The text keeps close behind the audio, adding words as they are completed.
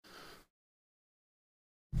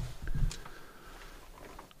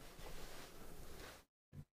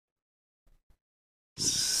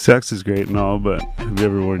Sex is great and all, but have you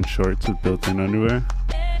ever worn shorts with built-in underwear?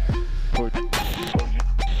 But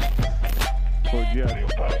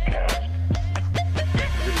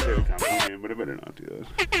I better not do that.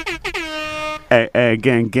 Hey,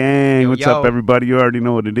 gang. What's up, everybody? You already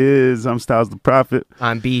know what it is. I'm Styles the Prophet.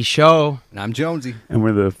 I'm B Show. And I'm Jonesy. And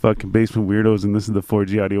we're the fucking basement weirdos, and this is the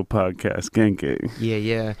 4G Audio Podcast. Gang.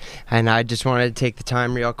 Yeah. And I just wanted to take the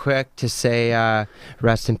time real quick to say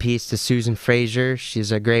rest in peace to Susan Frazier.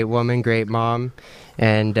 She's a great woman, great mom.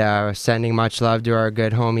 And sending much love to our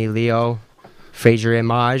good homie Leo Frazier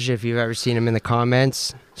Image. If you've ever seen him in the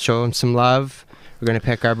comments, show him some love. We're going to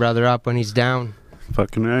pick our brother up when he's down.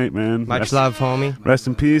 Fucking right, man. Much love, homie. Rest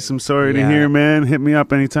in peace. I'm sorry to hear, man. Hit me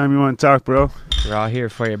up anytime you want to talk, bro. We're all here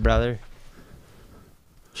for you, brother.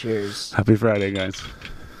 Cheers. Happy Friday, guys.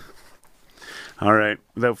 All right.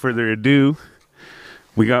 Without further ado,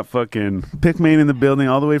 we got fucking Pickman in the building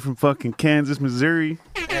all the way from fucking Kansas, Missouri.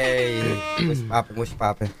 Hey, what's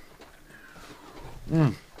poppin'?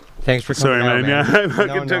 Thanks for coming out, man. Yeah, I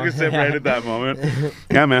fucking took a sip right at that moment.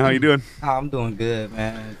 Yeah, man. How you doing? Oh, I'm doing good,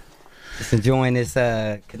 man. Just enjoying this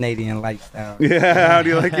Canadian lifestyle. Yeah, how do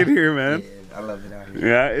you like it here, man? Yeah, I love it out here.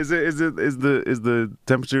 Yeah, is the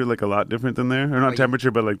temperature like a lot different than there, or not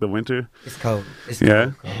temperature, but like the winter? It's cold.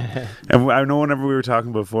 Yeah. And I know whenever we were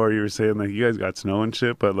talking before, you were saying like you guys got snow and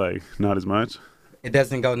shit, but like not as much. It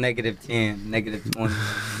doesn't go -10,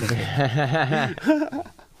 -20.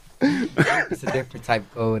 It's a different type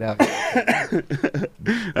of cold out here.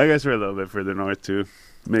 I guess we're a little bit further north too.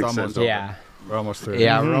 Makes sense. Yeah. We're almost there.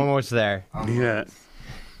 Yeah, we're almost there. Yeah.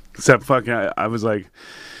 Except fucking, I was like,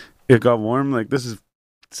 it got warm. Like this is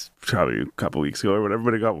probably a couple weeks ago or whatever,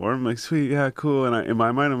 but it got warm. I'm like, sweet, yeah, cool. And in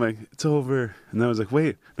my mind, I'm like, it's over. And then I was like,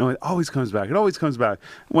 wait, no, it always comes back. It always comes back.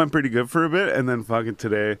 It went pretty good for a bit, and then fucking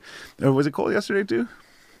today, was it cold yesterday too?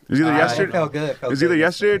 It was either yesterday. It felt good. It was either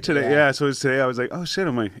yesterday or today. Yeah. So it was today. I was like, oh shit.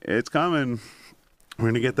 I'm like, it's coming. We're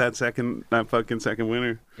gonna get that fucking second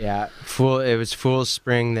winter. Yeah. It was full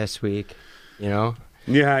spring this week. You know?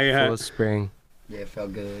 Yeah. Full spring. Yeah, it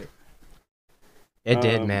felt good. It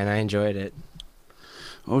did, man. I enjoyed it.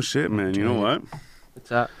 Oh shit, man. You know what?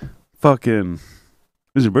 What's up? Fucking.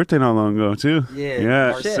 It was your birthday not long ago too.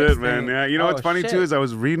 Yeah. Shit, shit, man. Yeah, you know what's funny too is I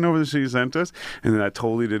was reading over the shit you sent us, and then I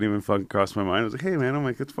totally didn't even fucking cross my mind. I was like, hey man, I'm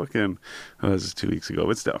like, it's fucking. Oh, this is 2 weeks ago,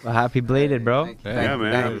 but still. Well, happy belated, bro. Yeah,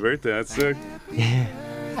 man. Happy birthday. That's sick.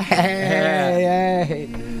 Hey.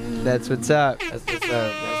 That's what's up. That's what's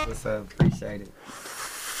up. Appreciate it.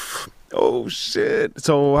 Oh shit.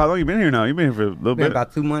 So how long you been here now? You been here for a little Been bit.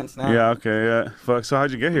 about 2 months now. Yeah. Okay. Yeah. Fuck. So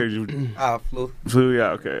how'd you get here? You Flew.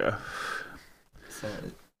 Yeah. Okay. Yeah. So,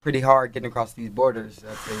 pretty hard getting across these borders.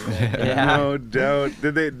 I'll tell you that. Yeah. No doubt.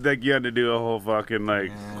 Did they like you had to do a whole fucking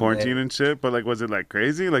like quarantine and shit? But like, was it like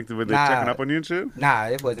crazy? Like, were they checking up on you and shit? Nah,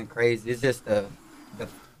 it wasn't crazy. It's just the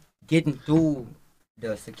getting through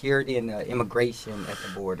the security and the immigration at the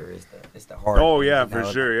border is the hard. Oh yeah, thing,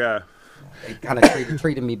 for sure. Yeah. They kind of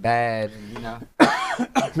treated me bad, and, you know.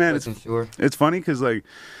 Man, wasn't sure. It's funny because like,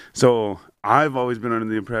 so I've always been under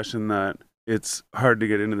the impression that it's hard to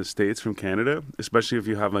get into the States from Canada, especially if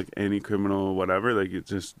you have like any criminal whatever. Like you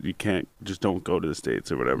can't just don't go to the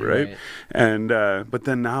States or whatever, right? And but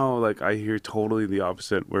then now like I hear totally the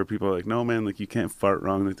opposite, where people are like, no man, like you can't fart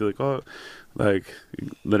wrong. Like they're like, oh, like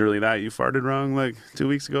literally that you farted wrong like 2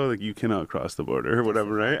 weeks ago, like you cannot cross the border or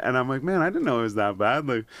whatever, right? And I'm like, man, I didn't know it was that bad.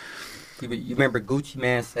 Like, you remember Gucci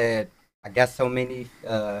Man said, I got so many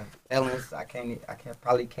felons, I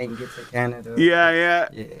probably can't get to Canada. Yeah.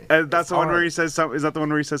 And that's the one hard. where he says something. Is that the one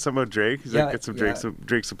where he says something about Drake? He's like, get some Drake, yeah.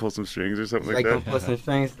 Drake to pull some strings or something Drake like gonna that. pull some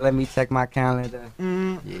strings. Let me check my calendar.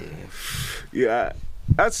 Yeah,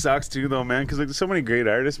 that sucks too, though, man. Because like, there's so many great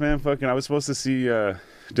artists, man. Fucking, I was supposed to see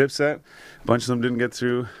Dipset. A bunch of them didn't get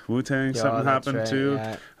through. Wu-Tang, something happened right, too.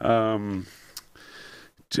 Yeah.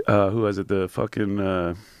 Who was it? The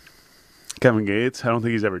fucking Kevin Gates. I don't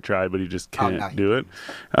think he's ever tried, but he just can't do it.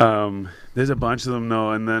 There's a bunch of them though,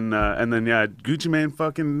 and then yeah, Gucci Man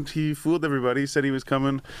fucking he fooled everybody. He said he was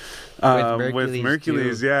coming with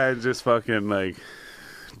Mercules. Yeah, it just fucking like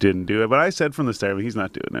didn't do it. But I said from the start, he's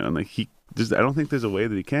not doing it. I'm like I don't think there's a way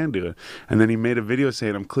that he can do it. And then he made a video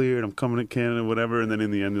saying, I'm cleared, I'm coming to Canada, whatever. And then in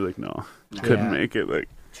the end, he's like, no, couldn't make it. Like,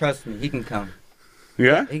 trust me, he can come.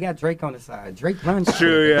 Yeah? He got Drake on the side. Drake runs.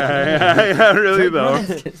 True, yeah, really Drake though.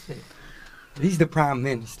 He's the prime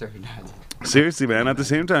minister. Seriously, man. At the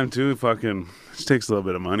same time, too, fucking, it takes a little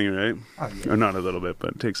bit of money, right? Oh, yeah. Or not a little bit,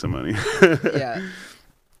 but it takes some money. Yeah.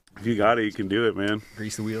 If you got it, you can do it, man.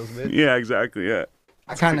 Grease the wheels a bit. Yeah, exactly, yeah.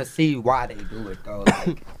 I kind of see why they do it, though.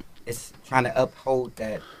 Like, it's trying to uphold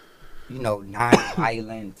that,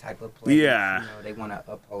 non-violent type of place. Yeah. They want to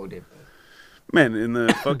uphold it. But... Man, in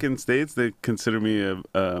the fucking States, they consider me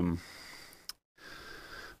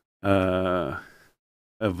a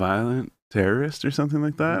violent terrorist or something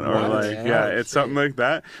like that, or like it's something like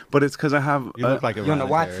that. But it's because I have you look like you're on the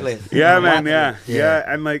watch list. Yeah, man, yeah,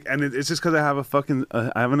 and like, and it's just because I have a fucking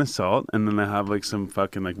I have an assault, and then I have like some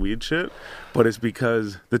fucking like weed shit. But it's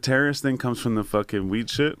because the terrorist thing comes from the fucking weed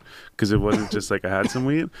shit, because it wasn't just like I had some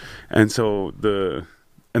weed, and so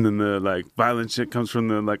and then the like violent shit comes from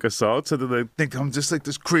the like assault. So they think I'm just like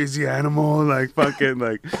this crazy animal, like fucking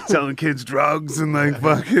like selling kids drugs and like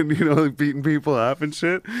fucking, like beating people up and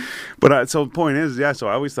shit. But so the point is, so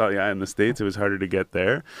I always thought, in the States it was harder to get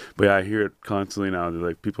there. But I hear it constantly now. They're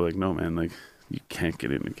like, people are like, no, man, like you can't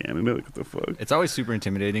get into Canada. Like, what the fuck? It's always super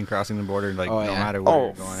intimidating crossing the border. Like, no matter where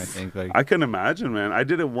you're going, I think. Like, I couldn't imagine, man. I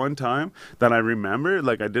did it one time that I remember.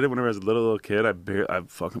 Like, I did it whenever I was a little kid. I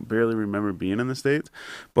fucking barely remember being in the States.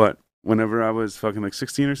 But whenever I was fucking like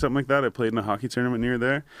 16 or something like that, I played in a hockey tournament near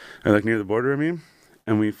there, or like near the border, I mean.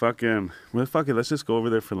 And we fuck it, let's just go over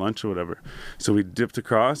there for lunch or whatever. So we dipped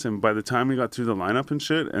across, and by the time we got through the lineup and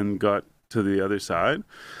shit and got to the other side,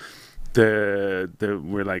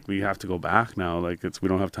 we're like, we have to go back now. Like, we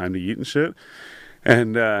don't have time to eat and shit.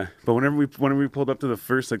 And but whenever we pulled up to the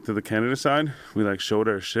first, like to the Canada side, we like showed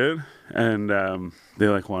our shit, and they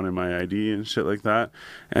like wanted my ID and shit like that.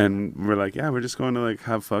 And we're like, we're just going to like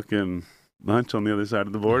have fucking lunch on the other side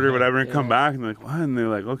of the border or whatever, and come back. And they're like, what? And they're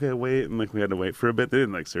like, okay, wait. And like we had to wait for a bit. They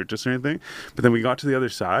didn't like search us or anything. But then we got to the other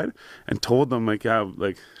side and told them like,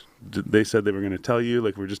 like they said they were going to tell you,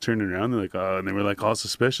 like, we're just turning around. They're like, oh, and they were like all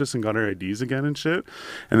suspicious and got our IDs again and shit.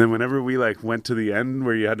 And then whenever we like went to the end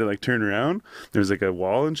where you had to like turn around, there was like a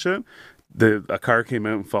wall and shit. A car came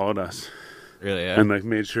out and followed us. Really, yeah. And like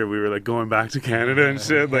made sure we were like going back to Canada and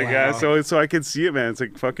shit. Like, so I could see it, man. It's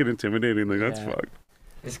like fucking intimidating. Like, that's fucked.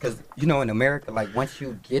 It's because, in America, like, once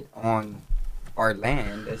you get on our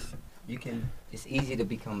land, it's easy to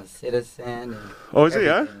become a citizen. And is it,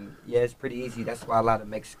 yeah? Yeah, it's pretty easy. That's why a lot of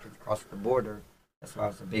Mexicans cross the border. That's why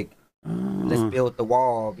it's a big, let's build the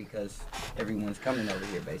wall, because everyone's coming over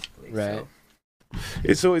here, basically. Right.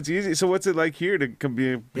 So it's easy. So what's it like here to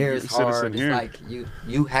be a citizen hard. here? It's like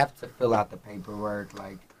you have to fill out the paperwork.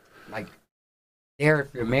 Like there,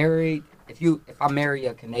 if you're married, if I marry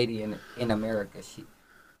a Canadian in America,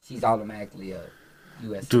 she's automatically a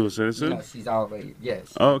U.S. dual citizen. She's already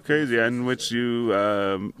crazy. And which you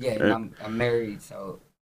and I'm married, so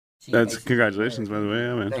that's congratulations, by the way.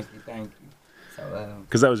 Yeah, man. Thank you. So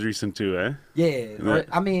because that was recent too, eh? Yeah,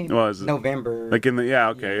 I mean, November. Like in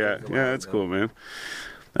the that's cool, man.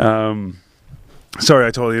 Sorry,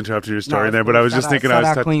 I totally interrupted your story there, but I was just thinking I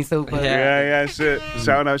was Queen Super. Yeah, shit.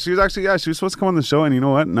 Shout out. She was actually she was supposed to come on the show, and you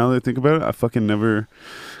know what? Now that I think about it, I fucking never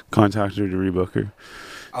contacted her to rebook her.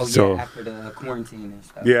 Oh, so, after the quarantine and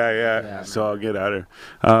stuff. Yeah. So I'll get at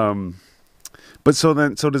her. But so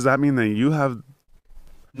does that mean that you have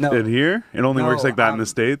it here? It only works like that in the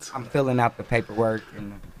States? I'm filling out the paperwork.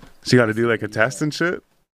 So you got to do like a test and shit?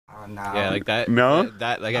 Oh, no. Yeah, like that. No?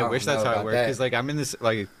 I wish that's how it worked. Because like I'm in this,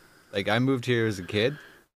 like I moved here as a kid,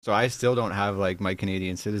 so I still don't have like my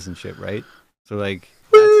Canadian citizenship, right? So like,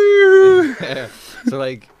 so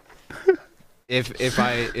like, if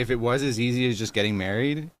it was as easy as just getting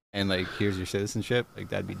married and like here's your citizenship, like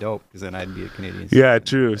that'd be dope, because then I'd be a Canadian citizen. Yeah,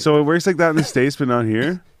 true. So it works like that in the States, but not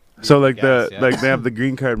here. So like like they have the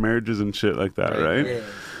green card marriages and shit like that, right? Yeah.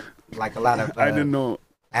 Like a lot of I didn't know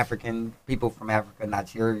African people from Africa,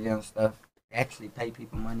 Nigeria and stuff, actually pay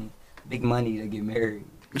people big money to get married.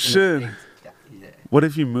 Shit. What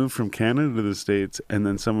if you moved from Canada to the States and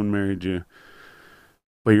then someone married you,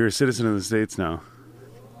 but you're a citizen of the States now?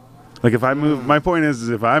 Like if I moved, my point is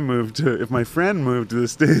if my friend moved to the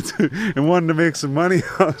States and wanted to make some money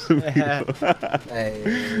off some people.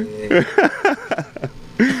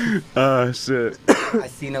 Oh shit. I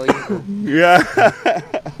see no evil. Yeah.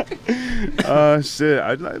 Oh shit.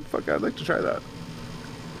 I'd like to try that.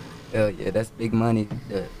 Hell yeah, that's big money.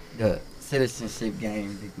 The citizenship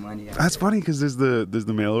game, big money. That's funny because there's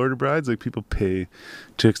the mail order brides, like people pay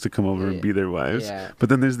chicks to come over and be their wives. Yeah. But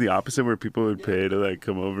then there's the opposite where people would pay to like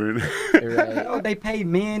come over and right. They pay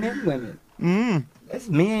men and women. It's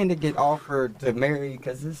men that get offered to marry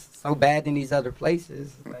because it's so bad in these other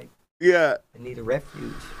places. Like they need a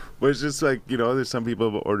refuge. But it's just like, there's some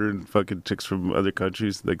people have ordered fucking chicks from other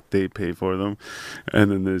countries, like they pay for them.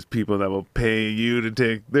 And then there's people that will pay you to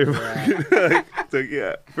take their fucking, like,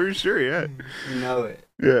 yeah, for sure, yeah. You know it.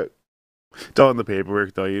 Yeah. It's all in the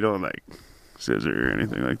paperwork, though. You don't, like, scissor or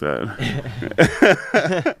anything like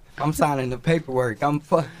that. I'm signing the paperwork. I'm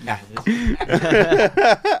fucking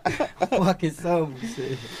sober.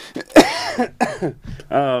 Shit.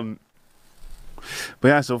 But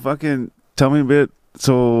yeah, so fucking tell me a bit.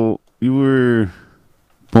 So you were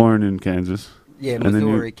born in Kansas. Yeah,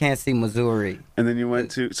 Missouri, Kansas City, Missouri. And then you went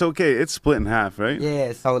to, so okay, it's split in half, right?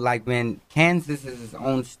 Yeah, so like when Kansas is its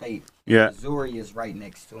own state, yeah, Missouri is right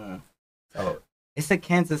next to him. So it's a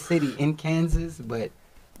Kansas City in Kansas, but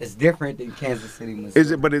it's different than Kansas City, Missouri.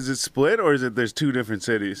 Is it split or is it there's two different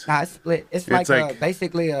cities? Nah, it's split. It's like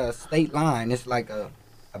basically a state line. It's like a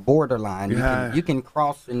borderline. Yeah. You can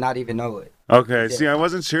cross and not even know it. Okay, Yeah. see, I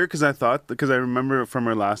wasn't sure because I remember from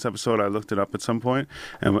our last episode, I looked it up at some point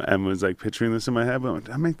and was like picturing this in my head, but I'm like,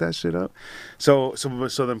 did I make that shit up? So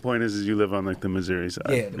the point is you live on like the Missouri side.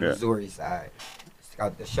 Yeah, the Missouri side. It's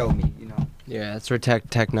got to show me, you know. Yeah, that's where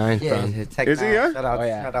Tech Nine's from. Tech Is he, Nine. yeah?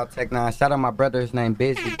 Shout out Tech Nine. Shout out my brother's name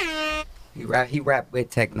Busy. He rap with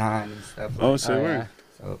Tech Nine and stuff. Oh, like so that. where?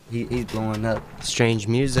 So he's blowing up. Strange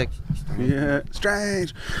music. Yeah,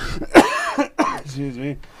 strange. Excuse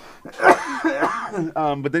me.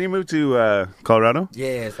 But then you moved to Colorado.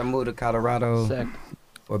 Yes, I moved to Colorado Sick.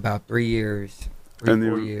 for about 3 years. And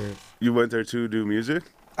 4 you- years. You went there to do music.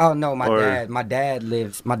 Oh no, my Or- dad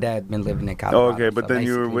been living in Colorado. Oh, okay, but so then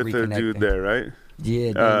you were basically with the dude reconnecting. there, right?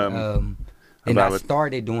 Yeah, then I about it.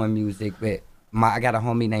 started doing music, but I got a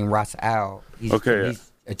homie named Ross Al. He's a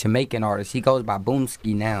Jamaican artist. He goes by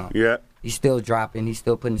Boomski now. Yeah. He's still dropping. He's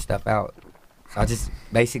still putting stuff out. So I just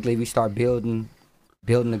basically we start building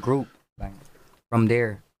the group like from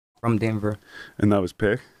there, from Denver. And that was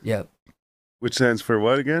PIC, Yep, which stands for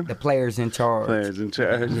what again? the players in charge. Players in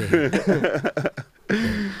charge.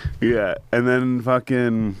 Yeah, and then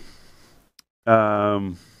fucking,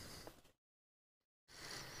 I'm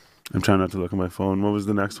trying not to look at my phone. What was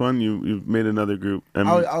the next one? You made another group.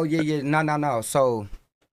 Yeah. No. So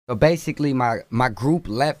basically, my group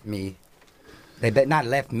left me. They not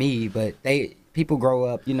left me, but people grow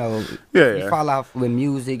up. You know, you fall off with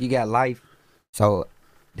music. You got life. So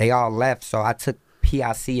they all left. So I took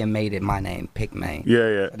PIC and made it my name, Picmain.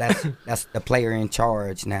 Yeah. So that's the player in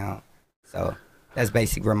charge now. So that's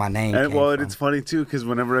basically where my name came from. It's funny too because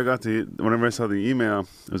whenever I saw the email,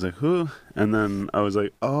 I was like, who? And then I was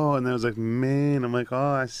like, oh, and then I was like, man. I'm like, oh,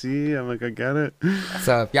 I see. I'm like, I get it.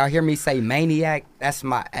 So if y'all hear me say Maniac, that's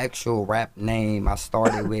my actual rap name I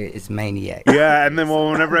started with. It's Maniac. Yeah, and then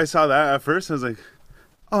whenever I saw that at first, I was like,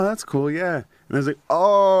 oh, that's cool, yeah. And I was like,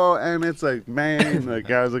 oh, and it's like, man, like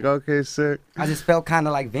I was like, okay, sick. I just felt kind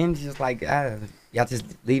of like vengeance, like y'all just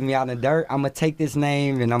leave me out in the dirt. I'm gonna take this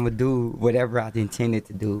name and I'm gonna do whatever I intended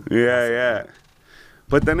to do. Yeah.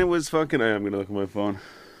 But then it was fucking. I'm gonna look at my phone.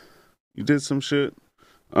 You did some shit.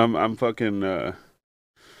 I'm fucking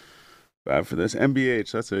bad for this.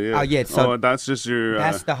 MBH. That's it. Yeah. Oh yeah. So that's just your.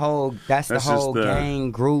 that's the whole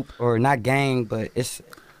gang group, or not gang, but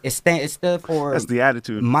it stood for. That's the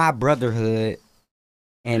attitude. My brotherhood,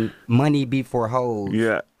 and money before hoes.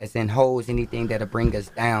 Yeah. As in hoes, anything that'll bring us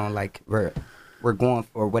down. Like we're going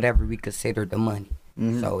for whatever we consider the money.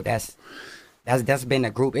 Mm-hmm. So that's been a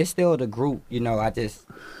group. It's still the group, you know.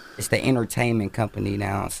 It's the entertainment company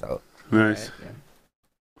now. So Nice.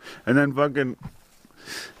 Yeah. And then fucking,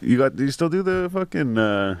 do you still do the fucking?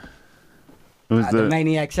 The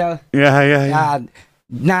Maniac Show. Yeah.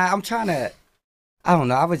 Nah, I'm trying to. I don't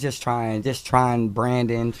know. I was just trying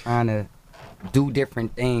branding, trying to do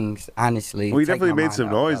different things. Honestly, Well, you definitely made some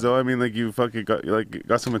noise though. I mean, like you fucking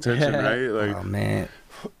got some attention, right? Like, oh man.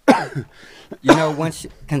 You know, once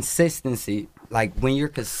consistency, like when you're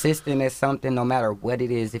consistent at something, no matter what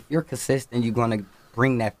it is, if you're consistent, you're gonna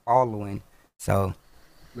bring that following. So,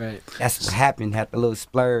 Right. that's what happened. Had the little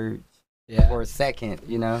splurge Yeah. for a second,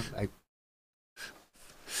 you know, like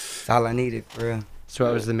that's all I needed for real. So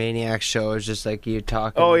what was the Maniac Show? It was just like you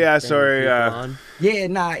talking. Oh, yeah, bringing sorry, people yeah. on? Yeah,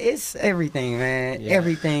 nah, it's everything, man. Yeah.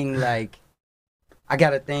 Everything, like, I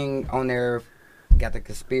got a thing on there, got the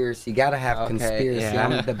conspiracy. Gotta have Okay, conspiracy. yeah.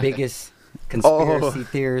 I'm the biggest conspiracy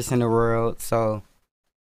theorist in the world. So,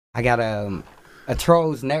 I got a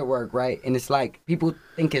trolls network, right? And it's like, people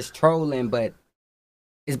think it's trolling, but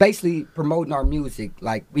it's basically promoting our music.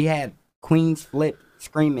 Like, we had Queen's Flip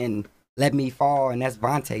screaming, Let Me Fall, and that's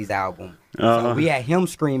Vontae's album. So we had him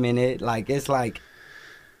screaming it. Like, it's like,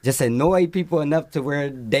 just annoy people enough to where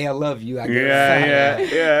they'll love you, I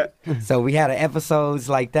guess. Yeah. So we had episodes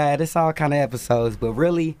like that. It's all kind of episodes, but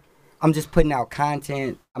really, I'm just putting out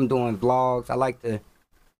content. I'm doing vlogs. I like to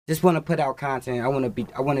just want to put out content. I want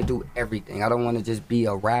to do everything. I don't want to just be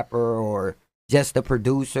a rapper or just a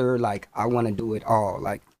producer. Like, I want to do it all.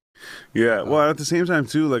 Like, Yeah. Well, at the same time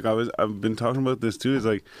too, like I've been talking about this too. Is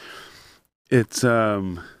like it's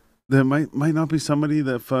there might not be somebody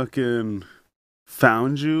that fucking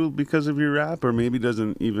found you because of your rap, or maybe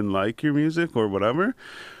doesn't even like your music or whatever,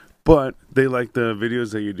 but they like the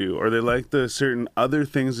videos that you do, or they like the certain other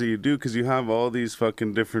things that you do, because you have all these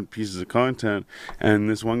fucking different pieces of content, and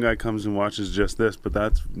this one guy comes and watches just this, but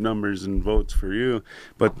that's numbers and votes for you,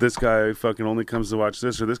 but this guy fucking only comes to watch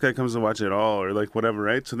this, or this guy comes to watch it all, or like whatever,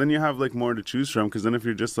 right? So then you have like more to choose from, because then if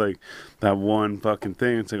you're just like that one fucking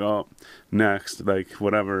thing, it's like, oh, next, like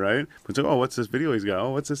whatever, right? But it's like, oh, what's this video he's got?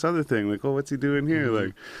 Oh, what's this other thing? Like, oh, what's he doing here?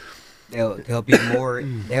 Like, they'll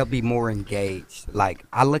be more engaged. Like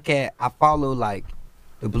I follow like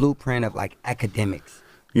the blueprint of like academics.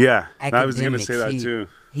 Yeah, I was gonna say that too.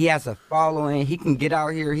 He has a following. He can get out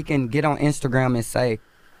here. He can get on Instagram and say,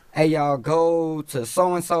 "Hey y'all, go to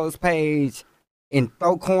so and so's page and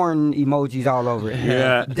throw corn emojis all over it."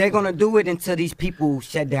 Yeah, they're gonna do it until these people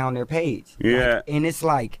shut down their page. Yeah, like, and it's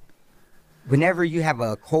like whenever you have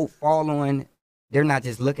a cult following, they're not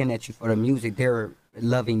just looking at you for the music. They're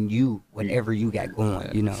loving you, whatever you got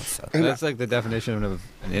going, you know. So that's like the definition of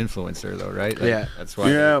an influencer, though, right? Like, yeah, that's why.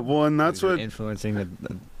 Yeah, well, and that's what influencing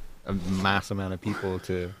a mass amount of people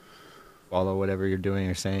to follow whatever you're doing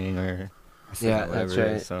or saying, or whatever that's right.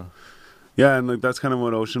 It is, so. Yeah, and like that's kind of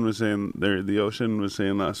what Ocean was saying. The Ocean was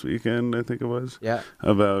saying last weekend, I think it was. Yeah.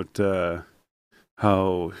 About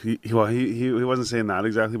how he wasn't saying that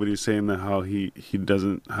exactly, but he was saying that how he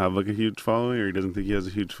doesn't have like a huge following, or he doesn't think he has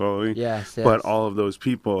a huge following. Yes. But all of those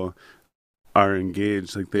people are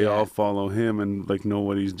engaged, like they all follow him and like know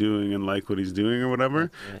what he's doing and like what he's doing or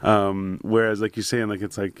whatever. Right. Whereas like you're saying, like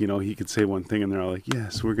it's like, you know, he could say one thing and they're all like,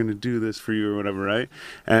 yes, we're gonna do this for you or whatever, right?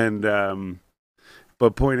 And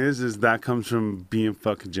but point is that comes from being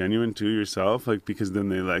fucking genuine to yourself, like, because then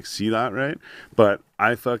they like see that, right? But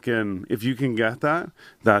I fucking, if you can get that,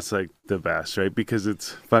 that's like the best, right? Because it's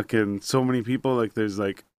fucking so many people, like there's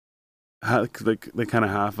like they kind of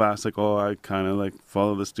half-ass, like, oh, I kind of like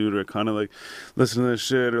follow this dude, or I kind of like listen to this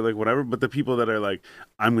shit, or like whatever. But the people that are like,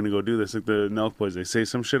 I'm gonna go do this, like the Nelk Boys, they say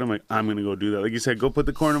some shit, I'm like, I'm gonna go do that. Like you said, go put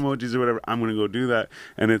the corn emojis or whatever, I'm gonna go do that.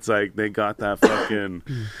 And it's like they got that fucking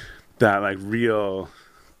that like real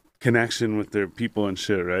connection with their people and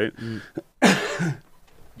shit, right?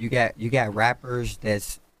 You got rappers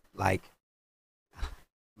that's like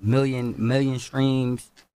million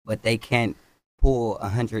streams, but they can't pull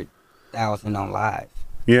 100,000 on live.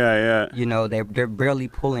 Yeah. You know, they're barely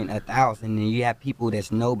pulling 1,000, and you have people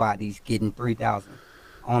that's nobody's getting 3,000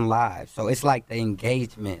 on live. So it's like the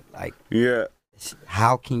engagement, like, yeah,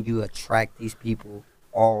 how can you attract these people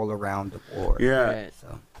all around the board? Yeah.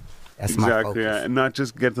 So that's my focus. Yeah, and not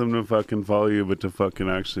just get them to fucking follow you, but to fucking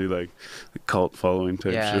actually like cult following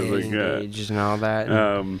type shit. Like, engage and all that.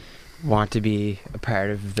 And want to be a part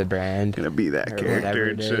of the brand. Gonna be that character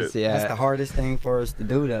and shit. Yeah. That's the hardest thing for us to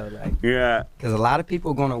do, though. Like, yeah. Because a lot of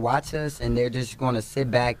people are gonna watch us and they're just gonna sit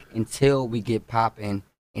back until we get popping.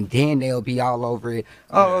 And then they'll be all over it.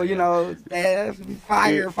 Oh, you know,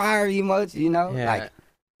 fire emoji, you know? Yeah. Like,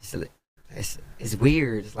 it's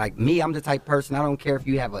weird. It's like me, I'm the type of person, I don't care if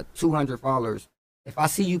you have 200 followers. If I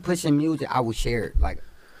see you pushing music, I will share it. Like,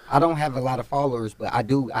 I don't have a lot of followers, but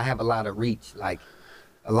I have a lot of reach. Like,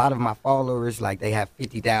 a lot of my followers, like, they have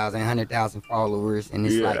 50,000, 100,000 followers. And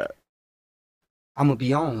it's like, I'm going to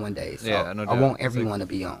be on one day. So I want everyone to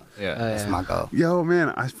be on. Yeah. That's my goal. Yo, man,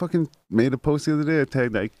 I fucking made a post the other day. I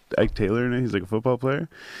tagged Ike Taylor in it. He's like a football player.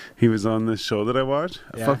 He was on this show that I watched.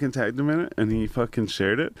 I fucking tagged him in it, and he fucking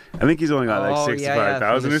shared it. I think he's only got like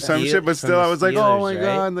 65,000 or some shit, but still I was like, oh my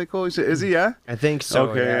God, like, holy shit. Is he, yeah? I think so.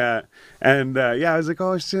 Okay, yeah. And I was like,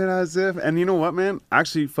 oh shit, as if. And you know what, man?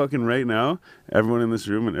 Actually, fucking right now, everyone in this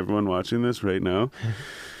room and everyone watching this right now,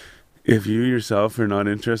 if you yourself are not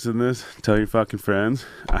interested in this, tell your fucking friends.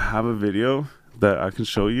 I have a video that I can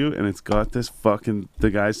show you, and it's got this fucking, the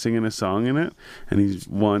guy singing a song in it, and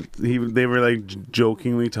they were like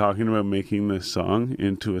jokingly talking about making this song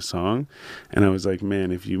into a song, and I was like,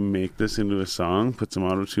 man, if you make this into a song, put some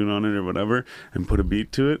auto-tune on it or whatever, and put a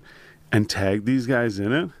beat to it, and tag these guys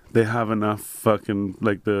in it, they have enough fucking,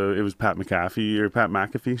 like it was Pat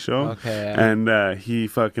McAfee show. Okay. And he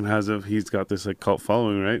fucking he's got this like cult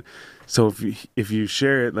following, right? So if you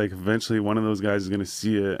share it, like eventually one of those guys is going to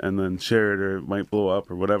see it and then share it, or it might blow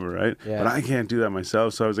up or whatever, right? Yeah. But I can't do that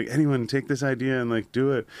myself. So I was like, anyone take this idea and like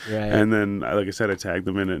do it. Right. And then, like I said, I tagged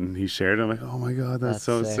them in it and he shared it. I'm like, oh my God, that's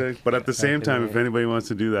so sick. But at the same time, if anybody wants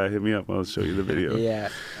to do that, hit me up. I'll show you the video. Yeah.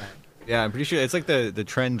 Yeah, I'm pretty sure it's like the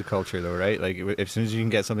trend culture though, right? Like as soon as you can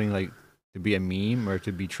get something like to be a meme or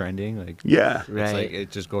to be trending, like Yeah. it's Right. like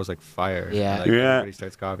it just goes like fire. Yeah. Like, Yeah. everybody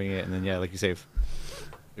starts copying it, and then like you say, if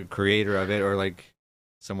the creator of it or like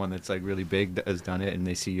someone that's like really big that has done it, and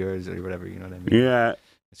they see yours or whatever, you know what I mean? Yeah.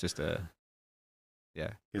 It's just a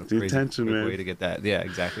Get the attention, quick man. way to get that. Yeah,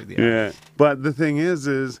 exactly. Yeah. But the thing is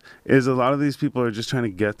a lot of these people are just trying to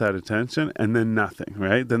get that attention and then nothing,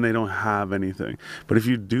 right? Then they don't have anything. But if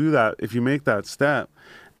you do that, if you make that step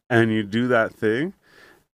and you do that thing,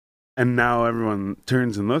 and now everyone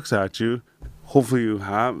turns and looks at you, hopefully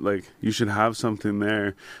you should have something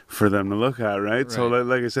there for them to look at, right? So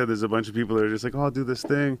like I said, there's a bunch of people that are just like, oh, I'll do this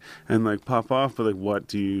thing and like pop off, but like what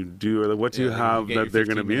do you do, or like what do you have that they're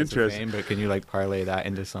going to be interested in? But can you like parlay that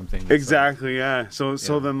into something? Exactly, yeah. So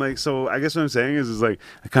then like, so I guess what I'm saying is like,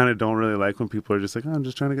 I kind of don't really like when people are just like, oh, I'm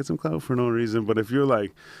just trying to get some clout for no reason. But if you're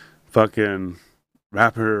like fucking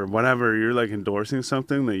rapper or whatever, you're like endorsing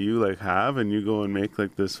something that you like have, and you go and make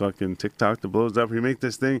like this fucking TikTok that blows up, or you make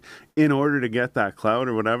this thing in order to get that clout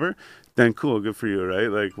or whatever, then cool, good for you, right?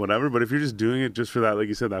 Like whatever. But if you're just doing it just for that, like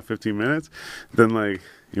you said, that 15 minutes, then like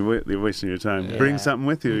you're wasting your time. Yeah. Bring something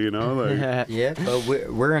with you, you know? Like Yeah, but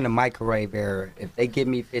we're in a microwave era. If they give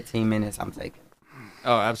me 15 minutes, I'm taking it.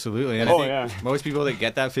 Oh, absolutely. And I think yeah. most people that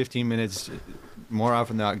get that 15 minutes more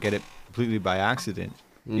often than not get it completely by accident.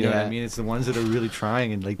 You know what I mean? It's the ones that are really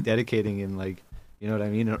trying and like dedicating and like, you know what I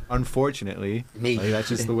mean? Unfortunately, Me. like, that's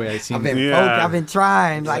just the way I see I've it. been I've been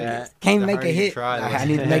trying. Like can't The make harder a you hit. try, I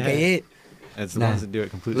need to make a hit. It's the ones that do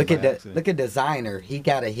it completely Look at by accident. look at Designer. He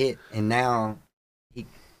got a hit, and now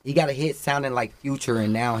he got a hit sounding like Future,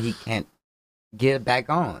 and now he can't get it back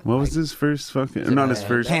on. what was his first fucking? Not his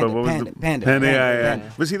first, Panda, but what was Panda, the Panda, Panda? Panda, Yeah.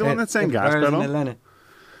 Panda. Was he the one that sang Gas Birds in Pedal? Atlanta.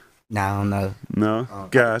 Nah, I don't know. No, Oh.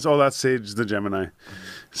 Gas. Oh, that's Sage the Gemini.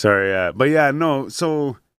 Sorry, yeah, but yeah, no.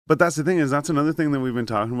 So, but that's the thing, is that's another thing that we've been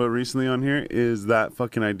talking about recently on here, is that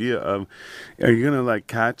fucking idea of, are you gonna like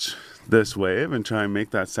catch this wave and try and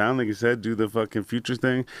make that sound, like you said, do the fucking Future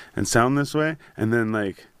thing and sound this way, and then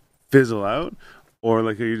like fizzle out, or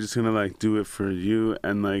like are you just gonna like do it for you,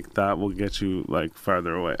 and like that will get you like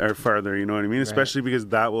farther away or farther, you know what I mean? Right. Especially because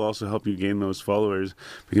that will also help you gain those followers,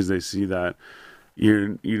 because they see that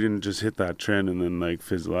you didn't just hit that trend and then like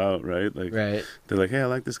fizzle out, right? Like Right. they're like, hey, I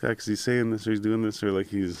like this guy because he's saying this or he's doing this, or like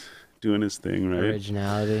he's doing his thing, right?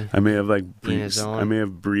 Originality. I may have like Being his own. I may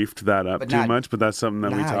have briefed that up But too not- much, but that's something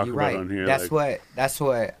that we Nah, talk you're about right. on here. That's like,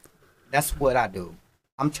 what I do.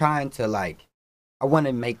 I'm trying to like, I want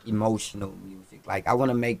to make emotional music. Like I want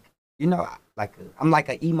to make, you know, I'm like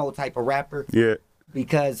an emo type of rapper, yeah,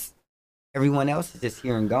 because everyone else is just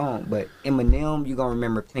here and gone. But Eminem, you gonna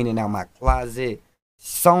remember Cleaning Out My Closet.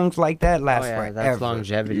 Songs like that last forever. That's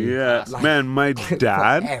longevity. yeah, Like- man. My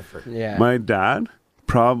dad, Forever. Yeah. my dad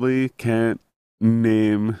probably can't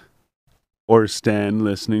name or stand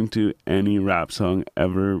listening to any rap song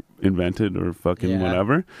ever invented or fucking Yeah.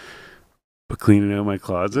 whatever. But Cleaning Out My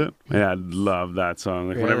Closet, yeah, I love that song.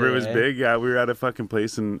 Like whenever it was Really, eh? big, yeah, we were at a fucking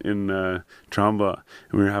place in Tromba,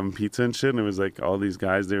 and we were having pizza and shit, and it was like all these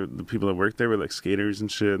guys there, the people that worked there were like skaters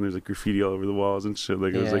and shit, and there's like graffiti all over the walls and shit.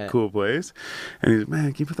 Like it was like Yeah. a cool place. And he's like,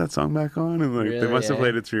 man, can you put that song back on? And like they Really, must have eh?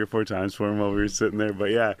 played it 3 or 4 times for him while we were sitting there.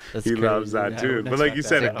 But yeah, That's he loves crazy. that Yeah, I too. wouldn't But like you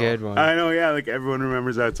expect said, That's a good one. I know, yeah, like everyone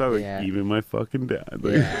remembers that song. Like Yeah. even my fucking dad.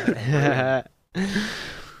 Like, Yeah.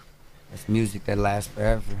 It's music that lasts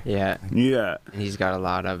forever. Yeah. yeah, And he's got a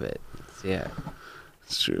lot of it. Yeah.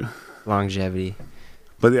 it's true. Longevity.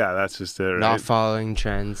 But yeah, that's just it, right? Not following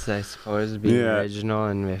trends, I suppose, being Yeah. original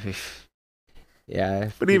and if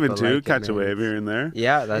if But even people too, like it, catch a man, wave here and there.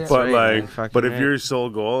 Yeah, that's But right, man. like, Fucking but if right. your sole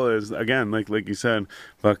goal is again, like you said,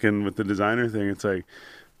 fucking with the designer thing, it's like,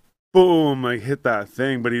 boom, like hit that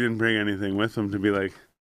thing. But he didn't bring anything with him to be like,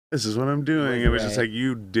 this is what I'm doing. It was just Right. like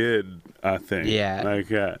you did a thing. Yeah. Like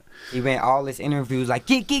yeah. He went all his interviews like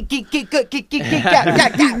kick.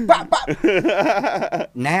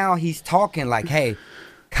 Now he's talking like, hey,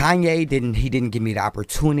 Kanye didn't give me the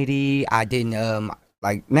opportunity. I didn't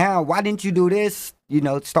like, now why didn't you do this? You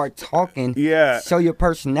know, start talking. Yeah. Show your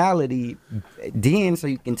personality then, so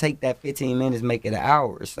you can take that 15 minutes, make it an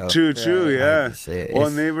hour. So True, yeah. like I said, Well, it's-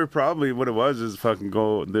 and they were probably what it was is fucking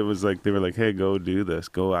go. There was like they were like, hey, go do this,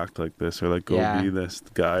 go act like this, or like go Yeah. be this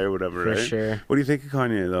guy or whatever, For right? sure. What do you think of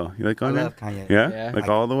Kanye though? You like I Kanye? love Kanye. Yeah? Yeah. Like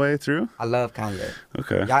all the way through. I love Kanye.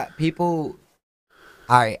 Okay. Y'all, people,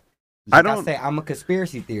 all right. I Like don't- say, I'm a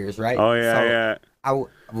conspiracy theorist, right? Oh yeah, So yeah. I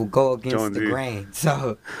will go against Jonesy. the grain.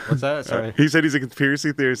 So, What's that? Sorry. He said he's a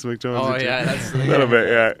conspiracy theorist, Mick Jones. Oh yeah, that's a little bit,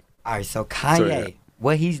 yeah. all right. So Kanye, So, yeah.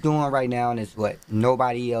 what he's doing right now is what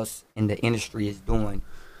nobody else in the industry is doing.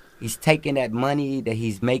 He's taking that money that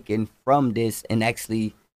he's making from this and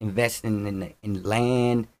actually investing in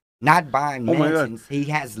land, not buying Oh my God. mansions. He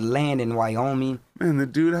has land in Wyoming. Man, the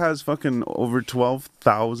dude has fucking over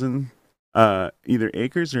 12,000 either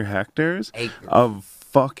acres or hectares of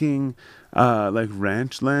fucking like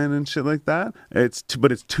ranch land and shit like that.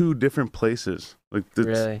 But it's two different places. Like it's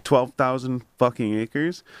Really? 12,000 fucking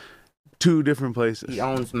acres, two different places. He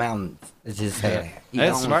owns mountains. Let's just say that. He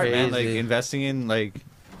That's owns smart, man. Like crazy. investing in like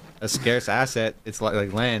a scarce asset. It's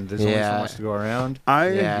like land. There's only so Yeah. much to go around.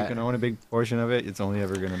 Yeah. You can own a big portion of it. It's only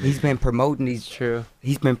ever gonna be. He's been promoting these. True.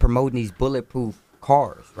 He's been promoting these bulletproof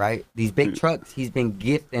cars, right? These big trucks. He's been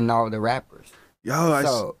gifting all the rappers. Yo,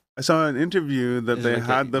 So I saw an interview that Is they it like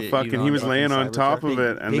had the the fucking. He Elon was laying fucking on top Cybertruck? of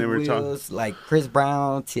it, and big they were talking. wheels, like Chris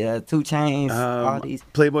Brown, 2 Chainz, all these.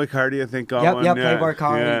 Playboy Cardi, I think, got Yep, one. yep, yeah, Playboy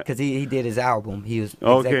Cardi, yeah. because he did his album. He was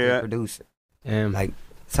Okay, executive yeah. producer. Damn. Like,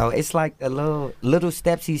 so it's like the little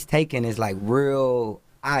steps he's taking is like real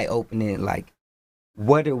eye opening. Like,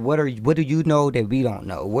 what do you know that we don't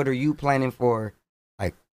know? What are you planning for?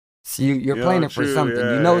 Like, so you're Yeah, planning for true, something.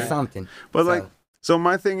 yeah, You know yeah. something. But So- like, so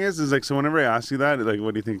my thing is like, so whenever I ask you that, like,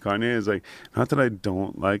 what do you think Kanye is? Like, not that I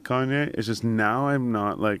don't like Kanye. It's just now I'm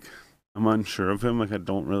not like, I'm unsure of him. Like, I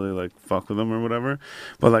don't really like fuck with him or whatever.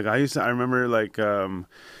 But like, I remember like, my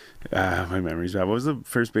memory's bad. What was the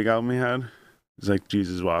first big album he had? It's like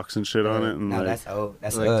Jesus Walks and shit on it. And no, like, that's old.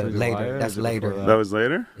 That's Like Through the later. Wire, That's is it before later. that was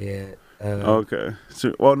later. Yeah. Okay.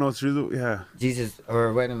 So, well, no, through the Jesus,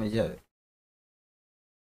 or wait a minute. Yeah.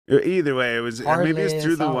 Either way, it was maybe it's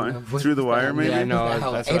through the wire. Through the wire, maybe. Yeah, I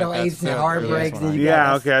know. That's 808s and heartbreaks. one. And you Yeah,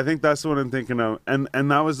 got okay. I think that's what I'm thinking of, and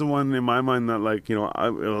that was the one in my mind that, like, you know,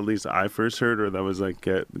 well, at least I first heard, or that was like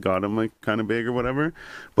got him like kind of big or whatever.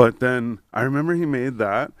 But then I remember he made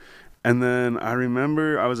that, and then I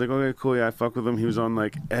remember I was like, okay, cool, yeah, I fuck with him. He was on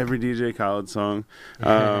like every DJ Khaled song,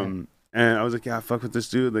 and I was like, yeah, I fuck with this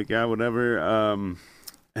dude, like, yeah, whatever.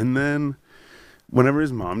 And then whenever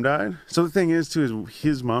his mom died, so the thing is too is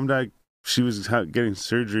his mom died. She was getting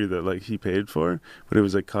surgery that like he paid for, but it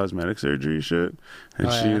was like cosmetic surgery shit, and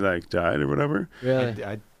Oh, she yeah. like died or whatever. Really?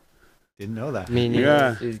 I didn't know that. I mean,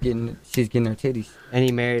 Yeah. she's getting her titties. And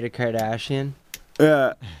he married a Kardashian.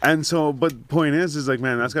 Yeah, and so, but point is like,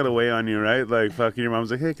 man, that's got to weigh on you, right? Like, fucking your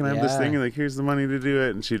mom's like, hey, can I have this Yeah. thing? And like, here's the money to do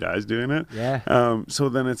it, and she dies doing it. Yeah. So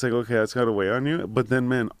then it's like, okay, that's got to weigh on you. But then,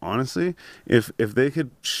 man, honestly, if they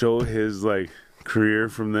could show his like career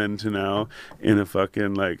from then to now in a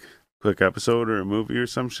fucking like quick episode or a movie or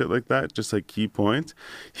some shit like that, just like key points,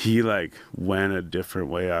 he like went a different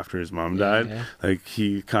way after his mom died. Yeah. Like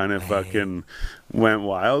he kind of fucking went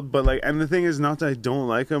wild. But like, and the thing is, not that I don't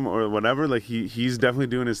like him or whatever, like he's definitely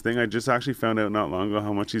doing his thing. I just actually found out not long ago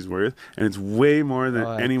how much he's worth, and it's way more than Oh,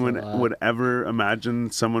 that's a anyone lot. would ever imagine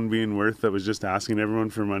someone being worth that was just asking everyone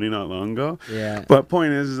for money not long ago. Yeah. But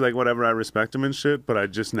point is like, whatever, I respect him and shit, but I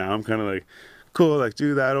just now I'm kind of like, cool, like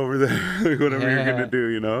do that over there, like whatever you're Yeah. gonna do,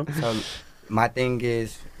 you know. So my thing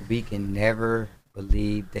is, we can never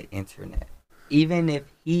believe the internet. Even if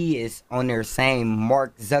he is on there saying,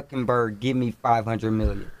 Mark Zuckerberg, give me 500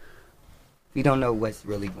 million. We don't know what's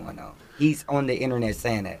really going on. He's on the internet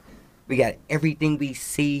saying that. We got everything we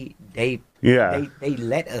see, they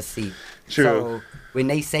let us see. True. So when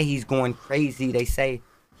they say he's going crazy, they say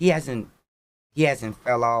he hasn't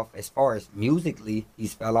fell off as far as musically.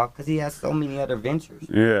 He's fell off because he has so many other ventures.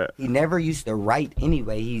 Yeah, He never used to write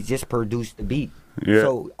anyway. He just produced the beat. yeah,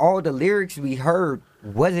 So all the lyrics we heard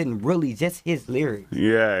wasn't really just his lyrics.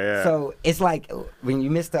 yeah. So it's like when you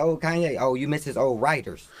miss the old Kanye, oh, you miss his old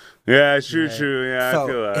writers. Yeah, true, Right. true. Yeah, I feel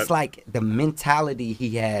So that. it's like the mentality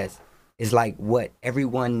he has is like what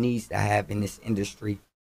everyone needs to have in this industry.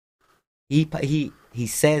 He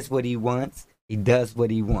says what he wants. He does what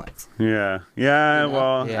he wants. Yeah, You know?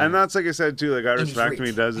 well, Yeah. and that's like I said too. Like I And he's respect him.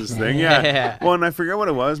 He rich. does his thing. Yeah. Yeah. Well, and I forget what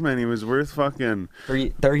it was, man. He was worth fucking.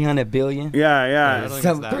 300 billion. Yeah, I yeah. don't think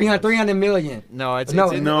So it's that 300 million. No, it's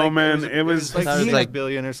No, in, no, like, man, it was- like I thought it was 6 like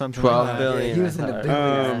billion or something. 12 like that. billion. Yeah, he was in the I thought.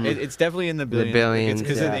 billions. Um, It's definitely in the billions. billions, It's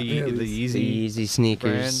because yeah. of the The Yeezy. Yeezy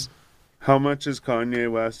sneakers. How much is Kanye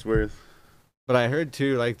West worth? But I heard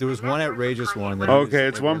too, like there was one outrageous one. That Okay,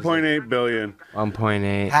 it's 1.8 billion.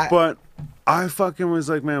 1.8. But I fucking was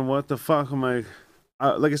like, man, what the fuck? I'm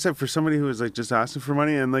like I said, for somebody who was like just asking for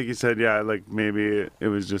money, and like you said, yeah, like maybe it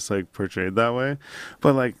was just like portrayed that way,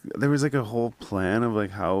 but like there was like a whole plan of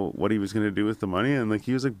like what he was gonna do with the money, and like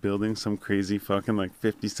he was like building some crazy fucking like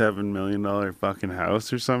 $57 million fucking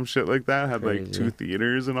house or some shit like that, had like Crazy. 2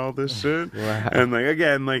 theaters and all this shit. Wow. And like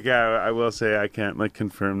again, like yeah, I will say I can't like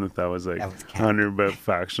confirm that was like That was cap.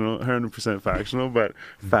 100% factional, but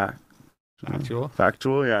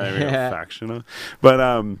factual, yeah, there we go, Yeah. factional.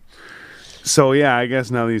 But so yeah, I guess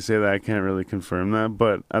now that you say that, I can't really confirm that.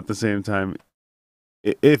 But at the same time,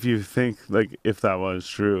 if you think like if that was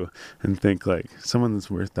true and think like someone that's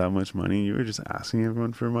worth that much money, you were just asking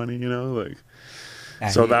everyone for money, you know, like.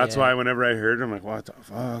 So that's why whenever I heard it, I'm like, what the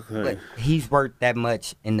fuck? Like, but he's worth that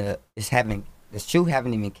much the shoe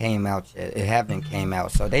haven't even came out yet. It haven't came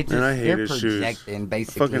out, so they're projecting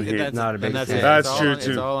basically. That's not a big thing. That's true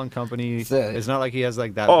too. It's all on company. So, it's not like he has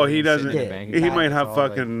like that. Oh, he doesn't. In the bank He account. might It's have all,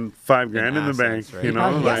 fucking like, $5,000 in the bank, right? you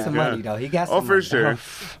know. he got some money though. He got some. Oh, for money. sure.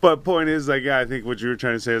 But point is, like, yeah, I think what you were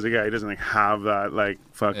trying to say is like, yeah, he doesn't like have that like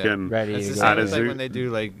fucking ready. It's the to same go. as like when they do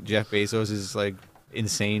like Jeff Bezos is like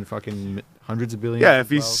insane fucking hundreds of billions. yeah. If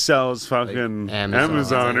he as well. sells fucking Like,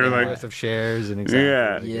 Amazon or like worth of shares and exactly.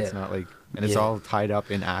 Yeah. Like, Yeah. It's not like, and it's Yeah. all tied up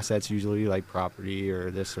in assets usually, like property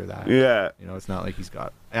or this or that. yeah. You know, it's not like he's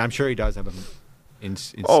got. And I'm sure he does have an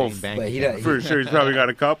insane Oh, bank. but he account. does- For sure, he's probably got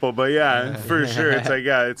a couple, but yeah, for sure, it's like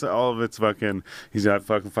yeah, it's all of it's fucking. He's got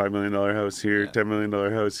fucking $5 million house here, Yeah. $10 million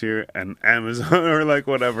house here, and Amazon or like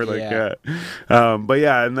whatever, like Yeah. yeah. But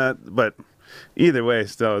yeah, but either way,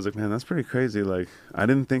 still, I was like, man, that's pretty crazy. Like, I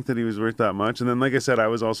didn't think that he was worth that much, and then like I said, I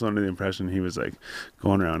was also under the impression he was like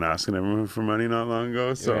going around asking everyone for money not long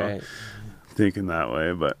ago, so Right. thinking that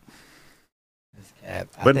way, but This cap.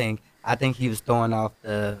 But- I think he was throwing off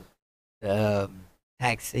the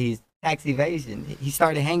tax evasion. He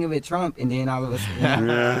started hanging with Trump, and then all of a sudden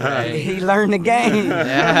Yeah. he learned the game.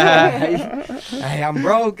 Yeah. Hey, I'm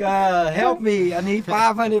broke. Help me. I need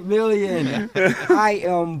 500 million. I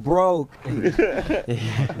am broke.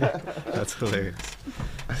 That's hilarious.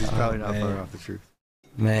 He's probably not man. far off the truth.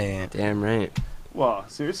 Man. Damn right. well,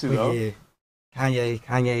 seriously But though, yeah,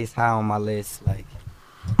 Kanye's high on my list. Like,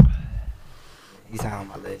 he's high on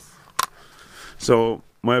my list. So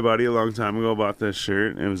my buddy a long time ago bought this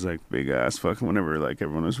shirt. It was like big ass fucking whenever like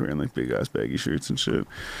everyone was wearing like big ass baggy shirts and shit.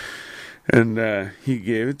 And he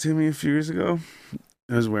gave it to me a few years ago.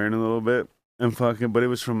 I was wearing it a little bit and fucking, but it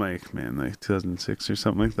was from like 2006 or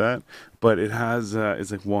something like that. But it has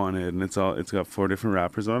it's like Wanted and it's got 4 different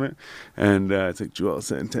rappers on it, and it's like Joel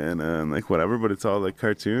Santana and like whatever. But it's all like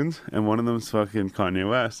cartoons, and one of them is fucking Kanye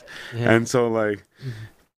West. Yeah. And so like.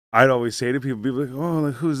 I'd always say to people like, "Oh,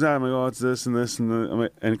 like who's that?" I'm like, "Oh, it's this and this and I'm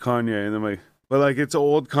like, and Kanye." And I'm like, "But like, it's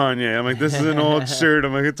old Kanye." I'm like, "This is an old shirt."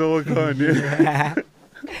 I'm like, "It's old Kanye."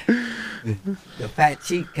 The fat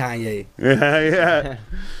cheek Kanye. yeah.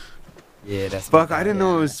 Yeah, that's Fuck, my I guy, didn't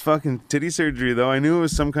know it yeah. was fucking titty surgery though. I knew it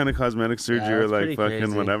was some kind of cosmetic surgery or that's like pretty fucking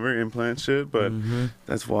crazy. whatever implant shit. But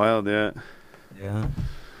that's wild. Yeah. Yeah.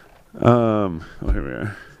 Oh, here we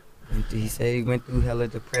are. He said he went through hella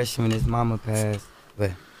depression when his mama passed,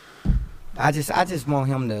 but I just want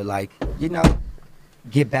him to like, you know,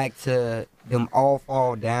 get back to them all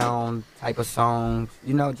fall down type of songs,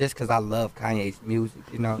 you know, just 'cause I love Kanye's music,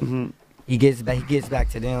 you know. Mm-hmm. He gets back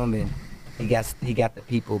to them, and he got the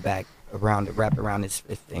people back wrapped around his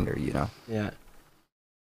finger, you know. Yeah.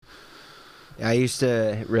 I used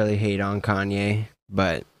to really hate on Kanye,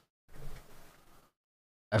 but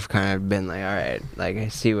I've kind of been like, all right, like I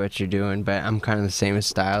see what you're doing, but I'm kind of the same as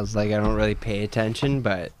Styles. Like I don't really pay attention,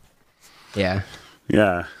 but yeah.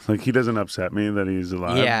 Yeah, like he doesn't upset me that he's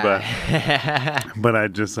alive. Yeah. But I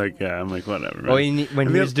just like I'm like whatever. Well, Man. when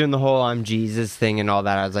And he the- was doing the whole "I'm Jesus" thing and all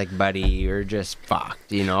that, I was like, "Buddy, you're just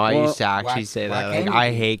fucked." You know, I Well, used to actually why- say why that. Like, can't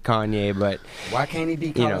I he? hate Kanye, but Why can't he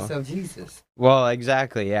be called know. himself Jesus? well,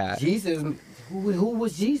 exactly, yeah. Jesus, who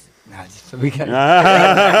was Jesus? Nah, just, we got.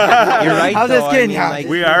 You're right. I'm though. just kidding, I mean, y'all. like,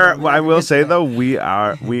 We are. I will say though, we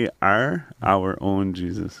are our own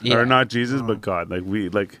Jesus, Yeah. or not Jesus, but God. Like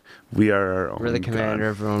we are our own. we're the commander God.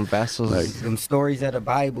 of our own vessels. Like- Them stories of the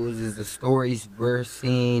Bibles is the stories we're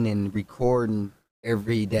seeing and recording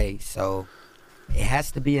every day. So it has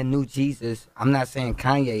to be a new Jesus. I'm not saying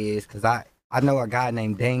Kanye is, because I know a guy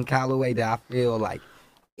named Dane Calloway that I feel like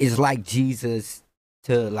is like Jesus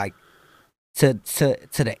to like to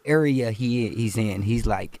the area he's in. He's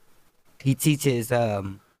like he teaches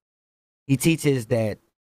that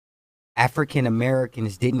African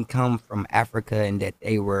Americans didn't come from Africa and that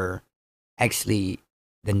they were actually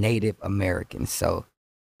the Native Americans. So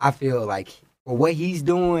I feel like for what he's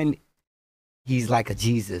doing, he's like a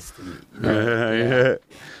Jesus to me. You know? Yeah.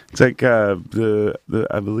 It's like the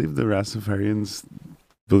I believe the Rastafarians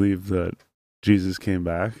believe that Jesus came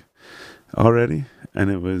back already,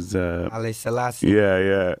 and it was Haile Selassie.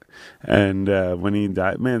 yeah, and when he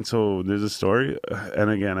died, man. So there's a story, and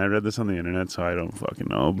again, I read this on the internet, so I don't fucking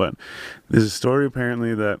know, but there's a story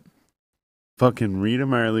apparently that fucking Rita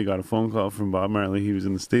Marley got a phone call from Bob Marley. He was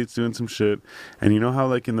in the States doing some shit. And you know how,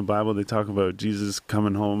 like, in the Bible, they talk about Jesus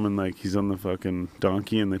coming home and, like, he's on the fucking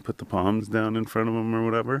donkey and they put the palms down in front of him or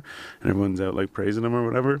whatever. And everyone's out, like, praising him or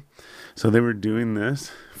whatever. So they were doing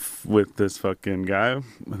this with this fucking guy,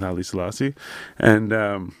 with Ali Selassie.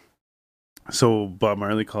 And so Bob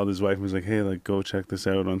Marley called his wife and was like, hey, like, go check this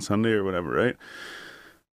out on Sunday or whatever, right?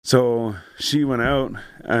 So she went out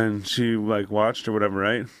and she, like, watched or whatever,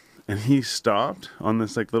 right? And he stopped on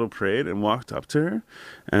this, like, little parade and walked up to her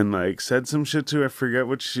and, like, said some shit to her. I forget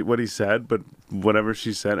what he said, but whatever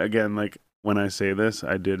she said, again, like, when I say this,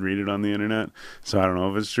 I did read it on the internet, so I don't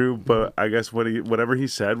know if it's true, but I guess whatever he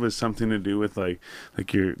said was something to do with, like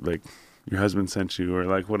your husband sent you, or,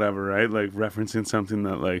 like, whatever, right? Like, referencing something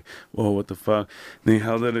that, like, whoa, what the fuck? And he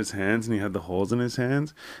held out his hands, and he had the holes in his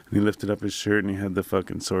hands, and he lifted up his shirt, and he had the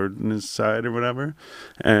fucking sword in his side or whatever.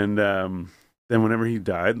 And then whenever he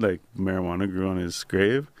died, like, marijuana grew on his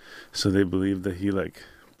grave, so they believed that he, like,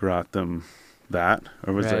 brought them that,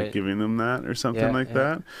 or was like giving them that or something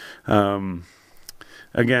that.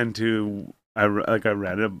 Again, too, I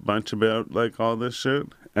read a bunch about, like, all this shit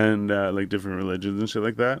and like different religions and shit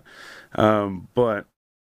like that. But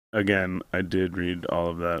again, I did read all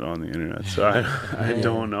of that on the internet, so I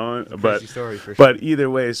don't know. But either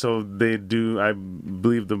way, so they do. I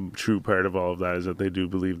believe the true part of all of that is that they do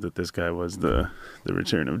believe that this guy was the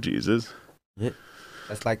return of Jesus.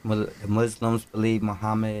 That's like the Muslims believe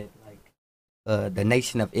Muhammad. The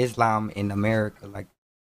Nation of Islam in America, like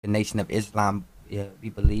the Nation of Islam, we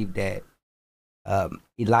believe that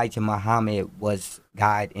Elijah Muhammad was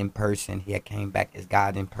God in person. He had came back as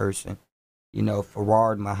God in person. You know,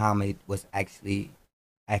 Farad Muhammad was actually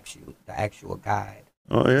the actual God.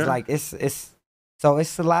 Oh yeah. It's like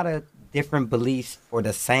it's a lot of different beliefs for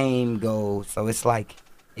the same goal. So it's like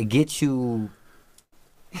it gets you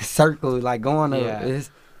circled, like going to.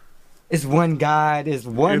 It's one God, it's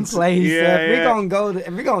one place.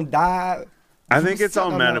 If we're gonna die, I think it's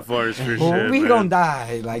all metaphors for shit. We gonna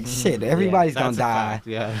die, like shit. Everybody's gonna die.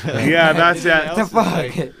 Yeah, that's it. The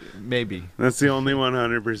fuck. Maybe that's the only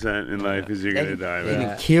 100% in life is you're gonna die. They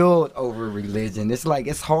get killed over religion. It's like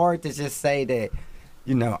it's hard to just say that,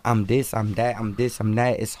 you know, I'm this, I'm that, I'm this, I'm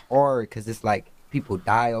that. It's hard because it's like people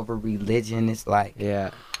die over religion. It's like,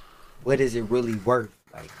 what is it really worth?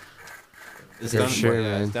 Like. It's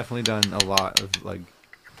definitely done a lot of, like,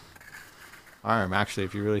 harm, actually,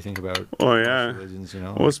 if you really think about religions, you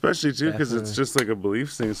know. Well, especially, too, because it's just, like, a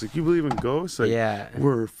belief thing. It's like, you believe in ghosts? Like,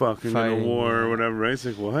 we're fucking in a war or whatever, right? It's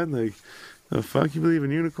like, what? Like, the fuck? You believe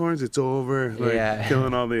in unicorns? It's over. Like,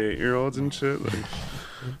 killing all the 8-year-olds and shit. Like,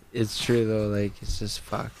 it's true, though. Like, it's just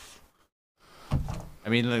fucked. I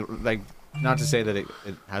mean, like not to say that it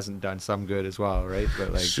hasn't done some good as well, right?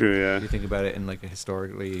 But, like, sure, you think about it in, like, a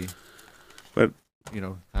historically... But you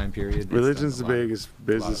know, time period. Religion's the biggest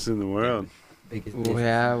business in the world.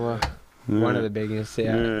 One of the biggest.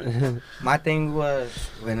 Yeah. My thing was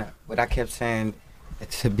what I kept saying at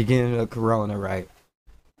the beginning of Corona, right?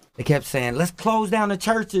 They kept saying, "Let's close down the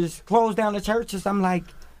churches. Close down the churches." I'm like,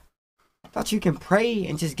 I thought you can pray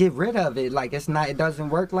and just get rid of it. Like, it doesn't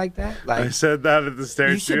work like that. Like, I said that at the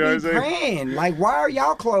start. You should be praying. Like, why are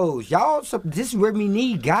y'all closed? This is where we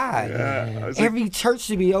need God. Yeah, every church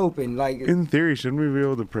should be open. Like, in theory, shouldn't we be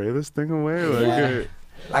able to pray this thing away? Like,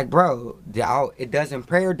 like, bro,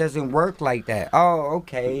 prayer doesn't work like that. Oh,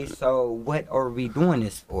 okay. So what are we doing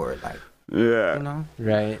this for? Like, you know,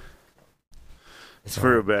 right? It's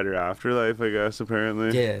for a better afterlife, I guess.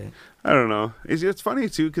 Apparently, I don't know. It's funny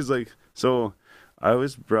too, because, like, so I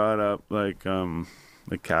was brought up like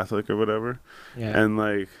Catholic or whatever, and,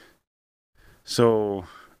 like, so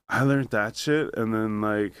I learned that shit, and then,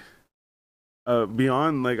 like,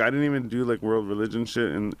 beyond, like, I didn't even do, like, world religion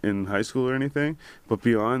shit in high school or anything, but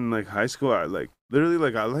beyond, like, high school, I, like, literally,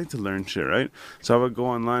 like, I like to learn shit, right? So I would go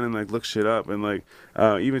online and, like, look shit up, and, like,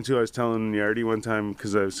 even too, I was telling Yardy one time,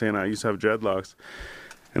 because I was saying I used to have dreadlocks,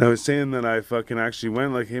 and I was saying that I fucking actually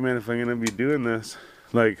went, like, hey man, if I'm gonna be doing this,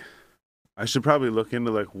 like, I should probably look into,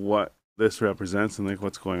 like, what this represents and, like,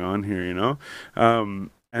 what's going on here, you know?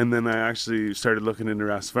 And then I actually started looking into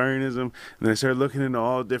Rastafarianism, and then I started looking into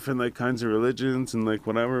all different, like, kinds of religions and, like,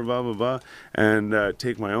 whatever, blah, blah, blah, and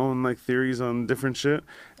take my own, like, theories on different shit.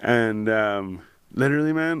 And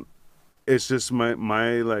literally, man, it's just my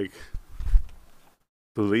like,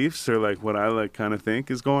 beliefs, or, like, what I, like, kind of think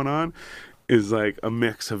is going on is, like, a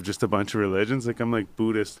mix of just a bunch of religions. Like, I'm, like,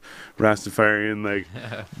 Buddhist, Rastafarian, like,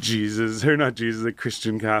 Jesus, or not Jesus, like,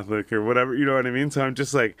 Christian, Catholic, or whatever, you know what I mean? So I'm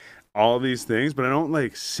just, like, all these things, but I don't,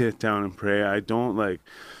 like, sit down and pray. I don't, like,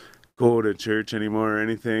 go to church anymore or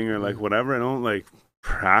anything, or, like, whatever. I don't, like,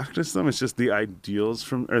 practice them. It's just the ideals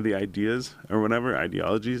the ideas or whatever,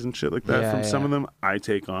 ideologies and shit like that from some of them I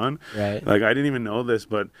take on. Right. Like, I didn't even know this,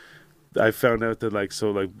 but I found out that like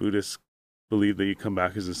Buddhists believe that you come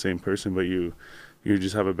back as the same person, but you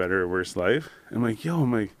just have a better or worse life. I'm like,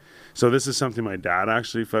 yo, so this is something my dad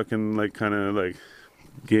actually fucking like kind of like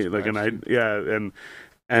get like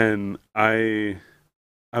and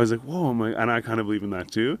I was like, whoa, and I kind of believe in that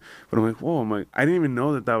too. But I'm like, whoa, I didn't even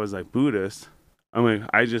know that was like Buddhist. I'm like,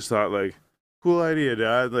 I just thought like, cool idea,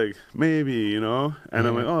 Dad. Like, maybe, And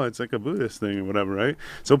I'm like, oh, it's like a Buddhist thing or whatever, right?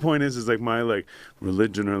 So point is like my like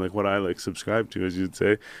religion or like what I like subscribe to, as you'd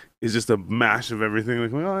say, is just a mash of everything.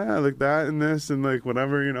 Like, oh yeah, like that and this and like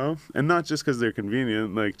whatever, And not just because they're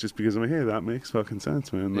convenient, like just because I'm like, hey, that makes fucking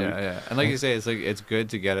sense, man. Like, yeah. And like you say, it's like it's good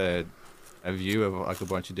to get a view of like a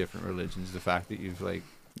bunch of different religions. The fact that you've like.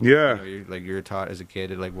 Yeah. You're taught as a kid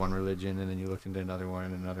at like one religion, and then you looked into another one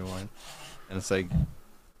and another one, and it's like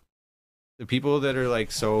the people that are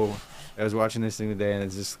like so. I was watching this thing today, and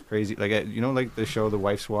it's just crazy. Like like the show The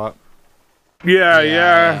Wife Swap.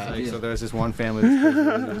 Yeah. Like, so there's this one family that's crazy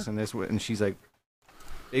religious, and she's like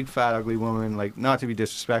big fat ugly woman. Like, not to be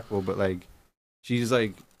disrespectful, but like she's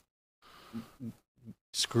like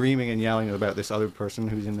screaming and yelling about this other person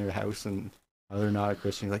who's in their house and. Oh, they're not a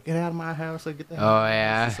Christian. You're like, get out of my house, like get that. Oh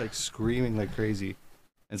yeah. It's just like screaming like crazy.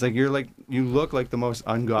 It's like you look like the most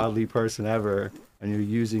ungodly person ever, and you're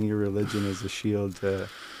using your religion as a shield to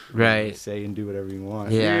say and do whatever you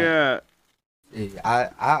want. Yeah. I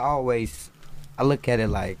look at it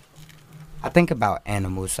like I think about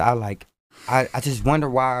animals. I just wonder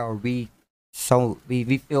why are we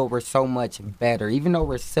feel we're so much better, even though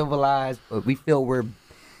we're civilized, but we feel we're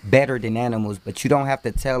better than animals. But you don't have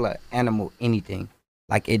to tell an animal anything.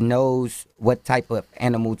 Like, it knows what type of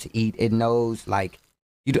animal to eat. It knows, like,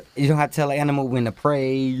 you don't have to tell an animal when to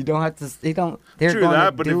pray. You don't have to. They don't. They're True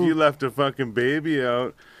that, but if you left a fucking baby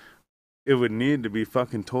out, it would need to be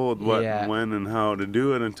fucking told what, and when, and how to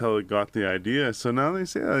do it until it got the idea. So now they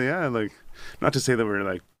say, like, not to say that we're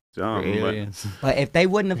like dumb, but if they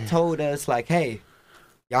wouldn't have told us, like, hey,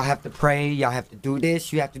 y'all have to pray, y'all have to do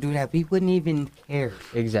this, you have to do that, we wouldn't even care.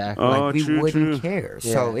 Exactly. Like, we wouldn't care.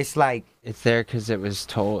 Yeah. So it's like it's there because it was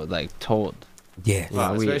told. Yeah.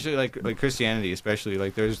 Well, especially like Christianity, especially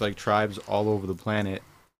like there's like tribes all over the planet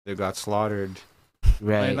that got slaughtered.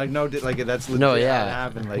 Right. Like that's legit how it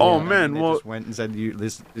happened. Like, man, they just went and said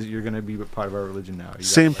you're gonna be part of our religion now.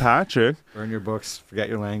 St. Patrick. Burn your books, forget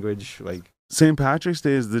your language, like. St. Patrick's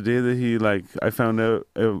Day is the day that he, like, I found out,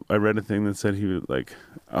 I read a thing that said he was, like,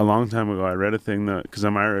 a long time ago, I read a thing that, because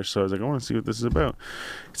I'm Irish, so I was like, I want to see what this is about.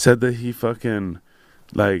 It said that he fucking,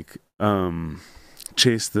 like,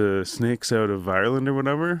 chased the snakes out of Ireland or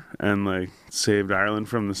whatever, and, like, saved Ireland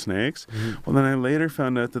from the snakes. Mm-hmm. Well, then I later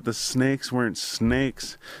found out that the snakes weren't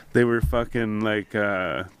snakes. They were fucking, like,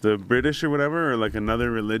 the British or whatever, or, like,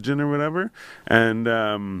 another religion or whatever. And,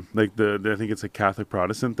 like, I think it's a Catholic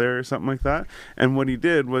Protestant there or something like that. And what he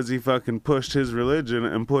did was he fucking pushed his religion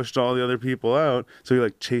and pushed all the other people out. So he,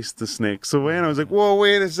 like, chased the snakes away. And I was like, whoa,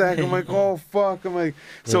 wait a second. I'm like, oh, fuck. I'm like,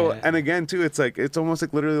 so, and again, too, it's like, it's almost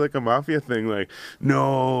like literally like a mafia thing. Like,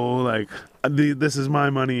 no, like, this is my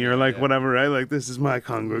money or like whatever, right? Like, this is my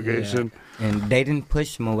congregation. Yeah. And they didn't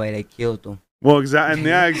push them away; they killed them. Well, exactly.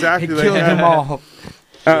 Yeah, exactly. They killed them all.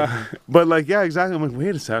 But like, yeah, exactly. I'm like,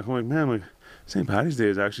 wait a sec. I'm like, man, like St. Patty's Day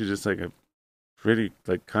is actually just like a pretty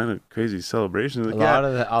like kind of crazy celebration. Like, a lot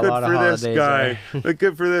of holidays. This guy, like,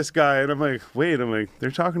 good for this guy. And I'm like, wait. I'm like, they're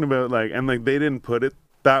talking about like, and like they didn't put it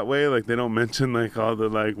that way. Like, they don't mention like all the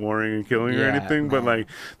like warring and killing or anything, but like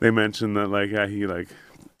they mention that like he like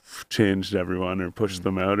changed everyone or pushed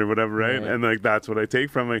them out or whatever, right? And like that's what I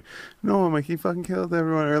take from, like, no, I'm like, he fucking killed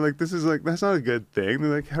everyone, or like this is like, that's not a good thing.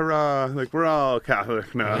 They're like, hurrah, like we're all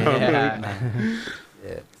Catholic now.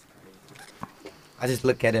 Yeah. I just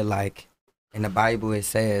look at it like in the Bible it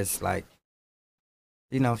says, like,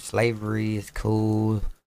 you know, slavery is cool,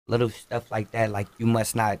 little stuff like that. Like, you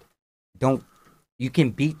must not, you can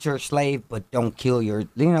beat your slave, but don't kill your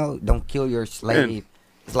slave.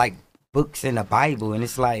 It's like books in the Bible, and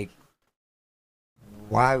it's like,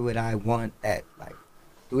 why would I want that? Like,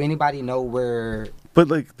 do anybody know where? But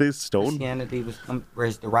like, they stole Christianity where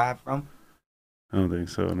it's derived from? I don't think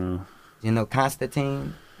so. No. You know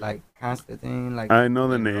Constantine. Like, I know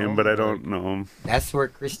the name, but I don't know him. That's where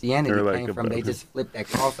Christianity came from. They just flipped that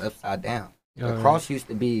cross upside down. The cross used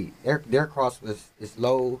to be their cross is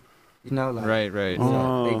low. You know, like, right.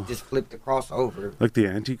 So they just flipped the cross over. Like the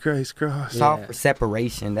Antichrist cross. It's all for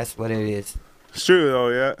separation. That's what it is. It's true, though,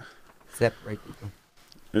 yeah. Separate people.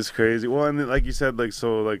 It's crazy. Well, and like you said, like,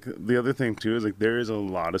 so, like, the other thing too is like there is a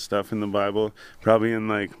lot of stuff in the Bible, probably in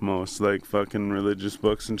like most like fucking religious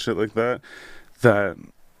books and shit like that, that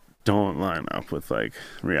don't line up with like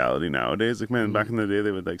reality nowadays. Like, man, back in the day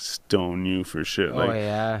they would like stone you for shit. Like, Oh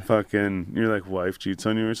yeah. fucking your like wife cheats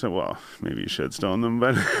on you or something. Well, maybe you should stone them,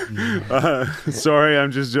 but sorry,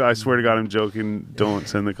 I swear to God, I'm joking. Don't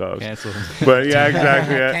send the cops. Cancel. But yeah,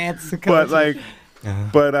 exactly. Yeah. Cancel But culture. like.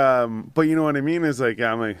 Uh-huh. But you know what I mean is like,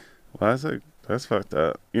 yeah, I'm like, well, that's fucked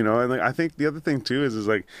up, you know. And like I think the other thing too is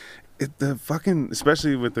like the fucking,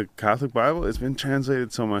 especially with the Catholic Bible, it's been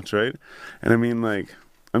translated so much, right? And I mean, like,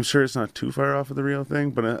 I'm sure it's not too far off of the real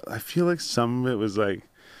thing, but I feel like some of it was like,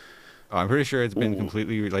 Oh, I'm pretty sure it's been Ooh.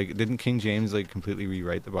 completely like. Didn't King James like completely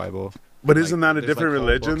rewrite the Bible? but Like, isn't that a there's, different like, whole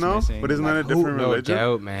religion books though? missing. But isn't that a Like, who- different No religion?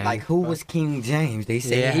 doubt, man. Like, who was King James? They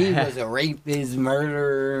said he Yeah. was a rapist,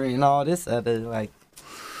 murderer, and all this other, like.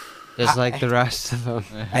 Just like the rest of them.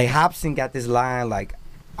 Hey, Hobson got this line, like,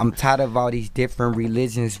 I'm tired of all these different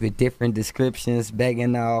religions with different descriptions,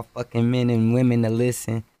 begging all fucking men and women to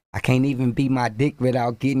listen. I can't even beat my dick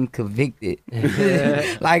without getting convicted.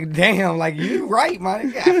 Like, damn, like, you right,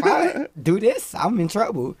 man. If I do this, I'm in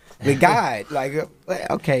trouble with God. Like,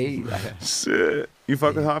 okay. Like, Shit. You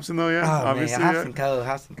fuck with Hobson though, yeah? oh, Obviously, man, yeah?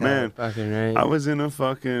 Hobson Cole. Man, Fucking right. I was in a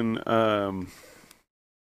fucking oh,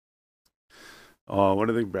 what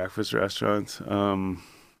are the breakfast restaurants?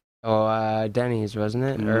 Denny's, wasn't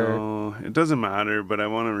it? Or No, it doesn't matter, but I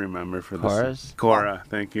want to remember for this. Cora's? Cora,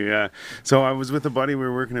 thank you. Yeah. So I was with a buddy. We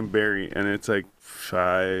were working in Barrie, and it's like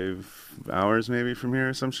 5 hours maybe from here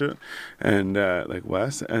or some shit, and like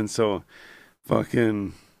west. And so,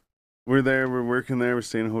 fucking, we're there. We're working there. We're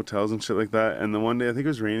staying in hotels and shit like that. And the one day I think it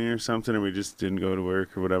was raining or something, and we just didn't go to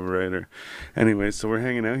work or whatever, right? Or, anyway, so we're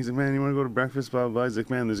hanging out. He's like, "Man, you want to go to breakfast?" Blah blah blah. He's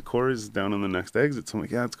like, "Man, there's a Cora's down on the next exit." So I'm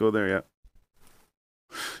like, "Yeah, let's go there." Yeah.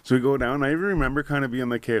 So we go down. I even remember kind of being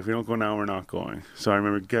like, "Okay, if we don't go now, we're not going." So I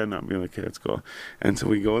remember getting up and being like, "Okay, let's go." And so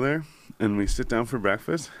we go there and we sit down for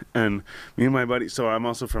breakfast. And me and my buddy, so I'm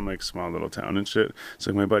also from like small little town and shit.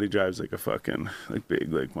 So my buddy drives like a fucking like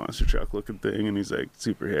big like monster truck looking thing, and he's like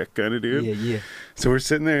super hick kind of dude. Yeah. So we're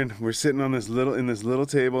sitting there and we're sitting on this little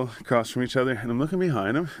table across from each other, and I'm looking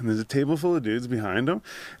behind him, and there's a table full of dudes behind him,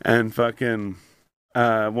 and fucking.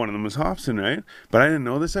 One of them was Hobson, right? But I didn't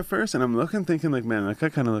know this at first, and I'm looking, thinking like, man, that guy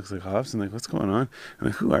kind of looks like Hobson. Like, what's going on? I'm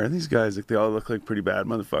like, who are these guys? Like, they all look like pretty bad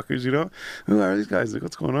motherfuckers, you know? Who are these guys? Like,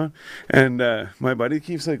 what's going on? And my buddy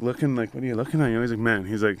keeps like looking, like, what are you looking at? You know, he's like, man,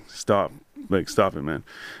 he's like, stop it, man.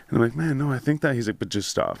 And I'm like, man, no, I think that. He's like, but just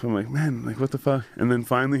stop. I'm like, man, like, what the fuck? And then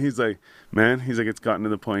finally, he's like, man, he's like, it's gotten to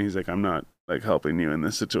the point. He's like, I'm not like helping you in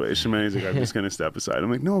this situation, man. He's like, I'm just gonna step aside.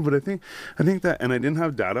 I'm like, no, but I think that, and I didn't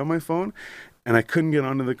have data on my phone, and I couldn't get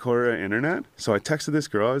onto the Cora internet, so I texted this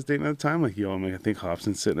girl I was dating at the time, like, yo, I'm like, I think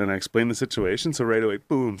Hobson's sitting, and I explained the situation. So right away,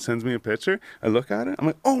 boom, sends me a picture. I look at it, I'm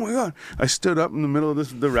like, oh my god! I stood up in the middle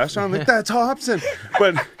of the restaurant, I'm like, that's Hobson.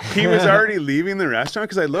 But he was already leaving the restaurant,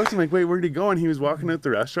 because I looked, I'm like, wait, where'd he go? And he was walking out the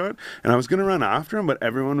restaurant, and I was gonna run after him, but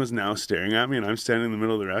everyone was now staring at me, and I'm standing in the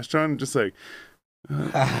middle of the restaurant, just like.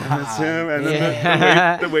 That's him. And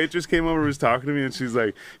then the waitress came over, was talking to me, and she's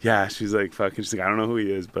like, she's like, fucking, I don't know who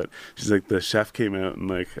he is, but she's like, the chef came out and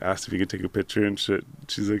like asked if he could take a picture and shit.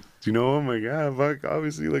 She's like, do you know him? I'm like, yeah, fuck,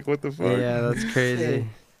 obviously, like, what the fuck? Yeah, that's crazy.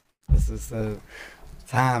 This is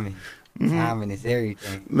timing. Mhm. Timing is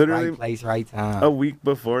everything. Literally, right place, right time. a week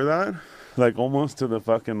before that, like almost to the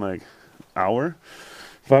fucking like hour,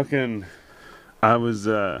 fucking, I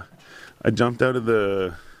jumped out of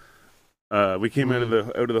the. We came out of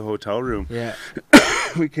the hotel room. Yeah.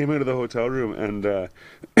 We came out of the hotel room, and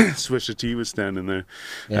Swisha T was standing there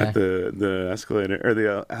at the escalator or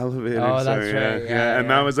the elevator. Oh, sorry, that's right. Yeah. And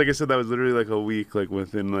that was, like I said, that was literally like a week, like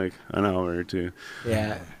within like an hour or two.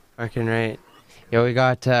 Yeah. Fucking right. Yo, we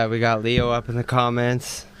got Leo up in the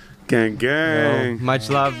comments. Gang, gang. Yo, much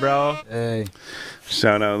love, bro. Hey.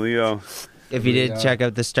 Shout out, Leo. If you did check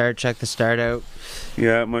the start out.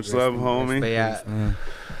 Yeah, much love, homie. But yeah,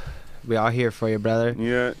 we all here for you, brother.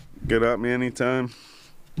 Yeah, get at me anytime.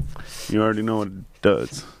 You already know what it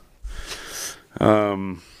does.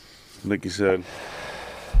 Like you said,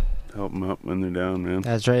 help them up when they're down, man.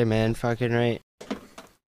 That's right, man. Fucking right.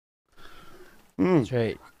 That's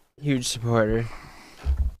right. Huge supporter.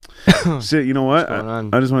 Shit, you know what? What's going on?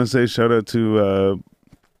 I just want to say shout out to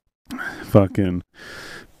fucking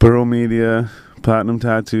Burrow Media, Platinum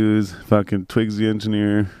Tattoos, fucking Twigs the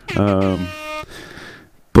Engineer,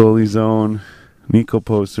 Bully Zone, Nico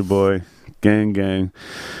Poster Boy, gang.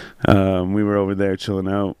 We were over there chilling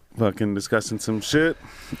out, fucking discussing some shit,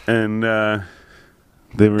 and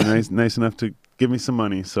they were nice enough to give me some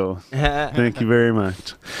money. So thank you very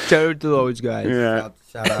much. Shout out to those guys. Yeah,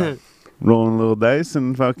 Shout out. rolling a little dice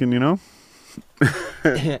and fucking, you know.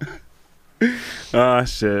 Oh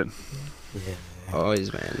shit. Yeah.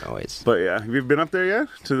 Always, man, always. But yeah, have you been up there yet?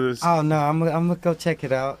 To this? Oh no, I'm gonna go check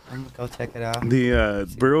it out. The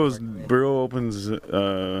Burrow opens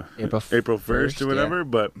April 1st or whatever, yeah.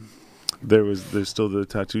 but there's still the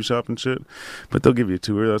tattoo shop and shit. But they'll give you a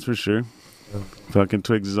tour, that's for sure. Oh. Fucking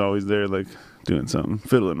Twigs is always there, like doing something,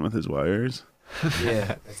 fiddling with his wires.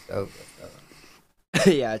 Yeah, that's dope.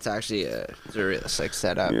 Yeah, it's actually it's a real sick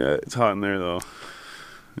setup. Yeah, it's hot in there though.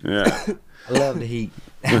 Yeah. I love the heat.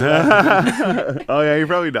 Oh yeah, you're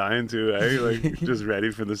probably dying too, eh? You're like just ready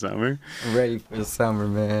for the summer. I'm ready for the summer,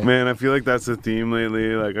 man. Man, I feel like that's the theme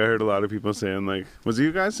lately. Like I heard a lot of people saying, like, was it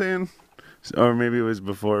you guys saying, or maybe it was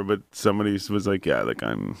before, but somebody was like, yeah, like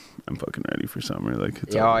I'm fucking ready for summer. Like,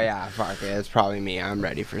 it's Oh yeah, fuck it. It's probably me. I'm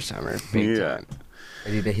ready for summer. Big time.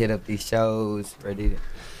 Ready to hit up these shows. Ready to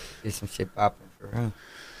get some shit popping for real.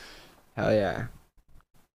 Hell yeah.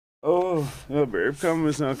 Oh, the burp coming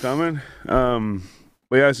is not coming.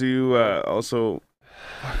 But yeah, so you also,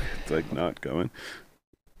 it's like not coming.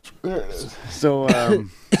 So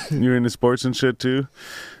you're into sports and shit too.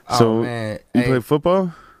 So Oh man, you play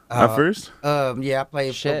football at first? Yeah, I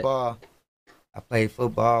played Shit. football. I played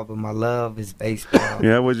football, but my love is baseball.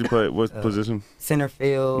 Yeah, what'd you play? What position? Center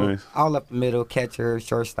field, Nice. all up the middle, catcher,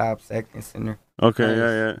 shortstop, second, center. Okay, Nice.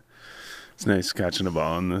 yeah. It's nice catching a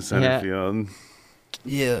ball in the center Yeah. field.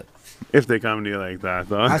 Yeah, If they come to you like that,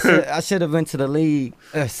 though. I should have went to the league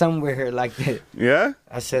somewhere like that. Yeah?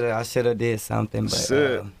 I should have did something, but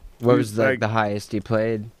Shit. What was Like- the highest you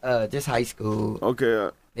played? just high school. Okay.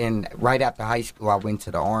 Then right after high school, I went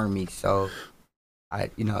to the army, so I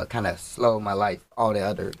it kind of slowed my life, all the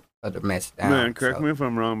other mess down. Man, correct so, me if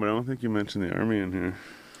I'm wrong, but I don't think you mentioned the Army in here.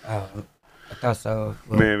 I thought so.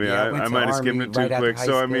 Well, Maybe. yeah, I went to might have skimmed Army it too right after quick. high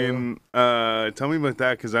So, I school. mean, tell me about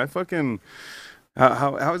that, because I fucking...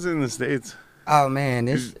 How is it in the States? Oh man,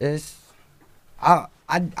 I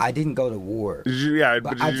didn't go to war. Did you, yeah,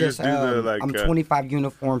 But but did you just do the, like... I'm 25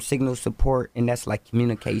 uniform signal support, and that's like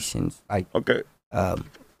communications. Like, Okay.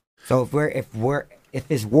 so if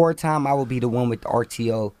it's wartime, I will be the one with the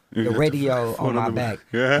RTO, You the got radio phone on my the- back.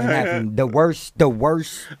 Yeah. And having the worst.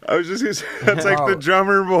 I was just gonna say, that's like the Oh.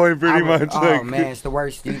 drummer boy, pretty much. Oh like, man, it's the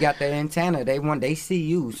worst. You got the antenna. They see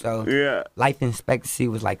you. So Yeah. life expectancy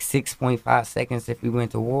was like 6.5 seconds if we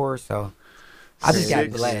went to war. So I just got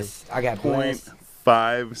 6 blessed. I got blessed,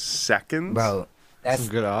 0.5 seconds? bro. That's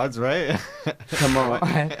Some good odds, right? come on.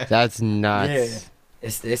 That's nuts. Yeah.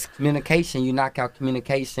 It's communication. You knock out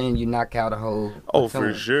communication, you knock out a whole. Oh, for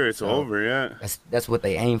platoon. sure. It's So, over, yeah. That's what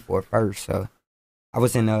they aim for first. So I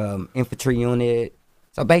was in infantry unit.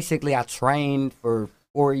 So basically, I trained for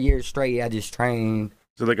 4 years straight. I just trained.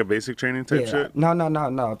 So, like a basic training type shit? No. I'm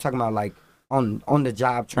talking about like on the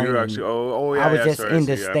job You training. were actually, yeah. I was yeah, just sorry, in I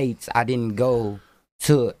the see, yeah. States. I didn't go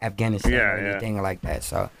to Afghanistan Yeah, or yeah. anything like that.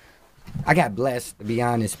 So I got blessed, to be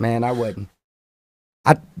honest, man. I wasn't.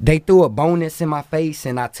 They threw a bonus in my face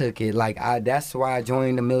and I took it. Like that's why I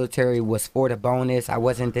joined the military, was for the bonus. I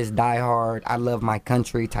wasn't this diehard, I love my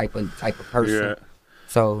country type of person. Yeah.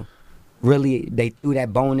 So really, they threw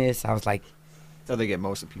that bonus. I was like, That's how they get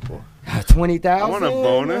most of people. 20,000. I want a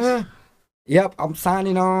bonus. Yep, I'm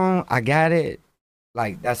signing on. I got it.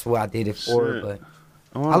 Like that's what I did it for. Shit. But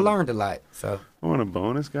I I want, learned a lot. So I want a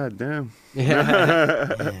bonus, goddamn.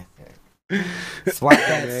 Yeah. yeah.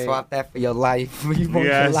 swap that for your life. You want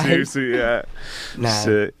Yeah, your life? seriously, yeah. Nah.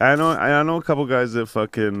 Shit. I know a couple guys that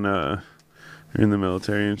fucking are in the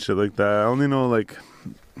military and shit like that. I only know like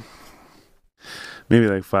maybe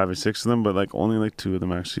like 5 or 6 of them, but like only like 2 of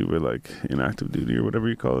them actually were like in active duty or whatever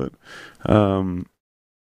you call it.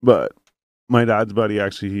 But my dad's buddy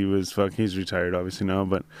actually, he's retired obviously now,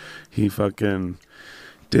 but he fucking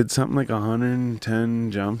did something like 110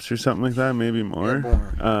 jumps or something like that, maybe more.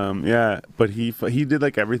 Yeah, but he did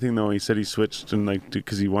like everything though. He said he switched and like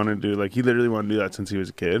because he wanted to do like he literally wanted to do that since he was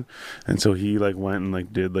a kid, and so he like went and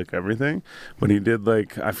like did like everything. But he did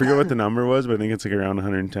like I forget what the number was, but I think it's like around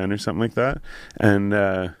 110 or something like that.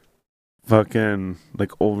 And fucking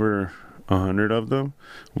like over 100 of them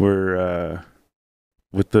were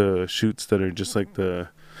with the chutes that are just like the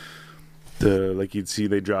like you'd see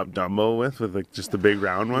they drop Dumbo with like just the big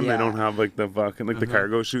round one. Yeah. They don't have like the fucking like the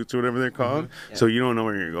cargo chutes or whatever they're called. Yeah. So you don't know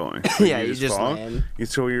where you're going. Like, Yeah, you just fall, land. you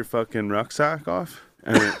throw your fucking rucksack off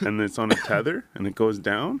and it's on a tether and it goes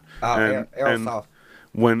down. And Aerosoft.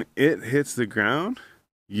 when it hits the ground,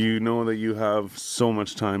 you know that you have so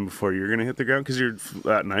much time before you're gonna hit the ground because you're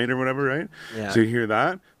at night or whatever, right? Yeah. So you hear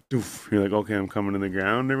that, doof, you're like, okay, I'm coming to the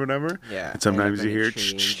ground or whatever. Yeah. And sometimes you hear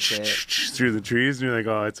through the trees, and you're like,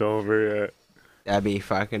 oh, it's over. That'd be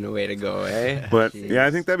fucking the way to go, eh? But Jeez. yeah,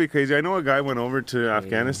 I think that'd be crazy. I know a guy went over to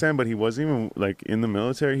Afghanistan, but he wasn't even like in the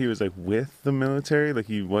military. He was like with the military. Like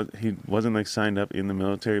he wasn't like signed up in the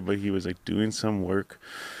military, but he was like doing some work,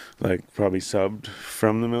 like probably subbed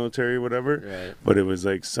from the military or whatever. Right. But it was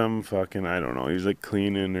like some fucking, I don't know. He was like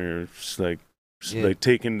cleaning or just, like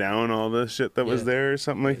taking down all the shit that was there or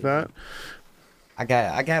something like that. I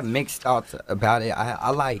got mixed thoughts about it.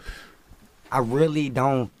 I really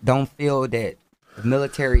don't feel that the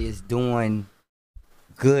military is doing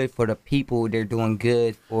good for the people. They're doing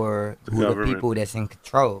good for the people that's in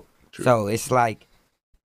control. True. So it's like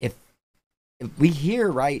if we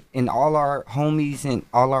hear, right, and all our homies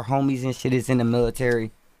and shit is in the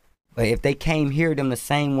military, but if they came here, them the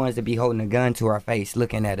same ones that be holding a gun to our face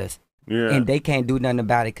looking at us. Yeah. And they can't do nothing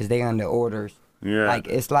about it because they under orders. Yeah. Like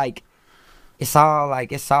it's all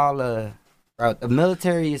bro, the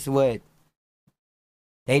military is what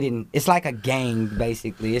they didn't. It's like a gang,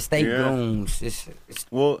 basically. It's they goons. It's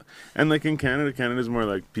well, and like in Canada's more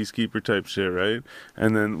like peacekeeper type shit, right?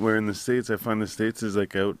 And then where in the States, I find the States is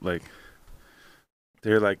like out, like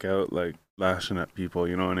they're like out, like lashing at people.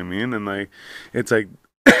 You know what I mean? And like it's like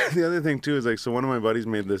the other thing too is like, so one of my buddies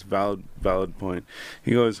made this valid point.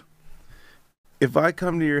 He goes, if I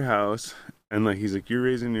come to your house and like he's like, you're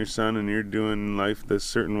raising your son and you're doing life this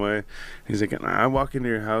certain way, he's like, and I walk into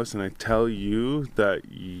your house and I tell you that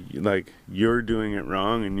like you're doing it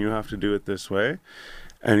wrong and you have to do it this way,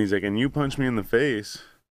 and he's like, and you punch me in the face,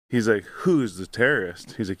 he's like, who's the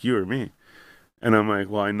terrorist? He's like, you or me? And I'm like,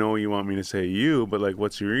 well, I know you want me to say you, but like,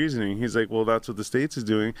 what's your reasoning? He's like, well, that's what the States is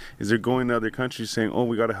doing, is they're going to other countries saying, oh,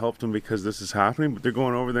 we got to help them because this is happening. But they're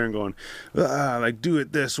going over there and going, like, do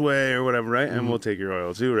it this way or whatever, right? Mm-hmm. And we'll take your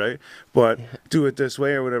oil too, right? But do it this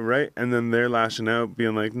way or whatever, right? And then they're lashing out,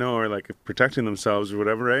 being like, no, or like protecting themselves or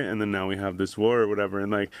whatever, right? And then now we have this war or whatever.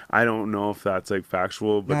 And like, I don't know if that's like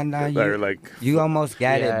factual, but you almost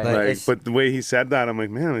got it. But like, but the way he said that, I'm like,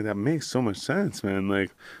 man, like, that makes so much sense, man. Like.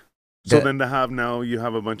 So then to have now you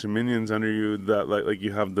have a bunch of minions under you that like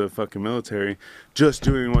you have the fucking military just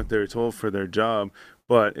doing what they're told for their job,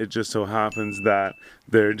 but it just so happens that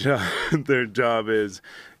their job is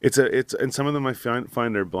it's and some of them I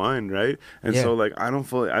find are blind, right? And so like I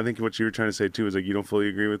think what you were trying to say too is like you don't fully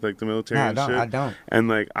agree with like the military and shit. I don't. And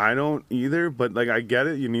like I don't either, but like I get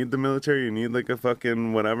it. You need the military, you need like a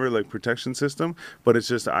fucking whatever, like protection system. But it's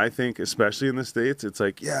just I think especially in the States, it's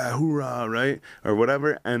like, yeah, hoorah, right? Or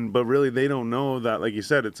whatever. But really they don't know that, like you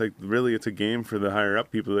said, it's like really it's a game for the higher up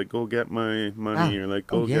people, like go get my money or like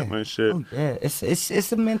go get my shit. Oh yeah.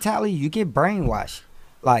 It's a mentality. You get brainwashed.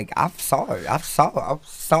 Like I saw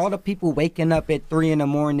the people waking up at 3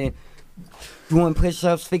 a.m, doing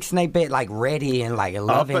push-ups, fixing their bed, like ready and like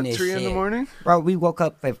loving this shit. Up at 3 a.m? Bro, we woke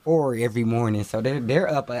up at 4 every morning, so they're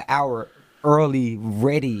up an hour early,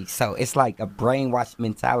 ready. So it's like a brainwash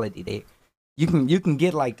mentality there. You can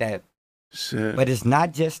get like that, shit. But it's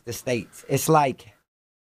not just the States. It's like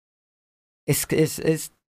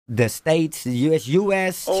it's the States,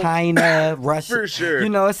 U.S., China, Russia. For sure. You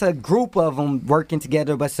know, it's a group of them working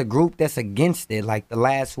together, but it's a group that's against it. Like the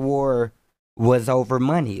last war was over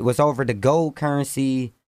money. It was over the gold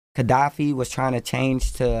currency. Gaddafi was trying to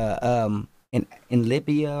change to in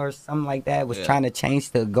Libya or something like that. Was trying to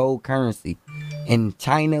change to gold currency, and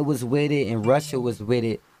China was with it, and Russia was with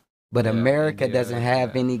it, but America doesn't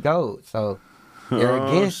have any gold, so. They're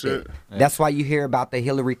against it. That's why you hear about the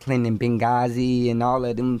Hillary Clinton, Benghazi, and all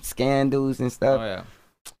of them scandals and stuff. Oh, yeah.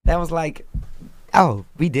 That was like,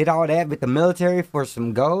 we did all that with the military for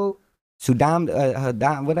some gold. Saddam,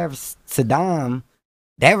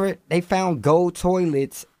 they found gold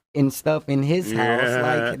toilets and stuff in his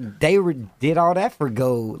house. Like they did all that for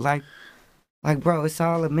gold. Like bro, it's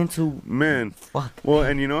all a mental fuck. Well,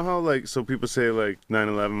 and you know how like so people say like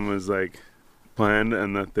 9/11 was like planned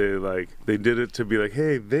and that they did it to be like,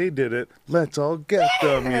 hey, they did it, let's all get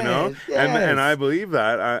them, you know. And I believe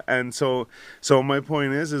that. And so my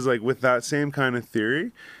point is like with that same kind of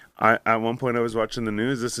theory, at one point I was watching the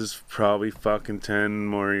news. This is probably fucking 10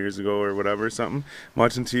 more years ago or whatever, something.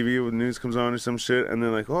 Watching TV when news comes on or some shit, and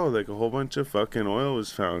they're like, oh, like a whole bunch of fucking oil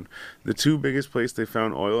was found. The two biggest places they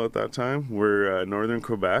found oil at that time were northern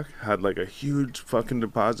Quebec, had like a huge fucking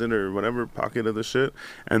deposit or whatever pocket of the shit,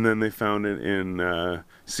 and then they found it in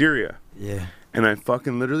Syria. Yeah. And I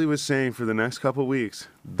fucking literally was saying for the next couple weeks,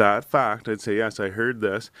 that fact, I'd say, yes, I heard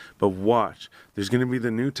this, but watch. There's going to be the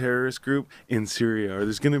new terrorist group in Syria, or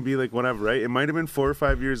there's going to be like whatever, right? It might have been 4 or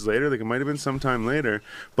 5 years later, like it might have been sometime later,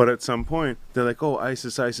 but at some point, they're like, oh,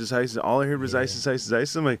 ISIS, ISIS, ISIS. All I heard was ISIS, ISIS,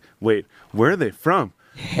 ISIS. I'm like, wait, where are they from?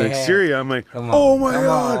 Like Syria. I'm like, oh my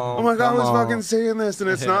god, I was fucking saying this, and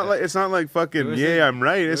it's not like fucking I'm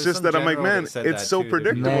right. It's just that I'm like, man, it's so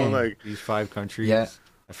predictable. Like these 5 countries.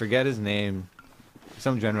 I forget his name.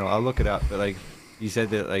 Some general, I'll look it up, but like he said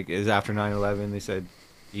that like it was after 9/11. They said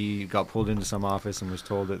he got pulled into some office and was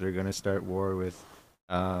told that they're going to start war with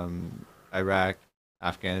Iraq,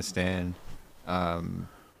 Afghanistan,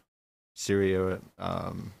 Syria,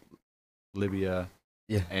 Libya,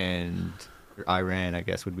 and Iran, I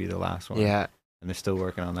guess would be the last one. Yeah, and they're still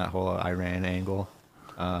working on that whole Iran angle.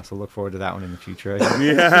 So look forward to that one in the future.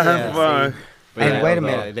 Fuck. But and wait a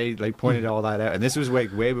minute, they like pointed all that out, and this was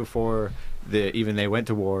like way before they went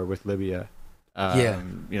to war with Libya.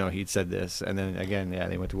 You know, he'd said this, and then again,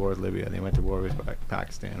 they went to war with Libya, and they went to war with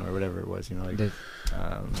Pakistan or whatever it was. You know, like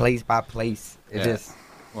place by place, just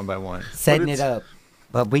one by one, setting it up.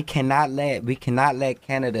 But we cannot let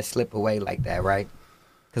Canada slip away like that, right?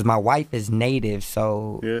 Because my wife is native,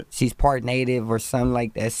 so she's part native or something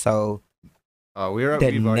like that. So. We've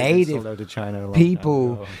native sold out to China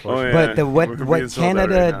people, but what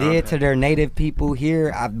Canada did to their native people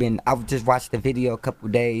here, I've just watched the video a couple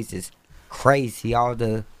days. It's crazy. All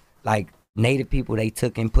the like native people they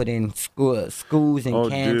took and put in schools and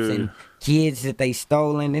camps and kids that they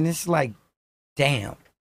stolen, and it's like, damn.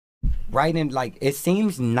 Right in like it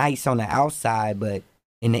seems nice on the outside, but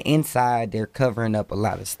in the inside, they're covering up a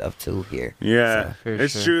lot of stuff too here. Yeah, so,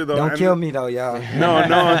 it's true though. Don't kill me though, y'all. No.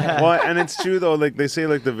 Well, and it's true though. Like they say,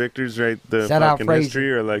 like the victors write the fucking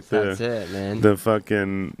history, or like the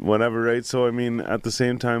fucking whatever, right? So I mean, at the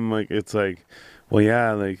same time, like it's like, well,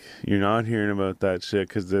 yeah, like you're not hearing about that shit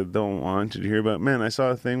because they don't want you to hear about. Man, I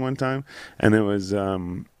saw a thing one time, and it was,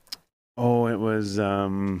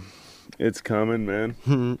 it's coming,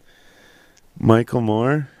 man. Michael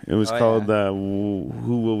Moore. It was called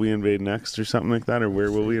Who Will We Invade Next or something like that, or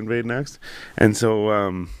Where Will We Invade Next? And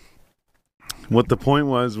so what the point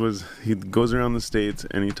was he goes around the States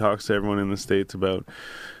and he talks to everyone in the States about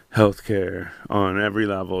healthcare on every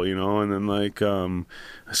level, you know, and then like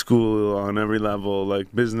school on every level,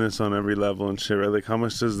 like business on every level and shit, right? Like how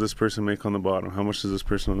much does this person make on the bottom? How much does this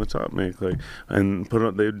person on the top make? Like, and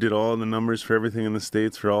they did all the numbers for everything in the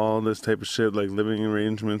States for all this type of shit, like living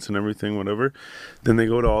arrangements and everything, whatever. Then they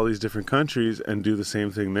go to all these different countries and do the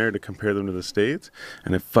same thing there to compare them to the States.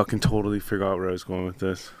 And I fucking totally forgot where I was going with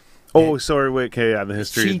this. Oh, sorry. Wait. Okay. Yeah, the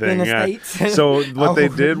history thing. Yeah. So what they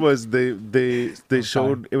did was they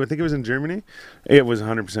showed. I think it was in Germany. It was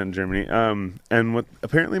 100% in Germany. And what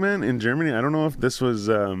apparently, man, in Germany, I don't know if this was.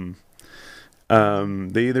 They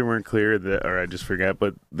either weren't clear that, or I just forget.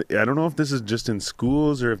 But I don't know if this is just in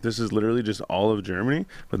schools or if this is literally just all of Germany.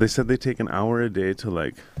 But they said they take an hour a day to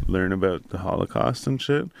like learn about the Holocaust and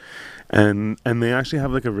shit. And they actually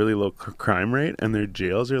have like a really low crime rate, and their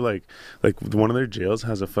jails are like one of their jails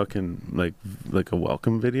has a fucking like a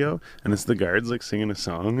welcome video, and it's the guards like singing a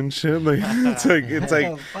song and shit. Like it's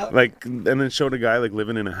like and then showed a guy like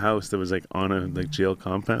living in a house that was like on a like jail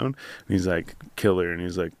compound, and he's like killer, and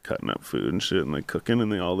he's like cutting up food and shit and like cooking,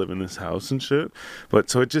 and they all live in this house and shit. But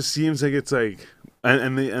so it just seems like it's like.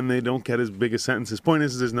 And they don't get as big a sentence. His point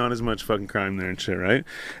is there's not as much fucking crime there and shit, right?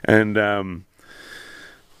 And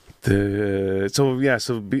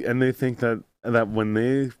and they think that when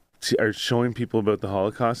they are showing people about the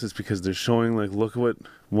Holocaust, it's because they're showing like look at what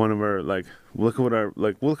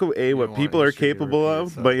people are capable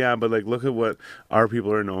of, but like look at what our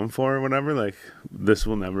people are known for or whatever. Like this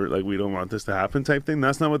will never, like we don't want this to happen type thing.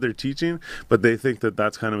 That's not what they're teaching, but they think that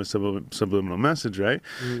that's kind of a subliminal message, right?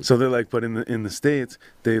 Mm-hmm. So they're like, but in the States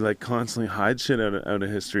they like constantly hide shit out of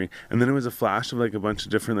history. And then it was a flash of like a bunch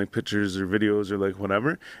of different like pictures or videos or like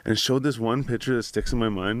whatever, and it showed this one picture that sticks in my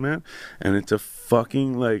mind, man, and it's a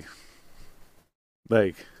fucking like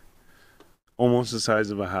almost the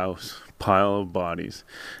size of a house pile of bodies,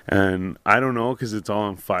 and I don't know because it's all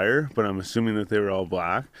on fire, but I'm assuming that they were all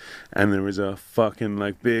black, and there was a fucking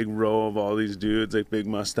like big row of all these dudes, like big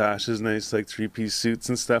mustaches, nice like 3-piece suits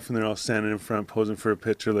and stuff, and they're all standing in front posing for a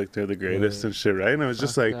picture like they're the greatest and shit, right? And I was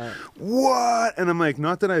just like, what? And I'm like,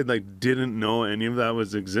 not that I like didn't know any of that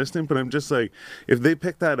was existent, but I'm just like, if they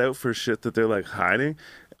pick that out for shit that they're like hiding,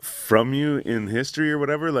 from you in history or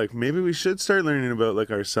whatever, like maybe we should start learning about like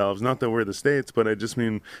ourselves. Not that we're the States, but I just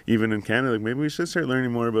mean even in Canada, like maybe we should start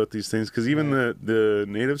learning more about these things, because even the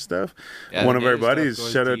native stuff, one of our buddies,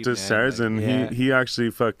 shout out to Sars, and he actually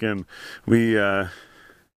fucking we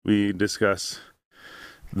discuss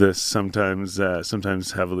this sometimes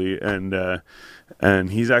heavily, and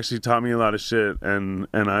he's actually taught me a lot of shit, and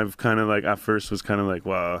I've kind of like at first was kind of like,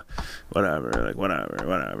 well,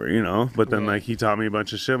 whatever, you know, but then like he taught me a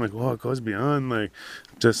bunch of shit. I'm like, well, it goes beyond like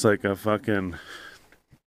just like a fucking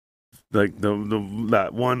like that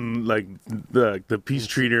one like the peace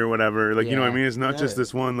treaty or whatever, like you know what I mean, it's not just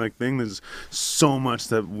this one like thing. There's so much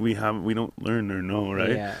that we don't learn or know,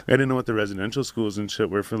 right? I didn't know what the residential schools and shit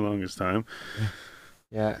were for the longest time.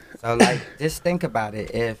 So like just think about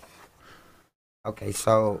it.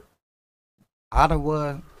 So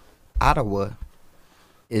Ottawa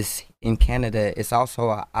is in Canada. It's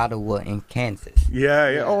also Ottawa in Kansas.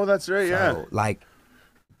 Yeah. Oh, that's right. So, like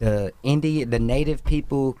the native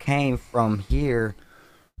people came from here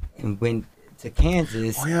and went to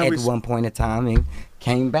Kansas at one point in time and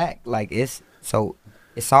came back. Like it's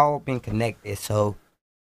all been connected. So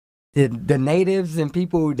the natives and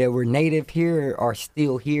people that were native here are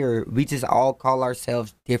still here. We just all call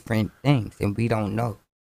ourselves different things, and we don't know.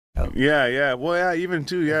 So, even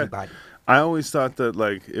too. Everybody. I always thought that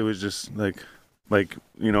like it was just like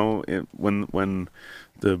you know, when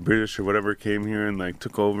the British or whatever came here and like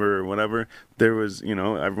took over or whatever, there was, you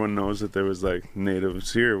know, everyone knows that there was like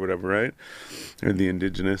natives here or whatever, right? Or the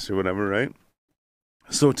indigenous or whatever, right?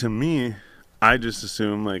 So to me, I just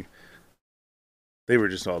assumed like they were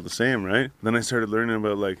just all the same, right? Then I started learning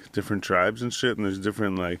about like different tribes and shit, and there's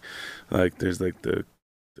different like there's like the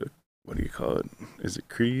what do you call it? Is it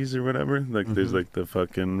Crees or whatever? Like there's like the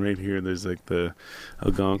fucking right here. There's like the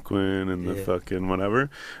Algonquin and the fucking whatever.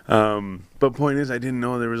 But point is, I didn't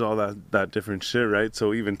know there was all that different shit, right?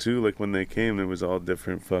 So even too, like when they came, there was all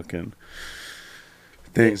different fucking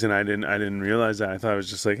things, and I didn't realize that. I thought it was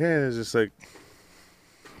just like, hey, there's just like.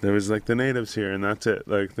 There was like the natives here, and that's it.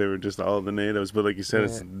 Like they were just all the natives, but like you said,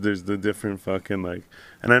 there's the different fucking like.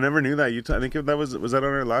 And I never knew that. I think that was that on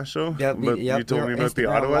our last show. You told me about the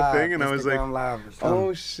Ottawa thing, and I was like,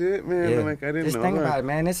 oh shit, man! I'm like I didn't know. Just think about it,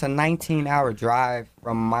 man. It's a 19-hour drive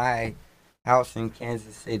from my house in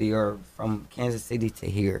Kansas City, or from Kansas City to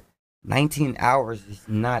here. 19 hours is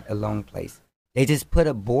not a long place. They just put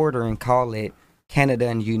a border and call it Canada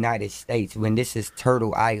and United States, when this is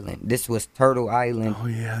Turtle Island. This was Turtle Island. Oh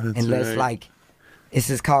yeah, that's and right. It's like, this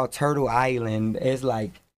is called Turtle Island. It's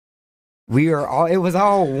like it was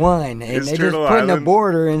all one, and they just putting a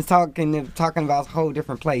border and talking about a whole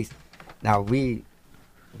different place. Now we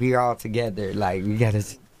are all together. Like we gotta,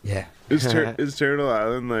 Is Turtle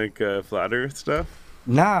Island like flat Earth stuff?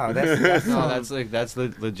 No, that's that's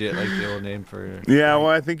legit like the old name for. Yeah, well,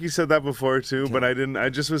 I think you said that before too, but I didn't. I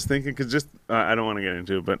just was thinking because I don't want to get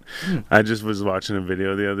into it, but I just was watching a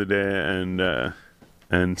video the other day,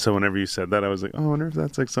 and so whenever you said that, I was like, oh, I wonder if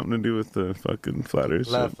that's like something to do with the fucking flat Earth.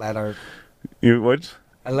 Love flat Earth. You what?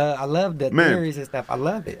 I love the theories and stuff. I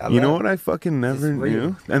love it. You know what I fucking never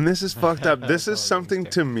knew? And this is fucked up. This is something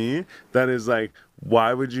to me that is like,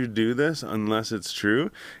 why would you do this unless it's true?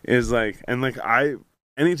 Is like, and like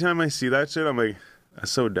anytime I see that shit, I'm like,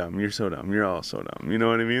 that's so dumb. You're so dumb. You're all so dumb. You know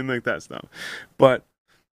what I mean? Like, that's dumb. But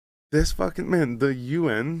this fucking, man, the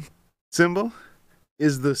UN symbol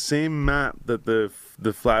is the same map that the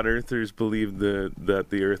flat earthers believe that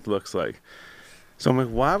the earth looks like. So I'm like,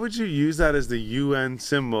 why would you use that as the UN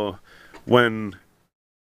symbol when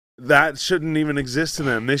that shouldn't even exist to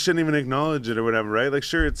them? They shouldn't even acknowledge it or whatever, right? Like,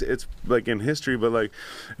 sure, it's like in history, but like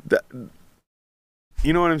that.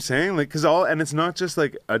 You know what I'm saying? Like, and it's not just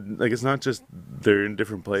like it's not just they're in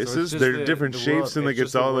different places. So they're different shapes, and like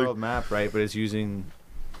it's all like world map, right? But it's using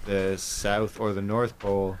the south or the North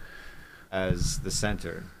Pole as the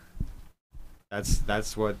center. That's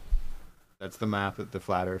the map that the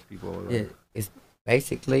flat Earth people. It's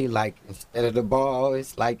basically like instead of the ball,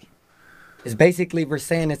 it's like. It's basically we're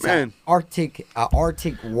saying it's an Arctic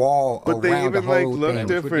wall but around the whole thing. But they even look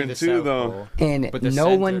different too, though. And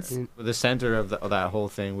the center of that whole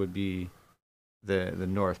thing would be the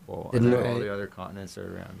North Pole, and all the other continents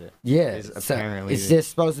are around it. Yeah, apparently it's just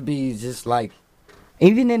supposed to be just like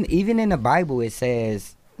even in the Bible it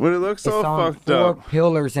says. Well, it looks so fucked up. 4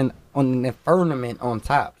 pillars on the firmament on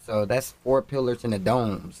top, so that's 4 pillars in a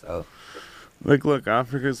dome. So, like, look,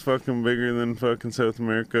 Africa's fucking bigger than fucking South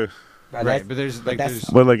America. Right, but there's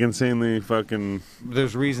insanely fucking.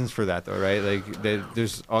 There's reasons for that though, right? Like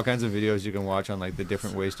there's all kinds of videos you can watch on like the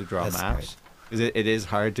different ways to draw maps. Because it is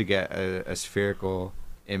hard to get a spherical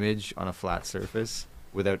image on a flat surface.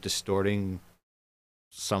 without distorting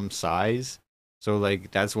some size. So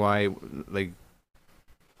like that's why like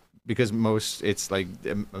because most it's like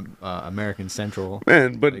American Central.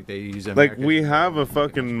 Man, but like they use like we have a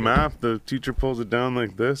fucking map. The teacher pulls it down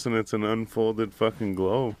like this, and it's an unfolded fucking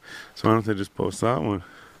globe. So why don't they just post that one?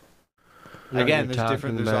 Again, there's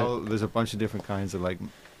different. There's a bunch of different kinds of like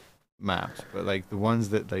maps, but like the ones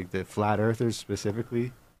that like the flat earthers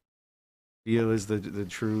specifically feel is the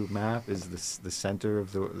true map is the center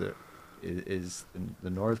of the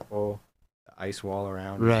North Pole. Ice wall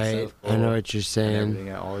around. Right, I know what you're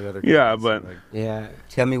saying. All the other but like, yeah.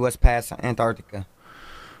 Tell me what's past Antarctica.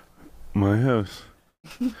 My house.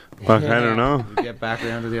 Fuck, I don't know. You get back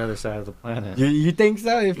around to the other side of the planet. You think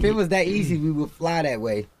so? If it was that easy, we would fly that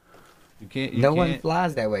way. You can't. No one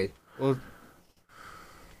flies that way. Well,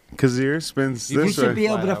 because the Earth spins this way. You should be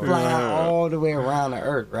able to fly all the way around the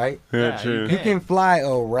Earth, right? Yeah, true. You can fly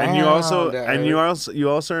around. And you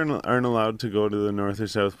also aren't allowed to go to the North or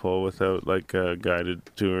South Pole without like a guided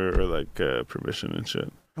tour or like permission and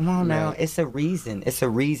shit. Come on now, it's a reason. It's a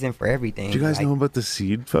reason for everything. Do you guys know about the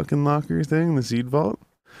seed fucking locker thing, the seed vault?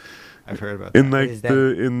 I've heard about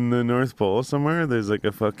that. In the North Pole somewhere, there's like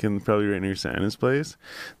a fucking, probably right near Santa's place.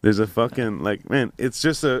 There's a fucking like, man, it's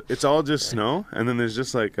all just snow, and then there's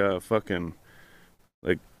just like a fucking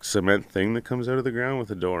like cement thing that comes out of the ground with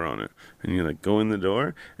a door on it, and you like go in the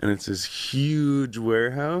door, and it's this huge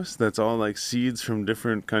warehouse that's all like seeds from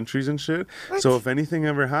different countries and shit. What? So if anything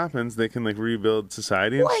ever happens, they can like rebuild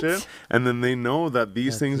society and shit, and then they know that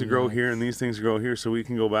these things grow here and these things grow here, so we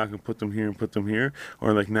can go back and put them here and put them here,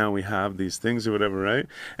 or like now we have these things or whatever, right?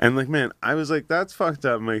 And like, man, I was like, that's fucked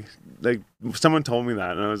up. Like someone told me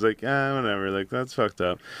that, and I was like, yeah, whatever, like that's fucked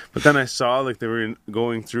up. But then I saw like they were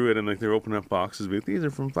going through it, and like they're opening up boxes, like these are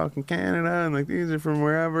from fucking Canada, and like these are from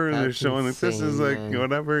wherever, and they're showing like this is like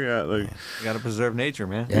whatever, like you gotta preserve nature,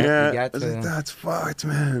 man. Yeah, that's fucked,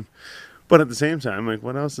 man. But at the same time, like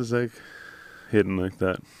what else is like hidden like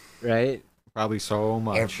that? Right? Probably so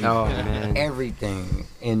much. Man. Everything.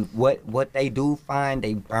 And what they do find,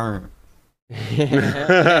 they burn. They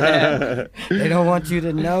don't want you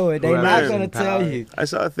to know it. They're not gonna tell you. I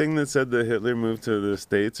saw a thing that said that Hitler moved to the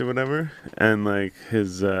States or whatever, and like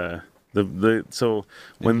his so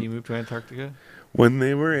when he moved to Antarctica, when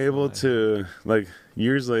they were able to like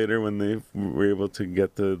years later, when they were able to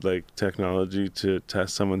get the like technology to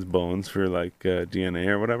test someone's bones for like DNA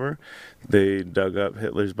or whatever, they dug up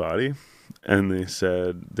Hitler's body. And they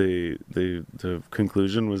said the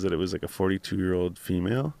conclusion was that it was like a 42-year-old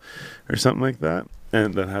female or something like that,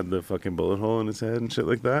 and that had the fucking bullet hole in his head and shit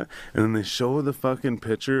like that. And then they show the fucking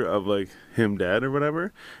picture of like him dead or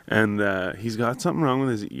whatever, and he's got something wrong with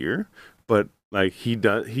his ear, but like he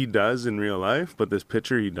does in real life, but this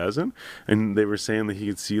picture he doesn't. And they were saying that he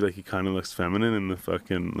could see like he kind of looks feminine in the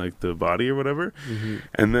fucking like the body or whatever. Mm-hmm.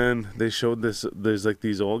 And then they showed this. There's like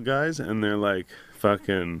these old guys, and they're like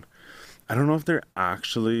fucking. I don't know if they're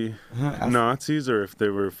actually Nazis or if they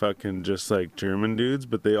were fucking just like German dudes,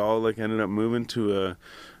 but they all like ended up moving to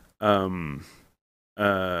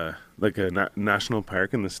like a national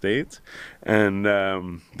park in the States, and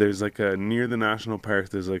there's like a near the national park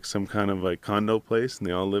there's like some kind of like condo place, and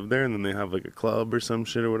they all live there, and then they have like a club or some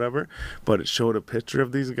shit or whatever. But it showed a picture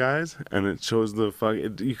of these guys, and it shows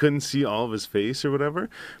you couldn't see all of his face or whatever,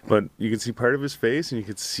 but you could see part of his face, and you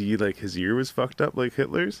could see like his ear was fucked up like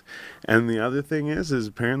Hitler's. And the other thing is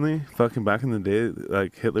apparently fucking back in the day,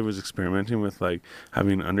 like Hitler was experimenting with like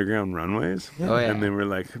having underground runways, and they were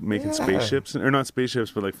like making spaceships, or not spaceships,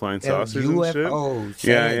 but like flying saucers UFOs, and shit.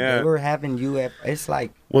 Yeah. They were having UFO. It's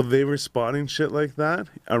like, well, they were spotting shit like that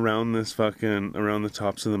around the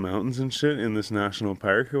tops of the mountains and shit in this national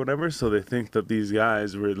park or whatever. So they think that these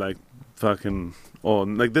guys were like fucking old.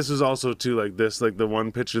 Like this is also too like this, like the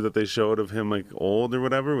one picture that they showed of him like old or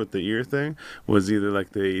whatever with the ear thing was either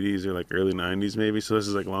like the 80s or like early 90s maybe. So this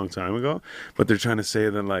is like a long time ago. But they're trying to say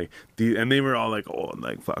that like and they were all like old,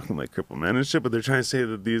 like fucking like crippled men and shit. But they're trying to say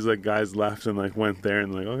that these like guys left and like went there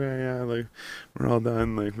and like, okay, yeah, like we're all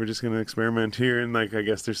done. Like we're just gonna experiment here. And like I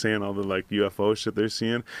guess they're saying all the like UFO shit they're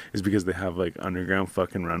seeing is because they have like underground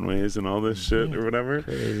fucking runways and all this shit or whatever.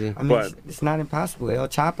 Crazy. I mean, it's not impossible. El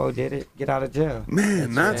Chapo did it. Get out of jail.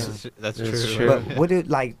 Man, that's true. But what did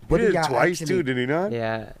y'all twice actually, too? Did he not?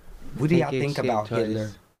 Yeah. What do y'all think about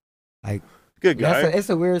Hitler? Like, good guy. It's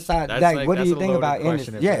a weird side. Like, what do you think about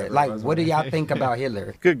innocent? Yeah, like, what do y'all think about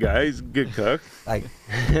Hitler? Good guy. He's a good cook. Like,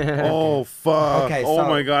 oh fuck. Okay, oh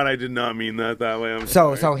my god, I did not mean that way. I'm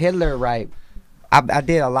sorry. So Hitler, right? I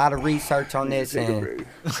did a lot of research on this, and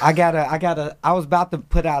I was about to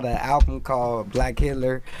put out an album called Black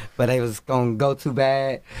Hitler, but it was gonna go too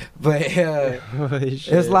bad. But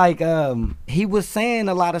it's like he was saying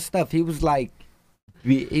a lot of stuff. He's like,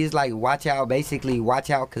 watch out, basically, watch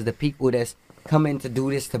out, because the people that's coming to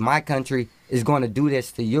do this to my country is going to do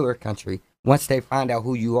this to your country once they find out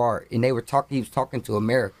who you are. And he was talking to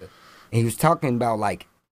America, and he was talking about like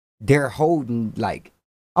they're holding like.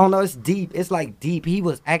 I don't know, it's deep. It's like deep. He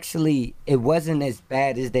was actually, it wasn't as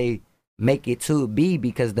bad as they make it to be,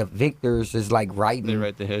 because the victors is like writing. They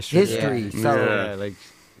write the history. Yeah. So like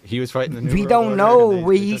he was fighting the New we World don't Order, know and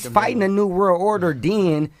where they he's took him fighting the down. New World Order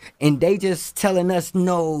then, and they just telling us,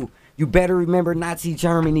 no, you better remember Nazi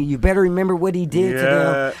Germany. You better remember what he did to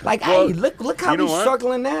them. Like, well, hey, look how you know he's what?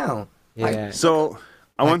 struggling now. Yeah. Like, So,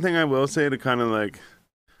 one thing I will say to kind of like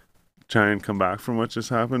try and come back from what just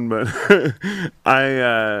happened, but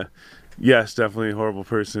yes, definitely a horrible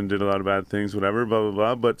person, did a lot of bad things, whatever, blah, blah,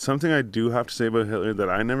 blah. But something I do have to say about Hitler that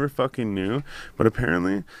I never fucking knew, but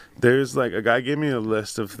apparently there's like, a guy gave me a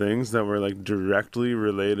list of things that were like directly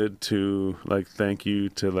related to like, thank you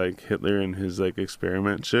to like Hitler and his like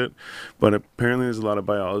experiment shit. But apparently there's a lot of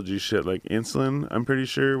biology shit, like insulin, I'm pretty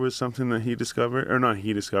sure was something that he discovered, or not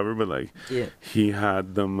he discovered, but like he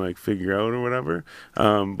had them like figure out or whatever.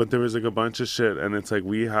 But there was like a bunch of shit, and it's like,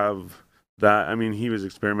 we have that. I mean, he was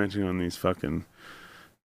experimenting on these fucking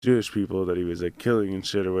Jewish people that he was like killing and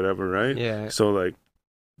shit or whatever, right? Yeah. So like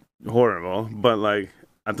horrible, but like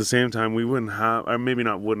at the same time, we wouldn't have, or maybe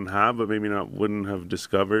not wouldn't have, but maybe not wouldn't have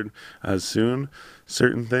discovered as soon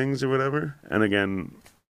certain things or whatever. And again,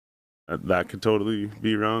 that could totally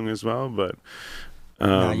be wrong as well, but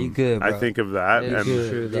no, you good, bro. I think of that, It's and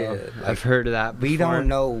true, though. Yeah, I've heard of that. We before. don't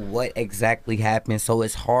know what exactly happened, so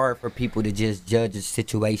it's hard for people to just judge a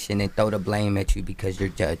situation and throw the blame at you because you're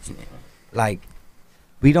judging it. Like,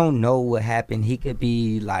 we don't know what happened. He could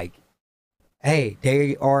be like, hey,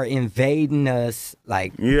 they are invading us.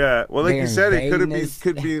 Like, yeah, well, like they're you said, it invading us.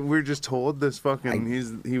 could be. We're just told this fucking.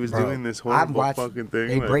 Like, he was bro, doing this I've horrible watched- fucking thing.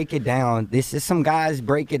 They like, break it down. This is some guys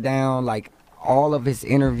break it down, like all of his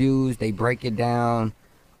interviews. They break it down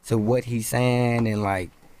to what he's saying, and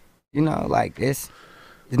like, you know, like it's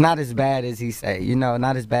not as bad as he say. You know,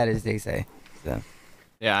 not as bad as they say. So.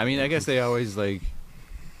 Yeah, I mean, I guess they always like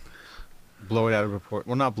blow it out of proportion.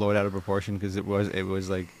 Well, not blow it out of proportion, because it was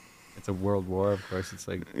like, it's a world war. Of course, it's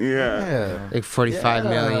like yeah. Like 45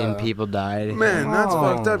 million Yeah. people died. Man, that's Oh.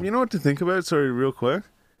 fucked up. You know what to think about? Sorry, real quick.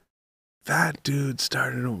 That dude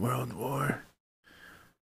started a world war.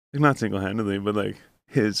 Like, not single-handedly, but like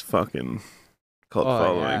his fucking cult Oh,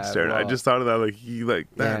 following yeah, started. I well- just thought of that. Like he like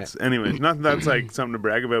that's. Anyways, not that that's like something to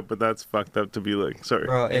brag about, but that's fucked up to be like. Sorry.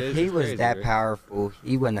 Bro, It if is he was crazy, that right? powerful,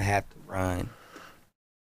 he wouldn't have to run.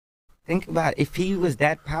 Think about it. If he was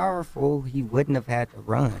that powerful, he wouldn't have had to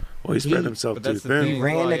run. Well, he spread He- himself But too that's the thin. thing. He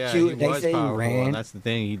ran well, the yeah, cute- he they was say he powerful, ran. and that's the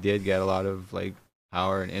thing. He did get a lot of like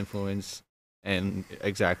power and influence, and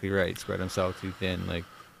exactly right, spread himself too thin. Like,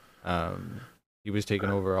 he was taking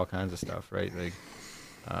over all kinds of stuff, right? Like,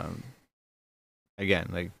 again,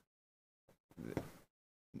 like,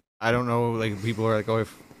 I don't know. Like, people are like, oh,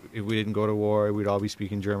 if we didn't go to war, we'd all be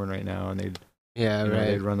speaking German right now, and they'd Yeah, you know, right.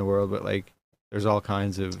 they'd run the world. But like, there's all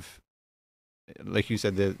kinds of, like you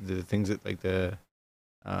said, the things that like the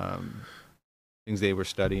things they were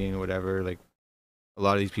studying or whatever. Like, a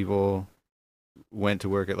lot of these people went to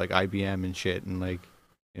work at like IBM and shit, and like,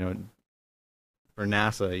 you know, for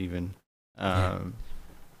NASA even.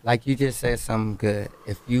 Like you just said something good.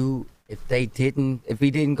 If we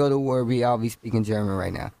didn't go to war, we all be speaking German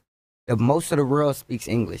right now. Most of the world speaks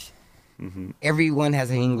English. Mm-hmm. Everyone has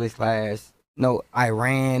an English class. No,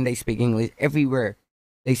 Iran, they speak English. Everywhere,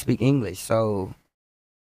 they speak English. So,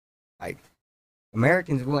 like,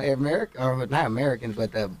 Americans, or not Americans, but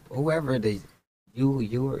whoever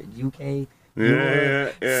UK,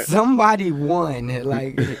 Yeah. somebody won.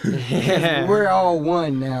 Like, Yeah. we're all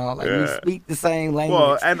one now. Like, we Yeah. speak the same language.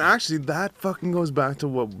 Well, and actually, that fucking goes back to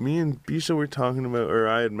what me and Bisha were talking about, or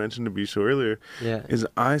I had mentioned to Bisha earlier. Yeah. Is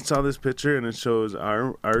I saw this picture and it shows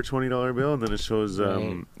our $20 bill, and then it shows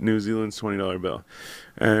Right. New Zealand's $20 bill,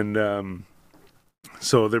 and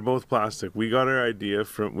so they're both plastic. We got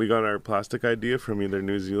our plastic idea from either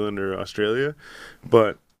New Zealand or Australia,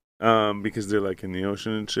 but because they're like in the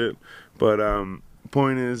ocean and shit. But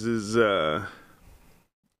point is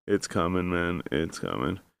it's coming, man. It's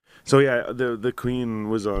coming. So yeah, the Queen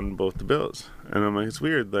was on both the bills, and I'm like, it's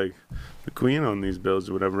weird, like the Queen on these bills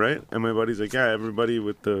or whatever, right? And my buddy's like, yeah, everybody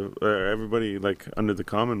with everybody like under the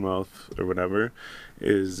Commonwealth or whatever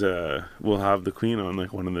is will have the Queen on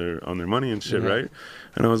like one of their on their money and shit, right?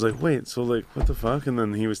 And I was like, wait, so like what the fuck? And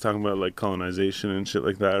then he was talking about like colonization and shit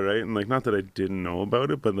like that, right? And like not that I didn't know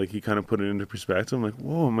about it, but like he kind of put it into perspective. I'm like,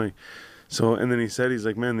 whoa, am I? So, and then he said, he's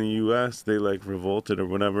like, man, the U.S., they, like, revolted or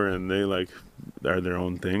whatever, and they, like, are their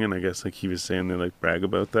own thing, and I guess, like, he was saying they, like, brag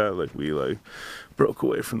about that, like, we, like, broke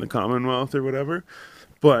away from the Commonwealth or whatever,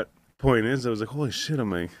 but point is, I was like, holy shit, I'm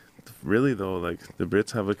like, really, though, like, the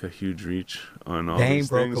Brits have, like, a huge reach on all these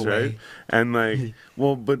things, right? And, like,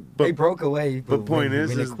 well, but... They broke away, but point when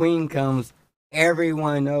the Queen comes,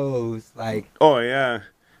 everyone knows, like... Oh, yeah.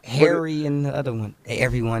 Harry and the other one,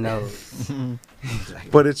 everyone knows.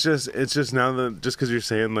 But it's just now that just because you're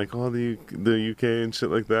saying like the UK and shit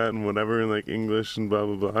like that and whatever and like English and blah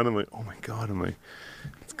blah blah, and I'm like, oh my god, I'm like,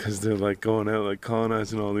 it's because they're like going out like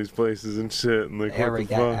colonizing all these places and shit and like what the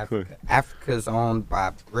fuck? Africa. Africa's owned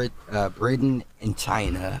by Britain and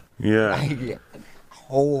China. Yeah, like,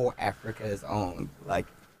 whole Africa is owned like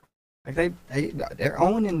they're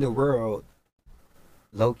owning the world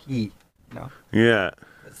low key, you know. Yeah.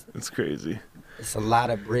 It's crazy. It's a lot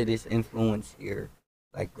of British influence here.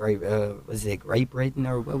 Like was it Great Britain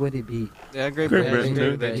or what would it be? Yeah, Great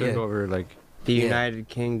Britain. They took over like the United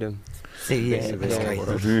Kingdom. See, yeah, it's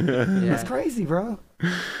crazy. It's crazy, bro.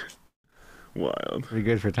 Wild. Pretty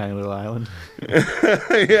good for a tiny little island.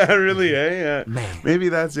 Yeah, really, yeah. Man. Maybe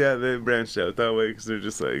that's they branched out that way because they're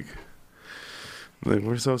just like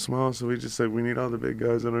we're so small, so we just like we need all the big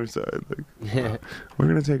guys on our side. Like, we're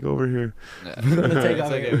gonna take over here. Yeah.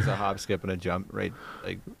 It was a hop, skip, and a jump, right?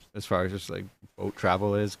 Like as far as just like boat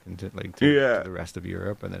travel is, to the rest of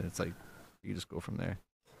Europe, and then it's like you just go from there.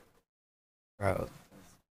 Bro,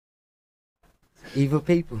 evil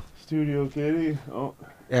people. Studio Kitty. Oh.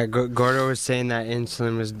 Yeah, Gordo was saying that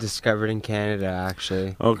insulin was discovered in Canada,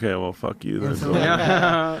 actually. Okay, well, fuck you then. That's what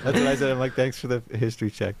I said. I'm like, thanks for the history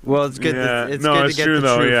check. Well, it's good. Yeah. It's good to get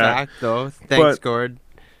the true fact, though. Thanks, Gord.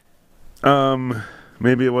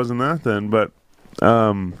 Maybe it wasn't that then, but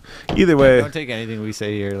either way. Don't take anything we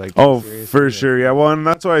say here like. Oh, for sure, yeah. Well, and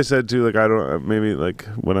that's why I said too. Like, I don't maybe like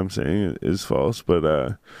what I'm saying is false,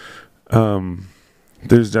 but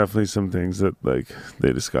there's definitely some things that like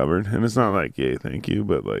they discovered, and it's not like yay thank you,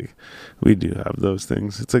 but like we do have those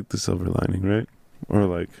things. It's like the silver lining, right? Or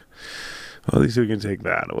like well, at least we can take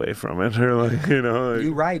that away from it, or like you know. Like,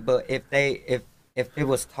 you're right, but if it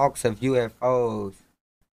was talks of UFOs,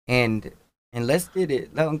 and let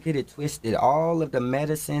them get it twisted. All of the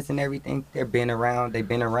medicines and everything they've been around just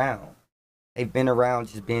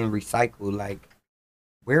being recycled. Like,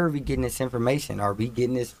 where are we getting this information? Are we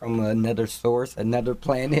getting this from another source, another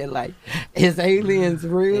planet? Like, is aliens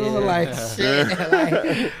real? Like, shit.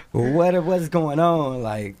 Like, what's going on?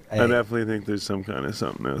 Like, I definitely think there's some kind of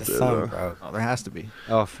something out there, though. Bro. Oh, there has to be.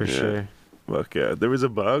 Oh, for sure. Fuck yeah. There was a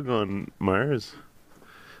bug on Mars.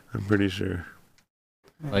 I'm pretty sure.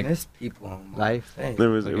 Man, like there's people on life. Hey. There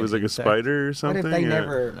was it was like a spider or something. What if they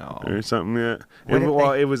never or something? Yeah.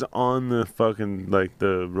 It was on the fucking like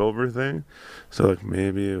the rover thing, so like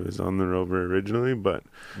maybe it was on the rover originally, but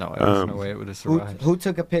no, there's no way it would have survived. Who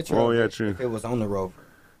took a picture? Oh of yeah, it true. If it was on the rover.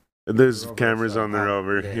 There's cameras on the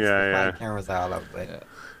rover. Yeah. Cameras all over. But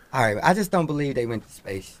all right, I just don't believe they went to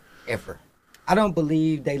space ever. I don't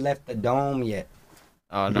believe they left the dome yet.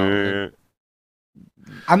 Oh no. Yeah.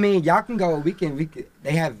 I mean, y'all can go. We can.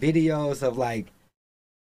 They have videos of like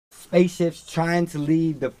spaceships trying to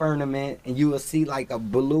leave the firmament, and you will see like a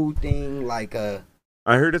blue thing, like a.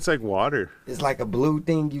 I heard it's like water. It's like a blue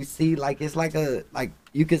thing. You see, like it's like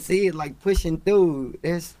you can see it like pushing through.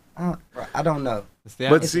 There's, I don't know.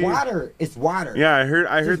 It's water. It's water. Yeah, I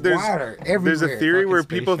heard there's water everywhere. There's a theory where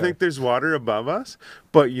people think there's water above us,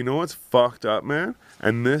 but you know what's fucked up, man?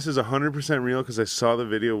 And this is 100% real because I saw the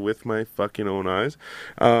video with my fucking own eyes.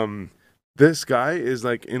 This guy is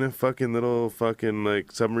like in a fucking little fucking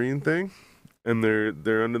like submarine thing, and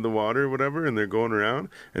they're under the water or whatever, and they're going around,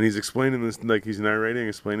 and he's explaining this, like he's narrating,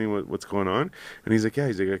 explaining what's going on, and he's like,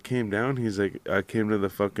 I came down, he's like, I came to the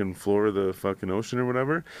fucking floor of the fucking ocean or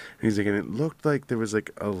whatever, and he's like, and it looked like there was like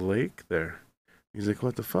a lake there. He's like,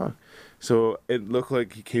 what the fuck? So it looked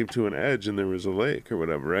like he came to an edge and there was a lake or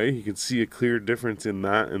whatever, right? He could see a clear difference in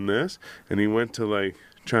that and this, and he went to like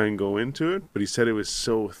try and go into it, but he said it was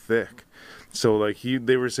so thick. So like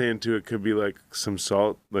they were saying too, it could be like some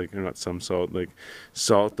salt, like or not some salt, like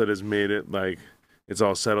salt that has made it like it's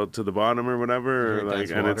all settled to the bottom or whatever, or like,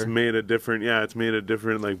 and it's made a different, it's made a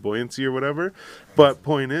different like buoyancy or whatever. But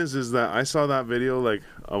point is that I saw that video like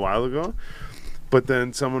a while ago, but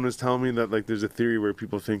then someone was telling me that like there's a theory where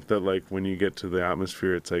people think that like when you get to the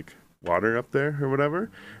atmosphere, it's like water up there or whatever,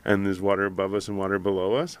 and there's water above us and water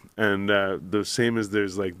below us, and the same as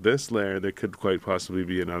there's like this layer, there could quite possibly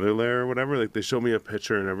be another layer or whatever. Like they showed me a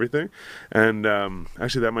picture and everything, and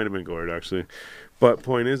actually that might have been Gord actually, but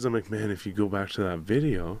point is, I'm like, man, if you go back to that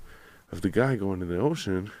video of the guy going to the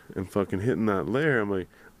ocean and fucking hitting that layer, I'm like,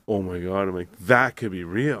 oh my god, I'm like, that could be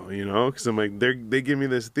real, you know, because I'm like, they give me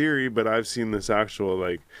this theory, but I've seen this actual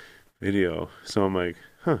like video, so I'm like,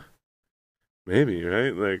 maybe,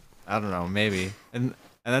 right? Like, I don't know, maybe, and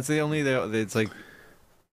that's the only. It's like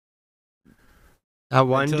that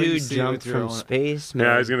one dude jumped from space. Man.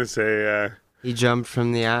 Yeah, I was gonna say. He jumped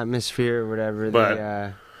from the atmosphere or whatever.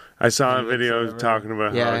 But I saw a video talking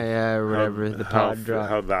about the pod drop.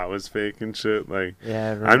 How that was fake and shit. Like,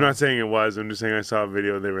 right. I'm not saying it was. I'm just saying I saw a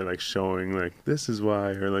video. They were like showing like this is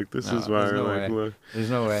why, or like this is why, or like look.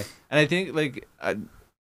 There's no way. And I think like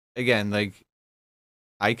again, like,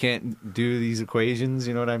 I can't do these equations,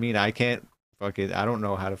 you know what I mean? I can't I don't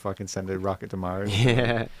know how to fucking send a rocket to Mars.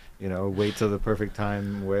 Yeah. You know, wait till the perfect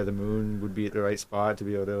time where the moon would be at the right spot to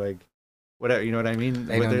be able to like, whatever, you know what I mean?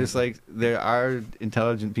 But there's like, there are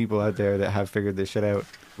intelligent people out there that have figured this shit out,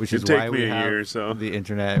 which is why we have the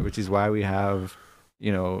internet, which is why we have,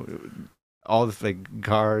 you know, all the like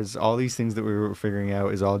cars, all these things that we were figuring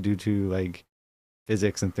out is all due to like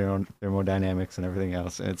physics and thermodynamics and everything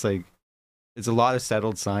else. And it's like, it's a lot of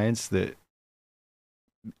settled science that,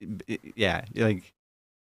 like,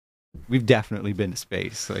 we've definitely been to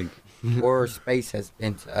space, like, or space has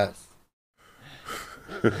been to us.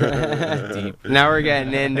 Deep. Now we're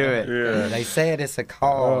getting into it. Yeah. They said it's a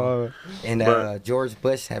call, and George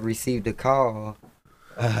Bush had received a call,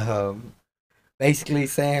 basically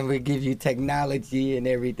saying we give you technology and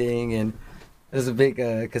everything, and there's a big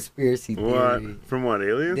conspiracy theory. What? From what,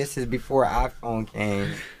 aliens? This is before iPhone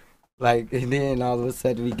came. Like, and then all of a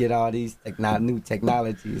sudden we get all these new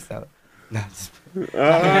technologies. So, it's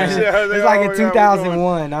like in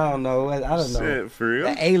 2001. I don't know. Shit, for real?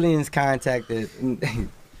 The aliens contacted.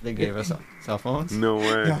 They gave us cell phones? No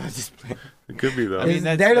way. No, it could be though. I mean,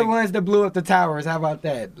 they're the ones that blew up the towers. How about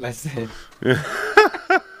that? Let's say.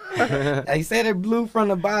 They said it blew from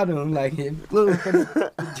the bottom. Like it blew from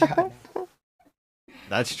the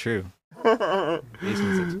That's true.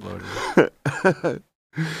 Basements exploded.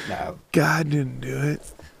 No. God didn't do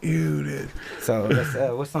it. You did. So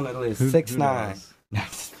what's on the list? 6ix9ine.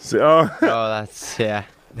 That's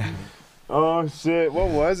Oh shit! What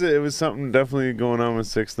was it? It was something definitely going on with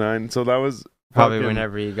 6ix9ine. So that was probably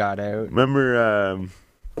whenever he got out. Remember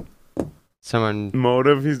someone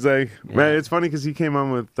Motive? He's like, man, it's funny because he came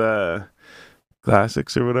on with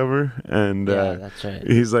Classics or whatever, and that's right.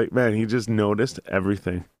 He's like, man, he just noticed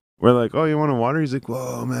everything. We're like, oh, you want a water? He's like,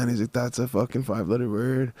 whoa, man. He's like, that's a fucking 5-letter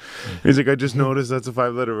word. He's like, I just noticed that's a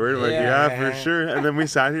 5-letter word. I'm like, yeah, for sure. And then we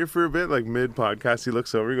sat here for a bit, like mid-podcast. He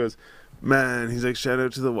looks over, he goes, man, he's like, shout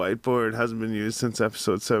out to the whiteboard. Hasn't been used since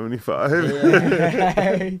episode 75.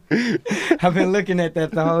 I've been looking at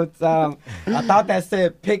that the whole time. I thought that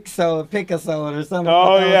said Picasode or something.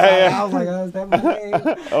 Oh, yeah. I was like, oh, is that my name?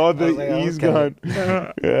 Oh, E's gone.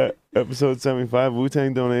 Yeah. Episode 75,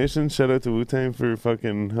 Wu-Tang donation. Shout out to Wu-Tang for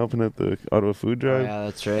fucking helping out the Ottawa food drive. Yeah,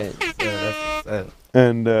 that's right.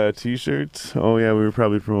 And t-shirts. Oh yeah, we were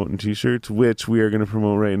probably promoting t-shirts, which we are going to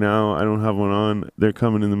promote right now. I don't have one on. They're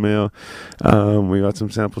coming in the mail. We got some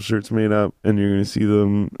sample shirts made up, and you're going to see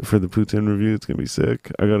them for the Poutine review. It's going to be sick.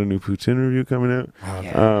 I got a new Poutine review coming out. Oh,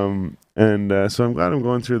 yeah. And so I'm glad I'm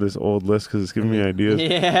going through this old list because it's giving me ideas.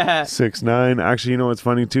 Yeah. 6ix9ine. Actually, you know what's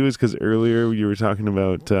funny too is because earlier you were talking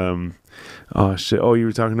about you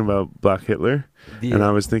were talking about Black Hitler, and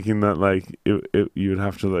I was thinking that like it you would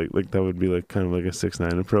have to like that would be like kind of like a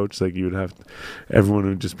 6ix9ine approach. Like you would have everyone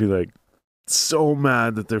would just be like so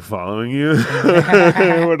mad that they're following you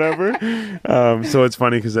or whatever. So it's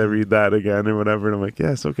funny because I read that again or whatever, and I'm like,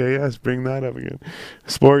 yes, bring that up again.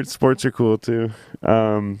 Sports are cool too.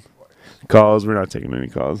 Calls, we're not taking any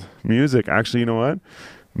calls. Music, actually, you know what?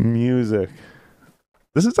 Music.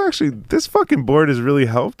 This fucking board has really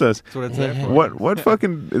helped us. That's what it's there for. What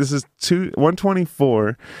fucking, this is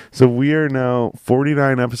 124. So we are now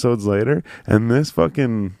 49 episodes later, and this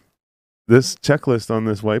checklist on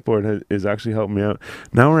this whiteboard is actually helping me out.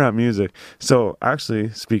 Now we're at music. So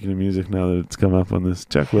actually, speaking of music, now that it's come up on this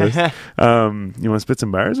checklist, you want to spit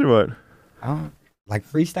some bars or what? Like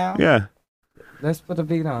freestyle? Yeah. Let's put a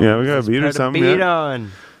beat on. Yeah, we got a beat or something. Beat on.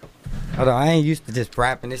 Hold on, I ain't used to just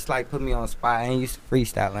rapping. It's like put me on the spot. I ain't used to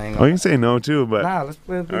freestyling. Oh, you can say no too, but nah, let's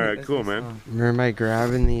play a beat. all right, Let's cool, do man. something. Where am I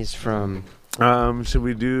grabbing these from? Should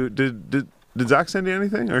we do? Did Zach send you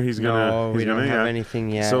anything, or he's gonna? No, he's we don't gonna, have anything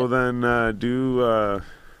yet. So then do.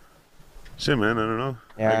 Shit, man. I don't know.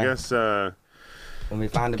 Yeah. I guess. When we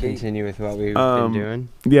find the beat. Continue with what we've been doing.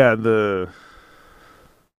 Yeah.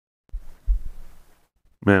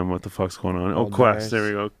 Man, what the fuck's going on? Oh, Old Quest. Bears. There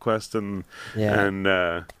we go. Quest and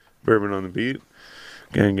Yeah. Bourbon on the Beat.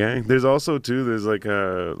 Gang. There's also too. There's like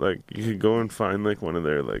you could go and find like one of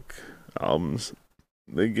their like albums.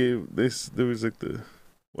 They gave this. There was like the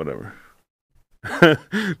whatever.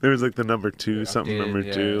 There was like the number 2 Yeah, something updated,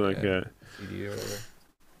 number 2 like yeah. CD or whatever.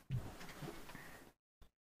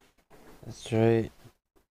 That's right.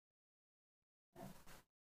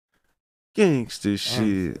 gangster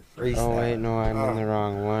shit. Freestyle. Oh wait, no, I'm on the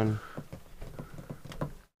wrong one.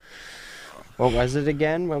 What was it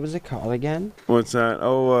again? What was it called again? What's that?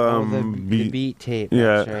 The beat tape.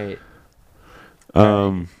 Yeah. That's right.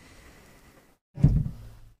 Um.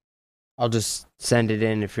 I'll just send it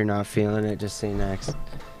in if you're not feeling it. Just say next.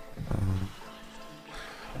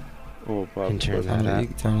 Oh, Bob. Can turn Turn that it, up. you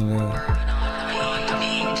can turn it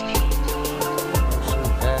up.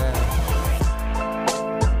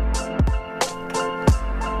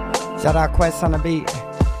 Shout out Quest on the beat.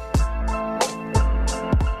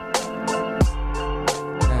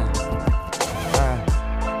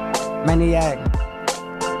 Maniac.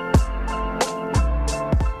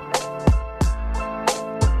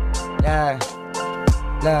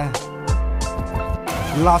 Yeah.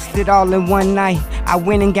 Lost it all in one night. I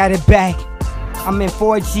went and got it back. I'm in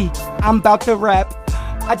 4G. I'm about to rap.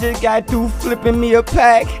 I just got through flipping me a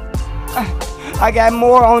pack. I got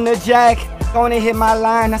more on the jack. Gonna hit my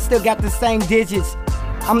line. I still got the same digits.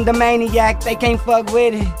 I'm the maniac. They can't fuck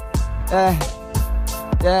with it.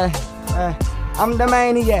 I'm the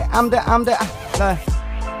maniac. I'm the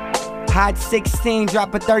hot 16.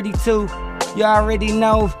 Drop a 32. You already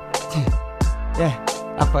know. Yeah.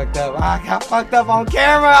 I fucked up. I got fucked up on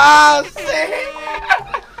camera. Oh, shit.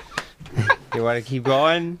 You want to keep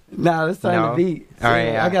going? Nah, let's turn No. the beat. All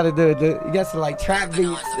right, yeah. I gotta do it. You got some like trap beats.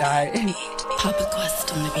 All right. Papa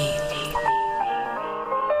Quest on the beat.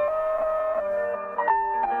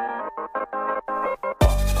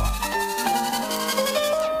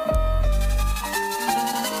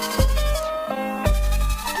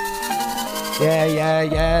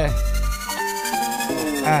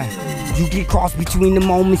 Yeah. You get crossed between the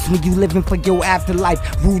moments when you living for your afterlife.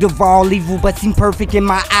 Root of all evil, but seem perfect in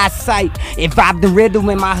my eyesight. It vibe the rhythm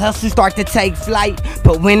when my hustle start to take flight.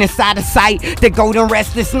 But when it's out of sight, the golden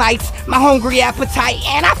restless nights, my hungry appetite,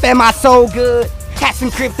 and I fed my soul good. Had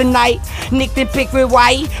some kryptonite, nicked and picked with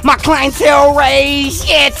white. My clientele raised,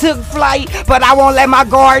 yeah, it took flight. But I won't let my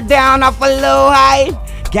guard down off a little height.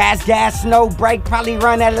 Gas, no break, probably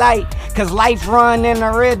run at light. Cause life run in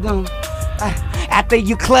a rhythm. After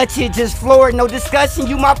you clutch it, just floor it, no discussion.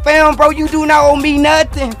 You my fam, bro, you do not owe me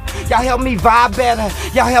nothing. Y'all help me vibe better,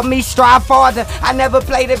 y'all help me strive farther. I never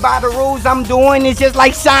played it by the rules, I'm doing it just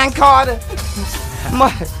like Sean Carter.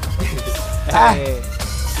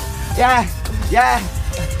 Yeah.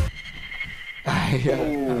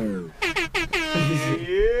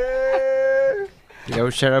 Yo,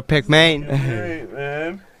 shout out Pick Main. Hey,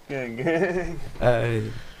 man. Gang.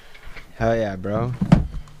 Hell yeah, bro.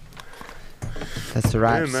 That's the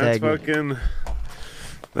rap Man, that's segment.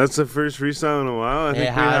 that's the first freestyle in a while. I think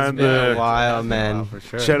It has been a while, man. For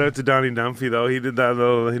sure. Shout out to Donnie Dumphy though. He did a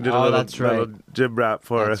little that's right. little jib rap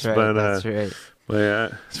for That's us. right, But that's right. but yeah,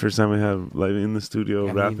 it's the first time we have like in the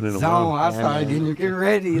studio rapping in a Zone, while. I started getting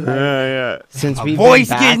ready. Like, Yeah. Since my we've voice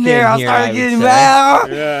been back getting there, in I here, started would getting say.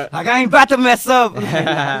 loud. Yeah. Like I ain't about to mess up.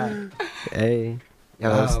 Hey, yeah,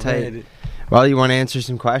 that was Oh, tight. man. Well, you want to answer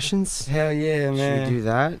some questions? Hell yeah, Should man. we do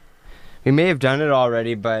that? We may have done it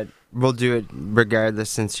already, but we'll do it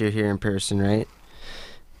regardless since you're here in person, right?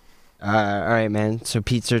 All right, man. So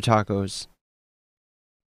pizza or tacos?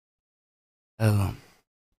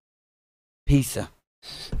 Pizza.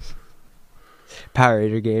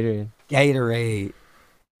 Powerade or Gatorade? Gatorade.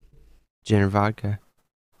 Gin or vodka?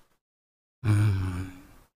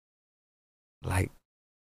 Like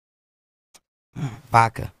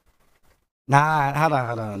vodka. Nah, hold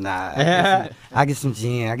on. Nah. I get some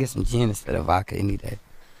gin. I get some gin instead of vodka any day.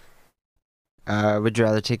 Would you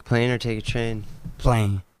rather take a plane or take a train?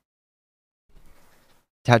 Plain.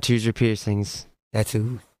 Tattoos or piercings?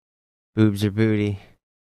 Tattoo. Boobs or booty?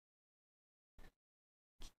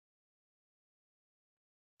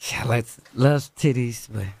 Yeah, loves titties,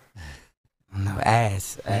 but no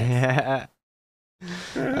ass. Yeah.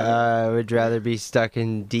 Would you rather be stuck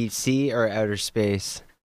in deep sea or outer space?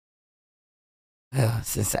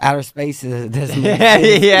 Since outer space doesn't Yeah,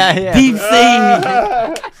 exist. yeah. Deep sea.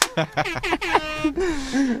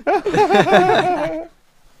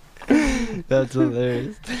 That's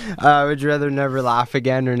hilarious. Would you rather never laugh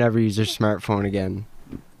again or never use your smartphone again?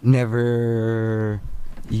 Never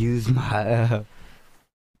use my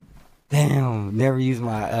never use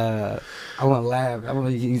my I want to laugh. I want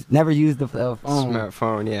to never use the phone.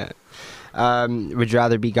 Smartphone, yeah. Would you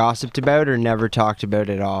rather be gossiped about or never talked about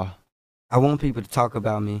at all? I want people to talk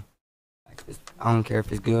about me. Like, I don't care if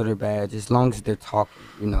it's good or bad, just as long as they're talking,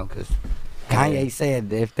 you know, because Kanye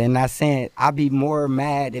said if they're not saying, I'll be more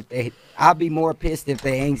pissed if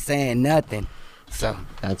they ain't saying nothing. So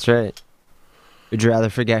That's right. Would you rather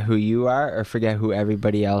forget who you are or forget who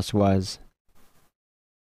everybody else was?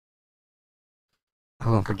 I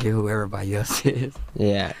won't forget who everybody else is.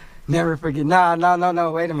 Yeah. Never forget. No.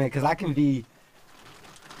 Wait a minute, because I can be.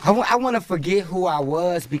 I want to forget who I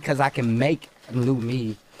was because I can make a new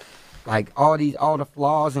me. Like all the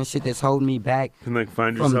flaws and shit that's holding me back. And like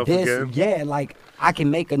find from yourself this. again. Yeah, like I can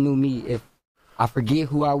make a new me if I forget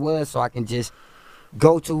who I was, so I can just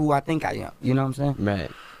go to who I think I am. You know what I'm saying? Right.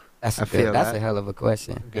 That's that. a hell of a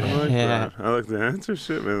question. I like Yeah. that. I like the answer.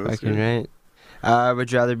 Shit, man. That's Fucking good. right.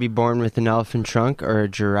 Would you rather be born with an elephant trunk or a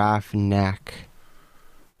giraffe neck?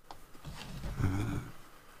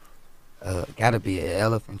 Gotta be an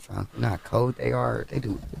elephant trunk. You know how cold they are. They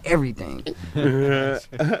do everything. That's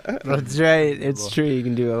right. It's true. You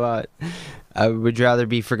can do a lot. Would you rather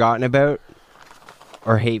be forgotten about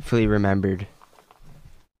or hatefully remembered?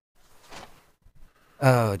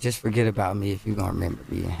 Oh, just forget about me if you're gonna remember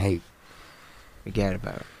me and hate. Forget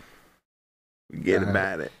about it. Forget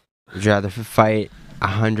about it. Would you rather fight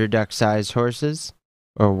 100 duck-sized horses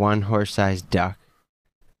or one horse-sized duck?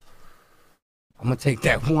 I'm gonna take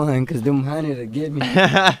that one because them 100 will get me.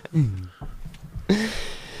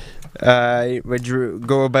 Would you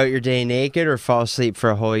go about your day naked or fall asleep for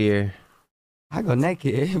a whole year? I go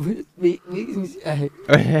naked. A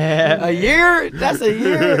year? That's a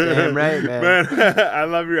year. Damn right, man. Man, I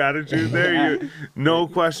love your attitude there. You, no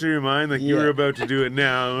question in your mind, like you were about to do it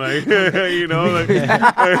now, like you know, like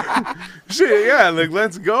shit, yeah, like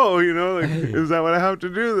let's go, you know, like is that what I have to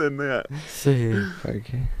do then? Yeah. Shit.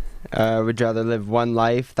 Okay. Would you rather live one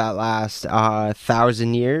life that lasts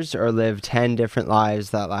 1,000 years or live 10 different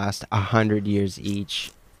lives that last 100 years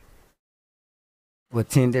each? With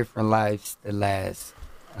 10 different lives that last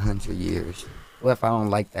 100 years. What if I don't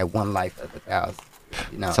like that one life of 1,000?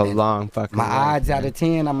 You know, It's a long fucking my life, odds out man. of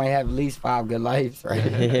 10, I might have at least 5 good lives, right?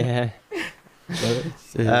 Yeah.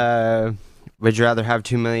 Shit. Would you rather have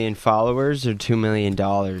 2 million followers or $2 million?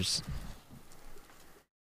 $2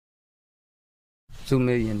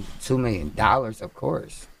 million, of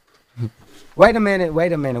course. Wait a minute.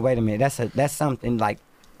 That's something like,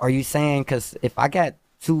 are you saying, because if I got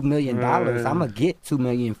 $2 million, I'm gonna get 2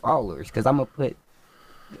 million followers, because I'm gonna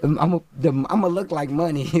look like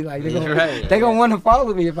money. Like they gonna want to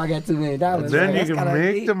follow me if I got $2 million. Then Like, you can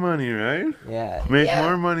make the money, right? yeah, Make yeah.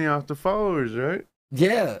 more money off the followers, right?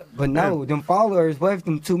 Yeah, but no, them followers. What if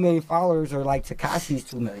them 2 million followers are like Tekashi's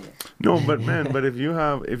 2 million? No, but man, but if you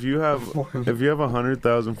have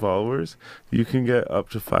 100,000 followers, you can get up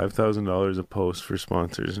to $5,000 a post for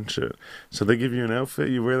sponsors and shit. So they give you an outfit,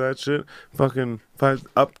 you wear that shit, fucking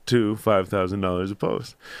up to $5,000 a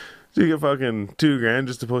post. So you get fucking $2,000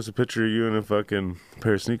 just to post a picture of you in a fucking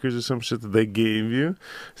pair of sneakers or some shit that they gave you.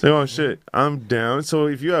 So oh shit, I'm down. So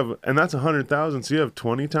if you have, and that's 100,000, so you have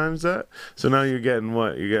 20 times that. So now you're getting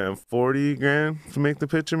what? You're getting $40,000 to make the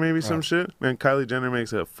picture, maybe some shit. Man, Kylie Jenner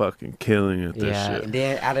makes a fucking killing at this shit. And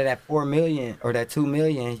then out of that 4 million or that 2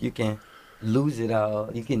 million, you can lose it all.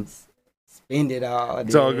 You can spend it all.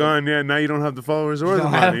 It's all gone. Yeah, now you don't have the followers or the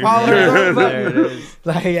money. There it is.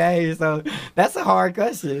 Like, hey, so that's a hard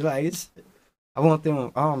question. Like, I want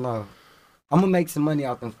them. I don't know. I'm gonna make some money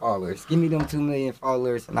off them followers. Give me them 2 million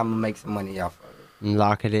followers, and I'm gonna make some money off of it. And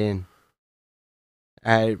lock it in.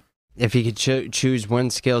 If you could choose one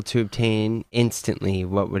skill to obtain instantly,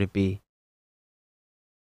 what would it be?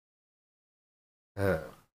 Of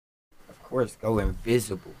course, go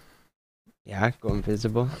invisible. Yeah, go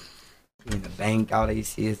invisible. In the bank, all they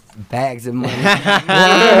see is bags of money.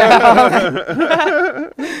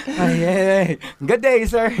 Hey, good day,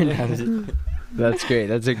 sir. That's great.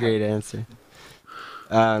 That's a great answer.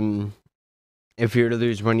 If you were to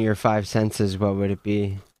lose one of your 5 senses, what would it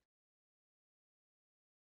be?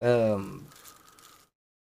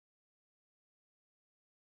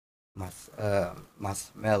 My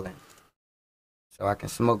smelling. so I can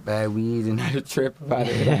smoke bad weed and not trip about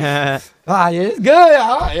it. Yeah, it's good.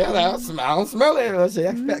 I don't smell it.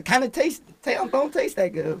 It kind of don't taste that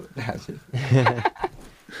good.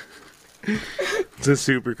 It's a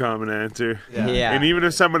super common answer. Yeah. And even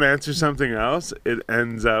if someone answers something else, it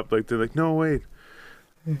ends up like they're like, no, wait.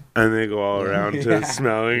 And they go all around to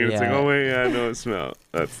smelling. And it's like, oh, wait, yeah, I know it smell.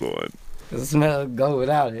 That's the one. The smell go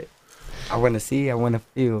without it. I want to see, I want to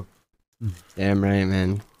feel. Damn right,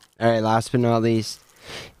 man. All right, last but not least.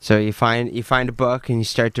 So you find a book and you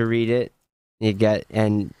start to read it. You get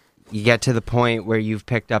to the point where you've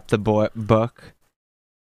picked up the book.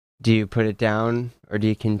 Do you put it down, or do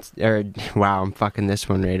you wow, I'm fucking this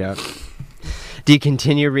one right up. Do you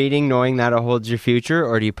continue reading knowing that it holds your future,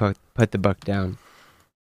 or do you put the book down?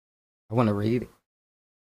 I want to read it.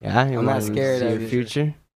 Yeah, I'm not scared of your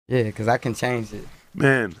future. Yeah, because I can change it.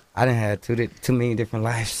 Man, I didn't have too many different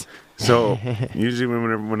lives. So usually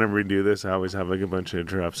whenever we do this, I always have like a bunch of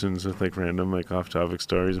interruptions with like random like off-topic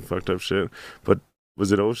stories and fucked up shit. But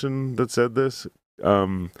was it Ocean that said this?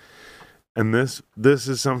 And this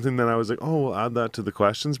is something that I was like, oh, we'll add that to the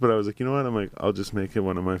questions. But I was like, you know what? I'm like, I'll just make it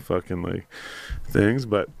one of my fucking like things.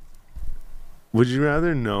 But would you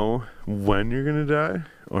rather know when you're gonna die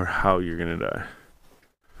or how you're gonna die?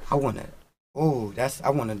 I want to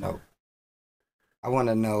know. I want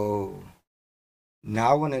to know.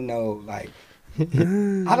 Now I want to know, like,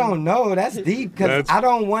 I don't know. That's deep because I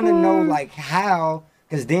don't want to know, like, how.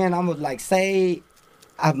 Because then I'm going to, like, say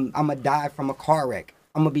I'm going to die from a car wreck.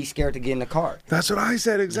 I'm going to be scared to get in the car. That's what I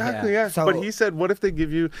said, exactly, yeah. So, but he said, what if they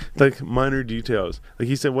give you, like, minor details? Like,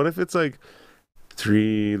 he said, what if it's, like,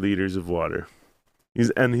 3 liters of water? He's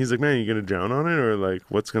like, man, you gonna drown on it, or like,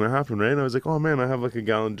 what's gonna happen, right? And I was like, oh man, I have like a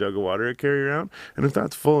gallon jug of water I carry around, and if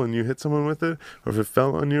that's full and you hit someone with it, or if it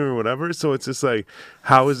fell on you or whatever, so it's just like,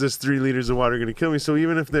 how is this 3 liters of water gonna kill me? So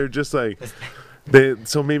even if they're just like,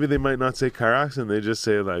 so maybe they might not say car accident, they just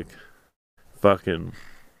say like, fucking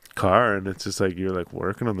car, and it's just like you're like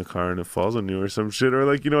working on the car and it falls on you or some shit, or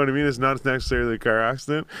like, you know what I mean? It's not necessarily a car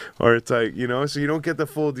accident, or it's like, you know, so you don't get the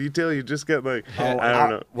full detail, you just get like, I don't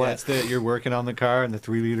know. What's you're working on the car and the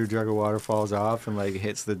 3-liter jug of water falls off and like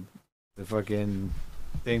hits the fucking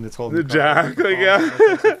thing that's holding the jack, like, yeah.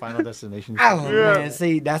 That's the final destination. Oh man,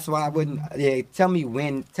 see, that's why I wouldn't. Yeah, tell me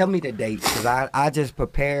the date, because I just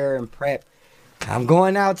prepare and prep. I'm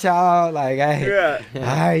going out, y'all. Like, hey, all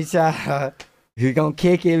right, y'all. We're gonna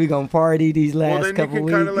kick it. We're gonna party these last couple weeks. Well, then you can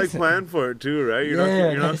kind of like plan for it too, right?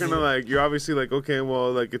 You're not gonna like. You're obviously like, okay,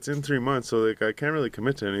 well, like it's in 3 months, so like I can't really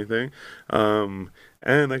commit to anything. And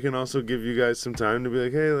I can also give you guys some time to be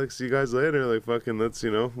like, hey, like see you guys later. Like fucking, let's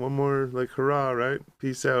one more like hurrah, right?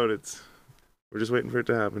 Peace out. We're just waiting for it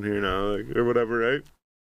to happen here now, like or whatever, right?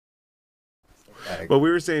 But we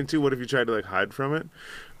were saying too, what if you tried to like hide from it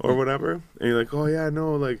or whatever, and you're like, oh yeah,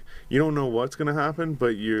 no, like you don't know what's gonna happen,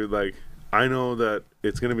 but you're like, I know that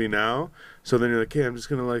it's gonna be now, so then you're like, hey, I'm just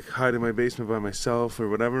gonna like hide in my basement by myself or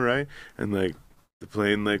whatever, right? And like the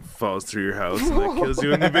plane like falls through your house and like kills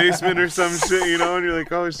you in the basement or some shit, you know? And you're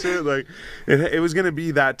like, oh shit, like it was gonna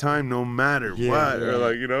be that time no matter what, or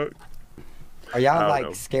like, you know. Are y'all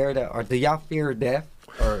like scared of, or do y'all fear death?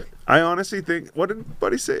 Or I honestly think, what did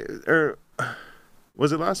Buddy say? Or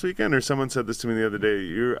was it last weekend, or someone said this to me the other day?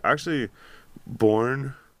 You're actually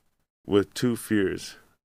born with 2 fears.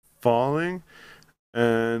 Falling,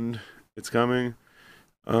 and it's coming.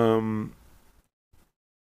 Something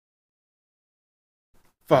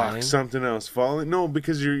else. Falling. No,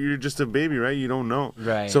 because you're just a baby, right? You don't know.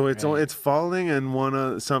 Right. So it's falling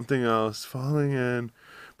and something else. Falling and,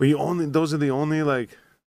 but those are the only like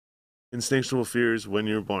instinctual fears when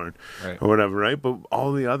you're born, right, or whatever, right? But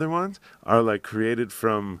all the other ones are like created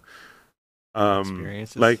from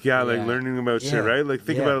experiences. Like like learning about shit, right? Like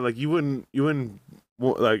think about it, like you wouldn't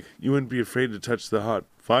be afraid to touch the hot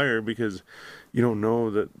fire because you don't know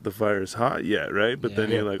that the fire is hot yet, right? But then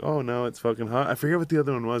you're like, oh, now it's fucking hot. I forget what the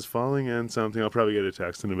other one was, falling and something. I'll probably get a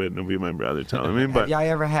text in a bit and it'll be my brother telling me. But have y'all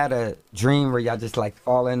ever had a dream where y'all just like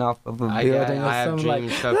falling off of a building or something? I have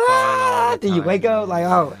dreams of falling all the time. Then you wake up like,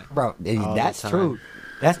 oh, bro, that's true.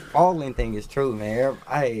 That falling thing is true, man.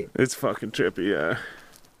 It's fucking trippy, yeah.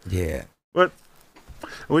 Yeah. But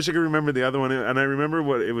I wish I could remember the other one, and I remember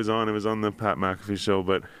what it was on. It was on the Pat McAfee show,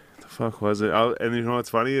 but the fuck was it? And you know what's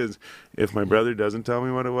funny is if my brother doesn't tell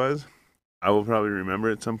me what it was, I will probably remember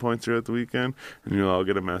at some point throughout the weekend, and I'll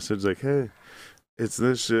get a message like, hey, it's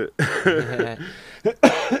this shit. But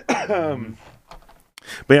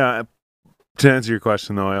yeah, to answer your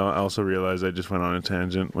question, though, I also realized I just went on a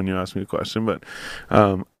tangent when you asked me a question, but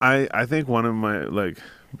I think one of my like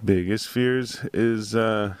biggest fears is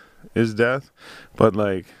death, but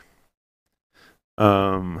like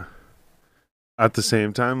At the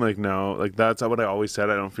same time, like now, like that's what I always said.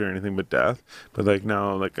 I don't fear anything but death. But like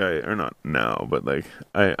now, like or not now, but like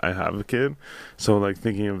I have a kid, so like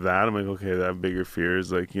thinking of that, I'm like, okay, that bigger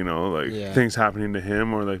fears, like like things happening to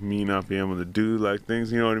him, or like me not being able to do like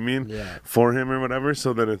things, you know what I mean, for him or whatever.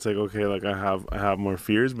 So then it's like, okay, like I have more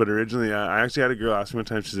fears. But originally, I actually had a girl ask me one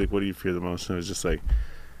time. She's like, "What do you fear the most?" And I was just like,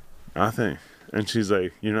 nothing. And she's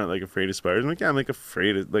like, "You're not like afraid of spiders?" I'm like, "Yeah, I'm like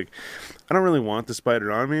afraid of, like, I don't really want the spider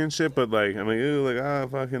on me and shit, but like I'm like, ooh, like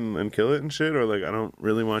fucking and kill it and shit, or like I don't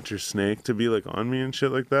really want your snake to be like on me and shit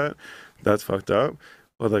like that. That's fucked up."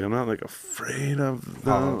 But like I'm not like afraid of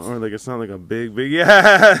them, or like it's not like a big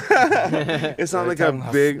it's not like a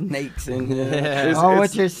big snakes in there.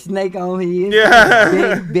 What's your snake on me?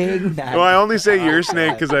 Big. Well, I only say your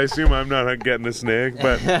snake because I assume I'm not getting a snake,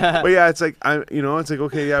 but yeah, it's like it's like,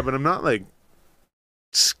 okay, yeah, but I'm not like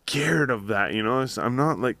scared of that, I'm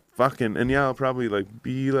not like fucking, and yeah, I'll probably like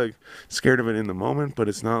be like scared of it in the moment, but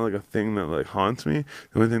it's not like a thing that like haunts me.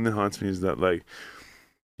 The only thing that haunts me is that like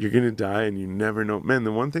you're gonna die and you never know. Man,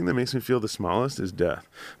 the one thing that makes me feel the smallest is death.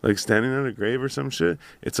 Like standing at a grave or some shit,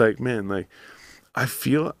 it's like, man, like I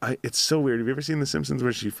feel it's so weird. Have you ever seen The Simpsons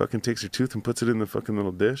where she fucking takes her tooth and puts it in the fucking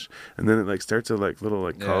little dish, and then it like starts a like little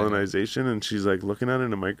like colonization, and she's like looking at it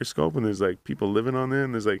in a microscope, and there's like people living on there,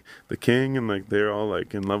 and there's like the king, and like they're all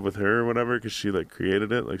like in love with her or whatever because she like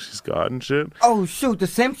created it, like she's God and shit. Oh shoot, The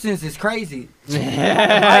Simpsons is crazy.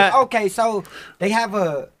 Okay, so they have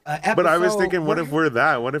a episode. But I was thinking, what if we're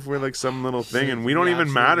that? What if we're like some little thing and we don't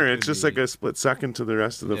even matter? It's just like a split second to the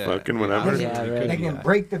rest of the fucking whatever. They can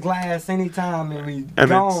break the glass anytime and we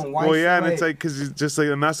gone. Well, yeah, and it's like, because it's just like,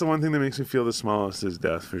 and that's the one thing that makes me feel the smallest is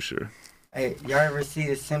death for sure. Hey, y'all ever see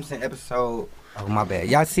the Simpson episode? Oh, my bad.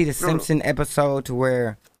 Y'all see the Simpson episode to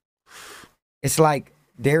where it's like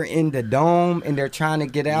they're in the dome and they're trying to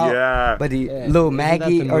get out? Yeah. But the little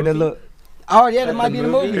Maggie or the little... Oh, yeah, that might be the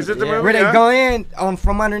movie. Is it the movie? Where they go in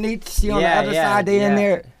from underneath, she on the other side, they in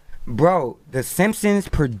there. Bro, the Simpsons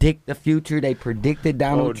predict the future. They predicted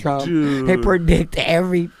Donald Trump. Dude. They predict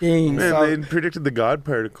everything. Man, they predicted the God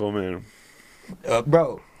particle, man.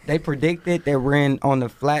 Bro, they predicted that we're on the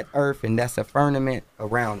flat earth and that's a firmament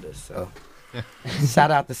around us. So,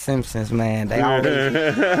 shout out the Simpsons, man. They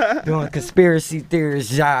always doing conspiracy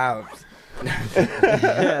theorist jobs.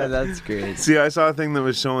 Yeah, that's great. See, I saw a thing that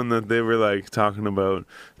was showing that they were like talking about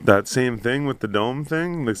that same thing with the dome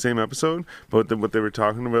thing, the same episode, but what they were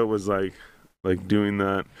talking about was like doing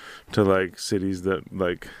that to like cities that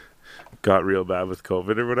like got real bad with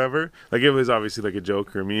COVID or whatever. Like it was obviously like a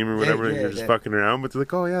joke or a meme or whatever, and you're just fucking around, but they're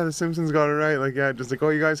like, oh yeah, the Simpsons got it right. Like, yeah, just like, oh,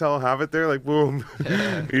 you guys all have it there, like boom,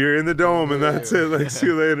 you're in the dome and that's it. Like, see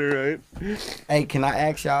you later, right? Hey, can I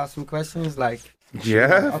ask y'all some questions? Like,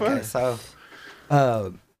 yeah. Okay, so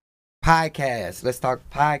podcasts. Let's talk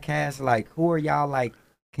podcasts. Like, who are y'all like?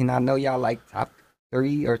 Can I know y'all like top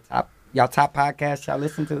 3 or top podcasts y'all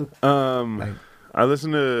listen to? I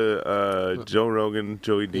listen to Joe Rogan,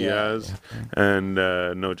 Joey Diaz, and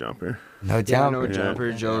No Jumper. No Jumper. No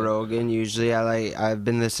Jumper, Joe Rogan. Usually I've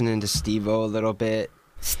been listening to Steve-O a little bit.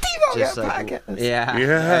 Steve-O got like, podcast?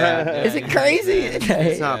 Yeah. Is it crazy?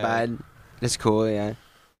 It's not bad. It's cool, yeah.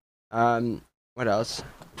 What else?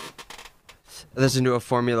 I listen to a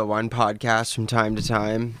Formula One podcast from time to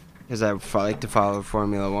time because I like to follow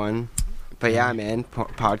Formula One. But yeah, man,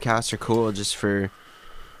 podcasts are cool just for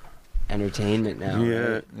entertainment now. Yeah,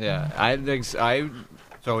 right? Yeah. I guess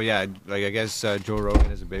Joe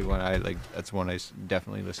Rogan is a big one. That's one I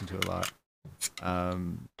definitely listen to a lot.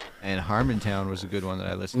 And Harmontown was a good one that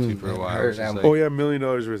I listened to for a while. Yeah, $1 million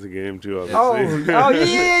worth of game too. Obviously.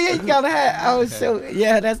 Yeah, you gotta have. So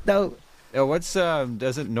yeah, that's dope. Yeah, what's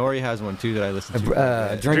doesn't Nori has one too that I listen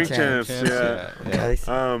to? Drink Champs. Yeah.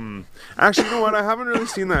 Actually, you know what? I haven't really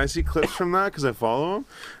seen that. I see clips from that because I follow him.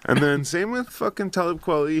 And then same with fucking Talib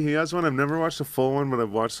Kweli. He has one. I've never watched a full one, but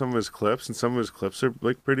I've watched some of his clips, and some of his clips are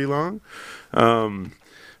like pretty long.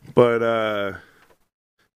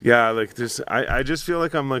 Yeah, like this, I just feel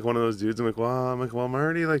like I'm like one of those dudes. I'm like, well, I'm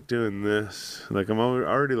already like doing this. Like I'm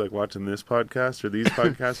already like watching this podcast or these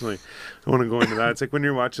podcasts. I'm like, I want to go into that. It's like when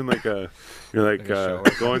you're watching like going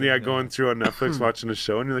through on Netflix watching a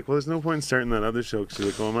show, and you're like, well, there's no point in starting that other show because you're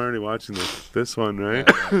like, well, I'm already watching this one, right?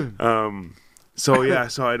 So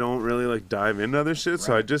I don't really like dive into other shit. Right.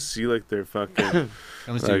 So I just see like they're fucking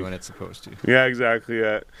comes to you when it's supposed to. Yeah, exactly.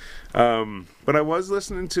 Yeah. But I was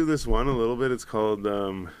listening to this one a little bit. It's called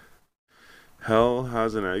Hell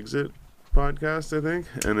Has an Exit podcast, I think,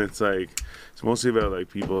 and it's mostly about like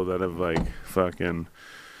people that have like fucking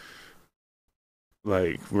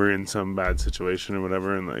like were in some bad situation or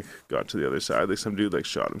whatever, and like got to the other side. Like some dude like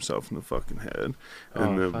shot himself in the fucking head,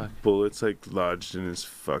 and the bullets like lodged in his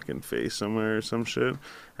fucking face somewhere or some shit,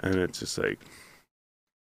 and it's just like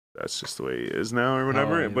that's just the way he is now or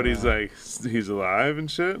whatever. But he's like he's alive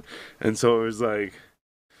and shit, and so it was like.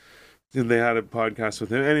 And they had a podcast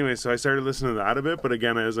with him. Anyway, so I started listening to that a bit, but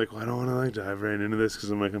again, I was like, well, I don't want to like dive right into this because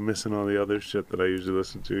I'm missing all the other shit that I usually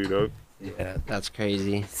listen to, you know? Yeah, that's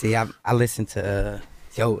crazy. See, I listen to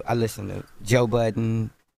Joe. I listen to Joe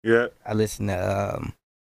Budden. Yeah. I listen to $1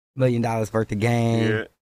 Million Worth of Game.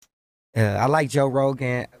 Yeah. I like Joe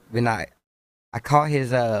Rogan. When I caught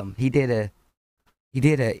his he did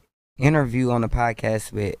a interview on the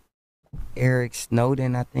podcast with Eric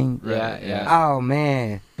Snowden, I think. Yeah. Oh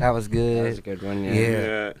man, that was good. That was a good one.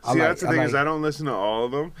 Yeah. See, that's the thing is I don't listen to all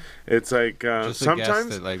of them. It's like sometimes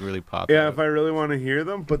that like really pop. Yeah, if I really want to hear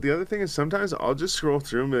them. But the other thing is sometimes I'll just scroll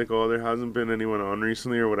through and be like, oh, there hasn't been anyone on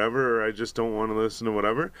recently or whatever, or I just don't want to listen to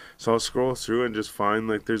whatever. So I'll scroll through and just find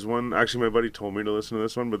like there's one. Actually, my buddy told me to listen to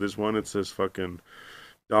this one, but there's one. It's this fucking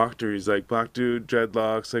doctor. He's like black dude,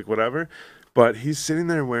 dreadlocks, like whatever. But he's sitting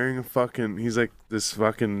there wearing he's like this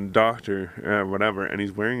fucking doctor, whatever, and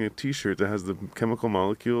he's wearing a t-shirt that has the chemical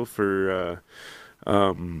molecule for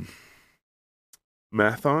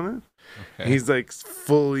meth on it. Okay. He's like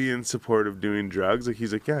fully in support of doing drugs. Like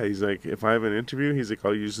he's like, if I have an interview, he's like,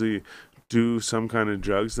 I'll usually do some kind of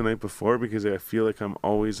drugs the night before because I feel like I'm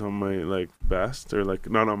always on my like best, or like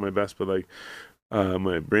not on my best, but like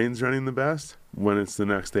my brain's running the best when it's the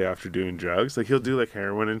next day after doing drugs. Like he'll do like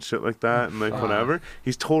heroin and shit like that and like whatever.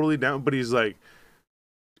 He's totally down, but he's like,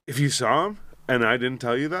 if you saw him and I didn't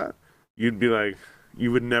tell you that, you'd be like,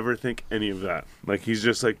 you would never think any of that. Like he's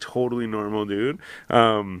just like totally normal dude.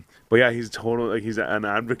 But yeah, he's totally like he's an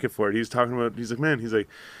advocate for it. He's talking about, he's like, man, he's like,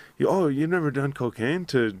 oh, you've never done cocaine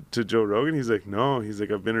to Joe Rogan? He's like, no. He's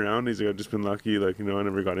like, I've been around. He's like, I've just been lucky. Like, you know, I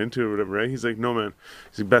never got into it or whatever, right? He's like, no, man.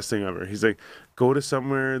 It's the best thing ever. He's like, go to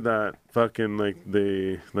somewhere that fucking like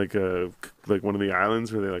they like one of the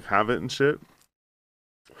islands where they like have it and shit.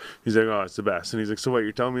 He's like, oh, it's the best. And he's like, so what?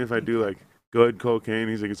 You're telling me if I do like good cocaine,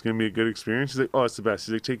 he's like, it's gonna be a good experience? He's like, oh, it's the best.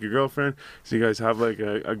 He's like, take your girlfriend so you guys have like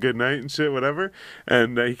a good night and shit, whatever.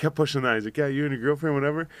 And he kept pushing that. He's like, yeah, you and your girlfriend,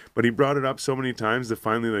 whatever. But he brought it up so many times that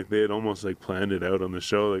finally like they had almost like planned it out on the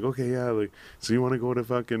show, like, okay, yeah, like, so you want to go to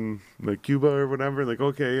fucking like Cuba or whatever? Like,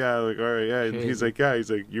 okay, yeah, like, all right, yeah. And he's like,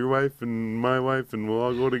 your wife and my wife and we'll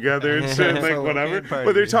all go together and shit, like so whatever.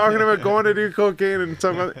 But they're talking about going to do cocaine and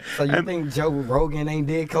stuff. So you think Joe Rogan ain't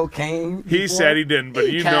did cocaine before? He said he didn't,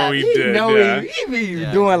 but you know he did. He be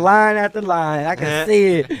doing line after line. I can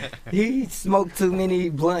see it. He smoked too many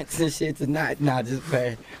blunts and shit to not just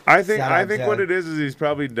pay. I think what it is he's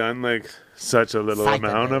probably done like such a little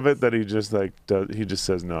amount of it that he just like he just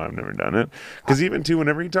says no, I've never done it. Because even too,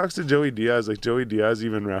 whenever he talks to Joey Diaz, like Joey Diaz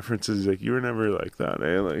even references, he's like, you were never like that,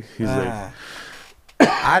 eh? Like he's like,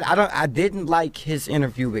 I didn't like his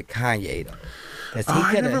interview with Kanye though.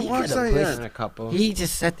 I never watched that yet. A couple. He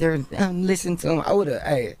just sat there and listened to him.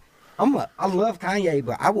 I love Kanye,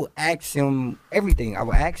 but I will ask him everything. I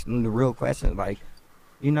will ask him the real questions, like,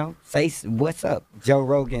 you know, say what's up. Joe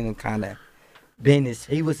Rogan kind of business.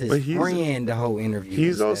 He was his friend the whole interview.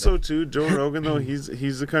 He's also too Joe Rogan though.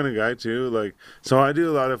 He's the kind of guy too. Like, so I do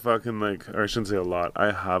a lot of fucking like, or I shouldn't say a lot.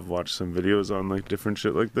 I have watched some videos on like different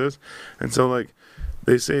shit like this, and so like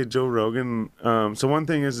they say Joe Rogan. So one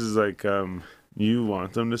thing is like you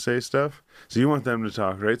want them to say stuff, so you want them to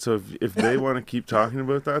talk, right? So if they want to keep talking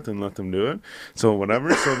about that, then let them do it. So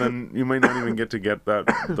whatever. So then you might not even get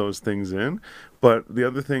those things in. But the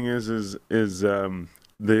other thing is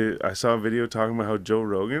I saw a video talking about how Joe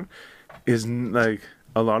Rogan is like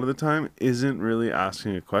a lot of the time isn't really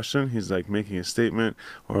asking a question. He's like making a statement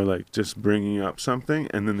or like just bringing up something,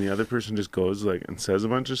 and then the other person just goes like and says a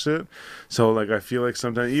bunch of shit. So like I feel like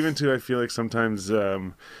sometimes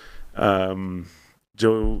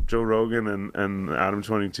Joe Rogan and Adam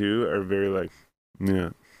 22 are very like,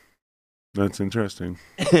 yeah, that's interesting.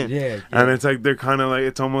 yeah. And it's like they're kind of like,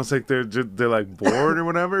 it's almost like they're like bored or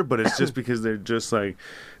whatever, but it's just because they're just like,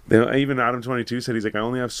 even Adam 22 said, he's like, I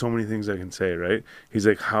only have so many things I can say, right? He's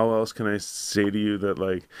like, how else can I say to you that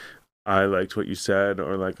like I liked what you said,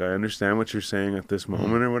 or like I understand what you're saying at this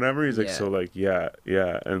moment or whatever. He's like, so like yeah,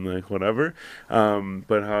 and like whatever.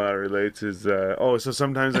 But how that relates is so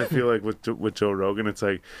sometimes I feel like with Joe Rogan, it's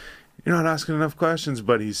like you're not asking enough questions,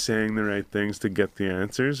 but he's saying the right things to get the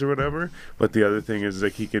answers or whatever. But the other thing is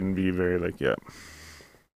like he can be very like, yeah,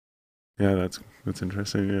 that's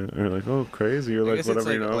interesting, yeah, or like, oh, crazy, or like whatever,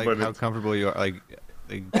 like, you know. Like but how comfortable you are, like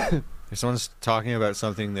if someone's talking about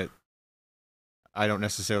something that I don't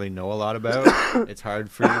necessarily know a lot about. It's hard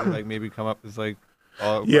for you to like maybe come up with like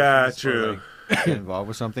all Yeah, questions or, true. like, get involved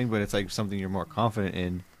with something, but it's like something you're more confident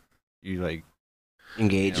in. You like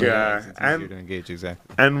Engage. you know, Yeah, it's easier and- to engage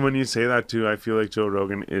exactly. And when you say that too, I feel like Joe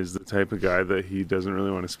Rogan is the type of guy that he doesn't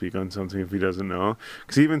really want to speak on something if he doesn't know.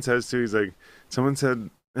 Because he even says too, he's like, someone said,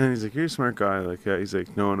 and he's like, you're a smart guy. Like, yeah. He's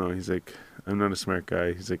like, no. He's like, I'm not a smart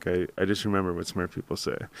guy. He's like, I just remember what smart people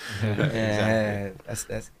say. Yeah, that's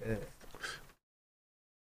good.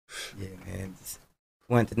 Yeah, man. Just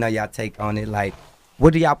wanted to know y'all take on it. Like,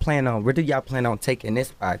 what do y'all plan on? Where do y'all plan on taking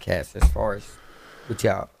this podcast? As far as what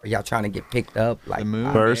y'all are y'all trying to get picked up? Like, The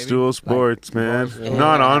moon? Barstool Sports, man. Barstool.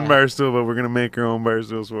 Not on Yeah. Barstool, but we're gonna make our own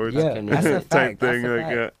Barstool Sports. Yeah, that's a type fact. That's thing. a Like,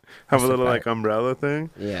 fact. have That's a a little fact. like umbrella thing.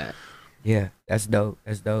 Yeah. yeah, that's dope.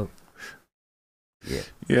 That's dope.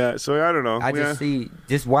 Yeah. So I don't know. I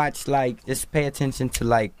just watch, like, just pay attention to,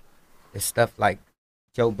 like, the stuff like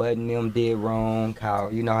Joe Budden them did wrong. How,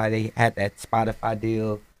 you know, how they had that Spotify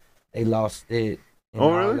deal, they lost it. And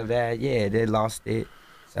Oh, all really? of that. Yeah, they lost it.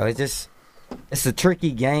 So it's a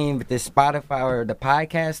tricky game with this Spotify or the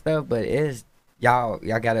podcast stuff, but y'all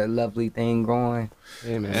got a lovely thing going.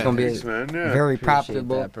 Hey, man. It's gonna be Thanks, man. Yeah. very Appreciate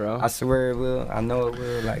profitable. that, bro. I swear it will. I know it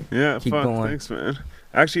will. Like, Yeah, keep fuck, going. thanks, man.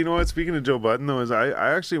 Actually, you know what? Speaking of Joe Budden, though, is I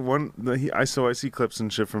actually I see clips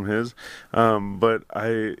and shit from his, but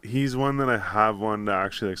he's one that I have wanted to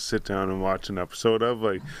actually like sit down and watch an episode of,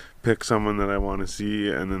 like pick someone that I want to see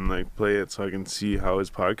and then like play it so I can see how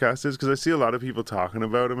his podcast is, because I see a lot of people talking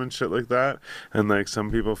about him and shit like that, and like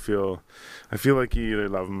some people I feel like you either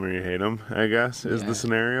love him or you hate him, I guess is Yeah. the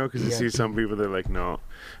scenario, because you Yeah. see some people that are like no,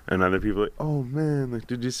 and other people like, oh man, like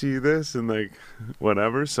did you see this, and like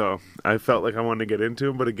whatever. So I felt like I wanted to get into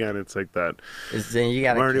him, but again, it's like that. then you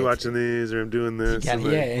gotta I'm already catch watching it. these, or I'm doing You this. gotta, and,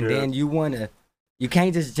 like, and then you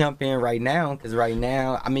can't just jump in right now, because right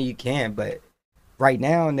now, I mean, you can, but right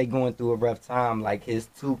now, and they going through a rough time. Like, his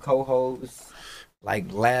two co-hosts, like,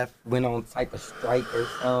 went on type of strike or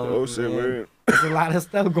something. Oh shit, man. man. There's a lot of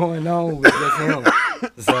stuff going on with just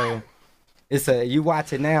him. So you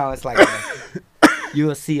watch it now, it's like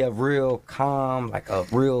you'll see a real calm, like a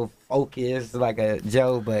real focus, like a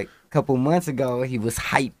Joe. But a couple months ago, he was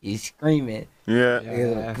hype, he's screaming. Yeah.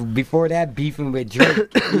 Yeah. Before that, beefing with Drake,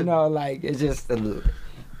 you know, like, it's just a little.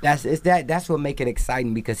 That's what make it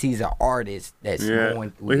exciting, because he's an artist that's Yeah.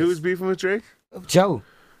 going through. Wait, who this. was beefing with Drake? Joe?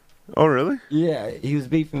 Oh, really? Yeah, he was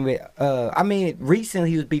beefing with. I mean, recently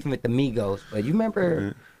he was beefing with the Migos, but you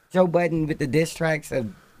remember Joe Budden with the diss tracks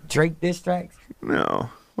of Drake diss tracks? No.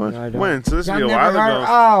 What? No, I don't. When? So this will Y'all be a never while heard? ago.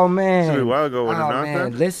 Oh This man, will be a while ago when oh, it knocked man.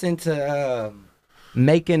 out. Listen to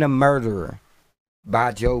 "Making a Murderer"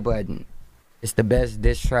 by Joe Budden. It's the best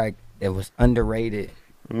diss track that was underrated.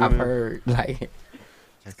 I've heard. Like,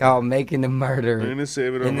 it's called "Making a I'm Murderer." gonna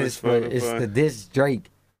save it on And my it's the Spotify. diss Drake.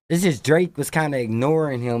 This is Drake was kind of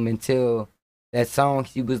ignoring him until that song.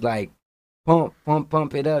 She was like, "Pump, pump,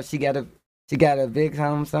 pump it up." She got a big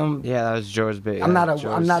something. Yeah, that was Joe's big. I'm not a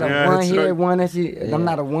Joe's- one it's hit like- wonder. Yeah. I'm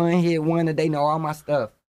not a one hit wonder. They know all my stuff.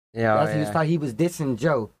 Yeah, That's he was dissing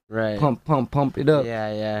Joe. right. Pump, pump, pump it up.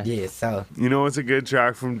 Yeah. Yeah, so You know what's a good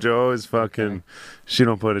track from Joe is fucking She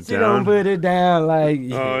Don't Put It she Down. don't put it down like.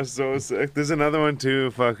 Oh, it's so sick. There's another one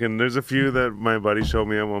too. Fucking, there's a few that my buddy showed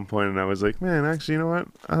me at one point, and I was like, man, actually, you know what?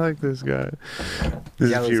 I like this guy.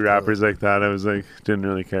 There's That a was few cool. rappers like that. I was like, didn't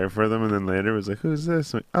really care for them, and then later was like, who's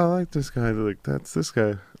this? I'm like, I like this guy. They're like, that's this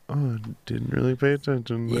guy. Oh, I didn't really pay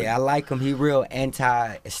attention. but- Yeah, I like him. He real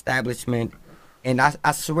anti-establishment, and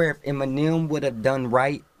I swear if Eminem would have done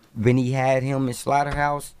right when he had him in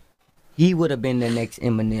Slaughterhouse, he would have been the next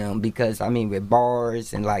Eminem, because I mean with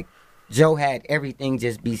bars and like Joe had everything,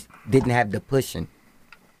 didn't have the pushing.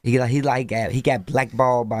 He got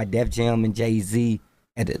blackballed by Def Jam and Jay-Z,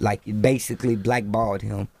 and it basically blackballed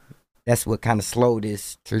him. That's what kind of slowed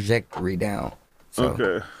his trajectory down. So,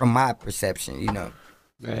 Okay, from my perception, you know.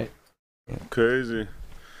 Right. crazy.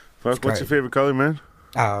 Fuck, It's what's your crazy. favorite color, man?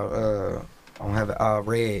 I don't have it.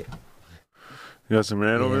 Red. You got some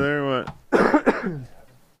red over Yeah. there? Or what?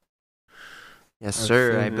 Yes,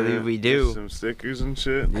 sir. I Yeah, believe we there's do. some stickers and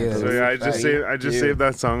shit. Yeah, So there's yeah, I just Yeah. saved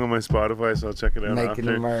that song on my Spotify, so I'll check it out Making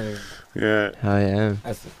after. a murder. Yeah, Hell yeah.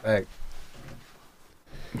 That's a fact.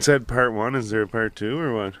 it said part 1. Is there a part 2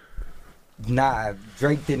 or what? Nah,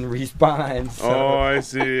 Drake didn't respond. So Oh, I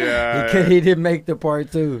see. Yeah, he didn't make the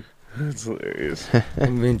part 2. that's hilarious.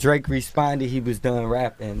 And when Drake responded, he was done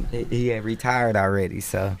rapping. He had retired already,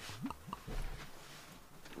 so.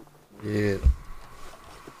 Yeah.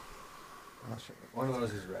 One of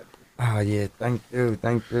those is red. Oh, yeah. Thank you.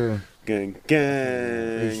 Gang,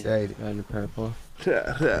 gang. Appreciate it. Red and purple.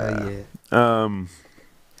 Oh, yeah.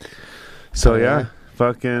 So yeah,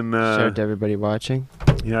 fucking. Shout out to everybody watching.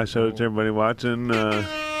 Yeah, shout out to everybody watching.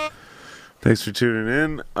 Thanks for tuning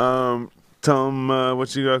in. Tell them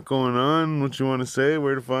what you got going on, what you want to say,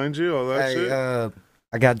 where to find you, all that shit.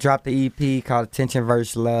 I got dropped the EP called Attention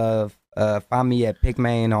vs. Love. Find me at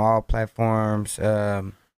Picmain on all platforms.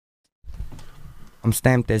 I'm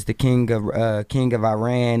stamped as the king of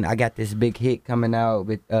Iran. I got this big hit coming out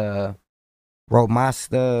with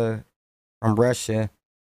Romaster from Russia.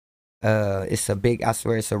 It's a big, I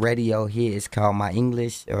swear it's a radio hit. It's called My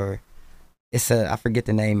English, or I forget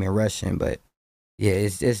the name in Russian, but yeah,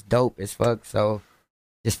 it's dope as fuck. So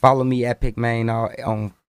just follow me at Picmain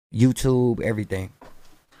on YouTube, everything.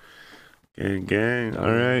 Gang.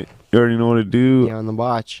 All right. You already know what to do. Yeah, on the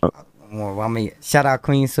watch. Well, I mean, shout out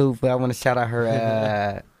Queen Soup, but I want to shout out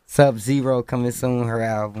her Sub-Zero coming soon, her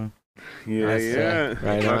album. Yeah.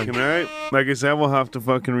 Right on. Fucking right. Like I said, we'll have to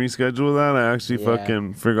fucking reschedule that. I actually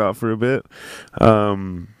fucking forgot for a bit.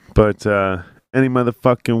 But any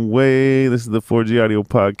motherfucking way, this is the 4G Audio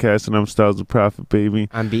Podcast, and I'm Styles the Prophet, baby.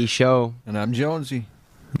 I'm B Show. And I'm Jonesy.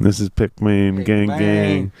 And this is Picmain,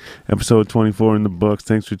 gang. Episode 24 in the books.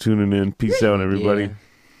 Thanks for tuning in. Peace out, everybody. Yeah.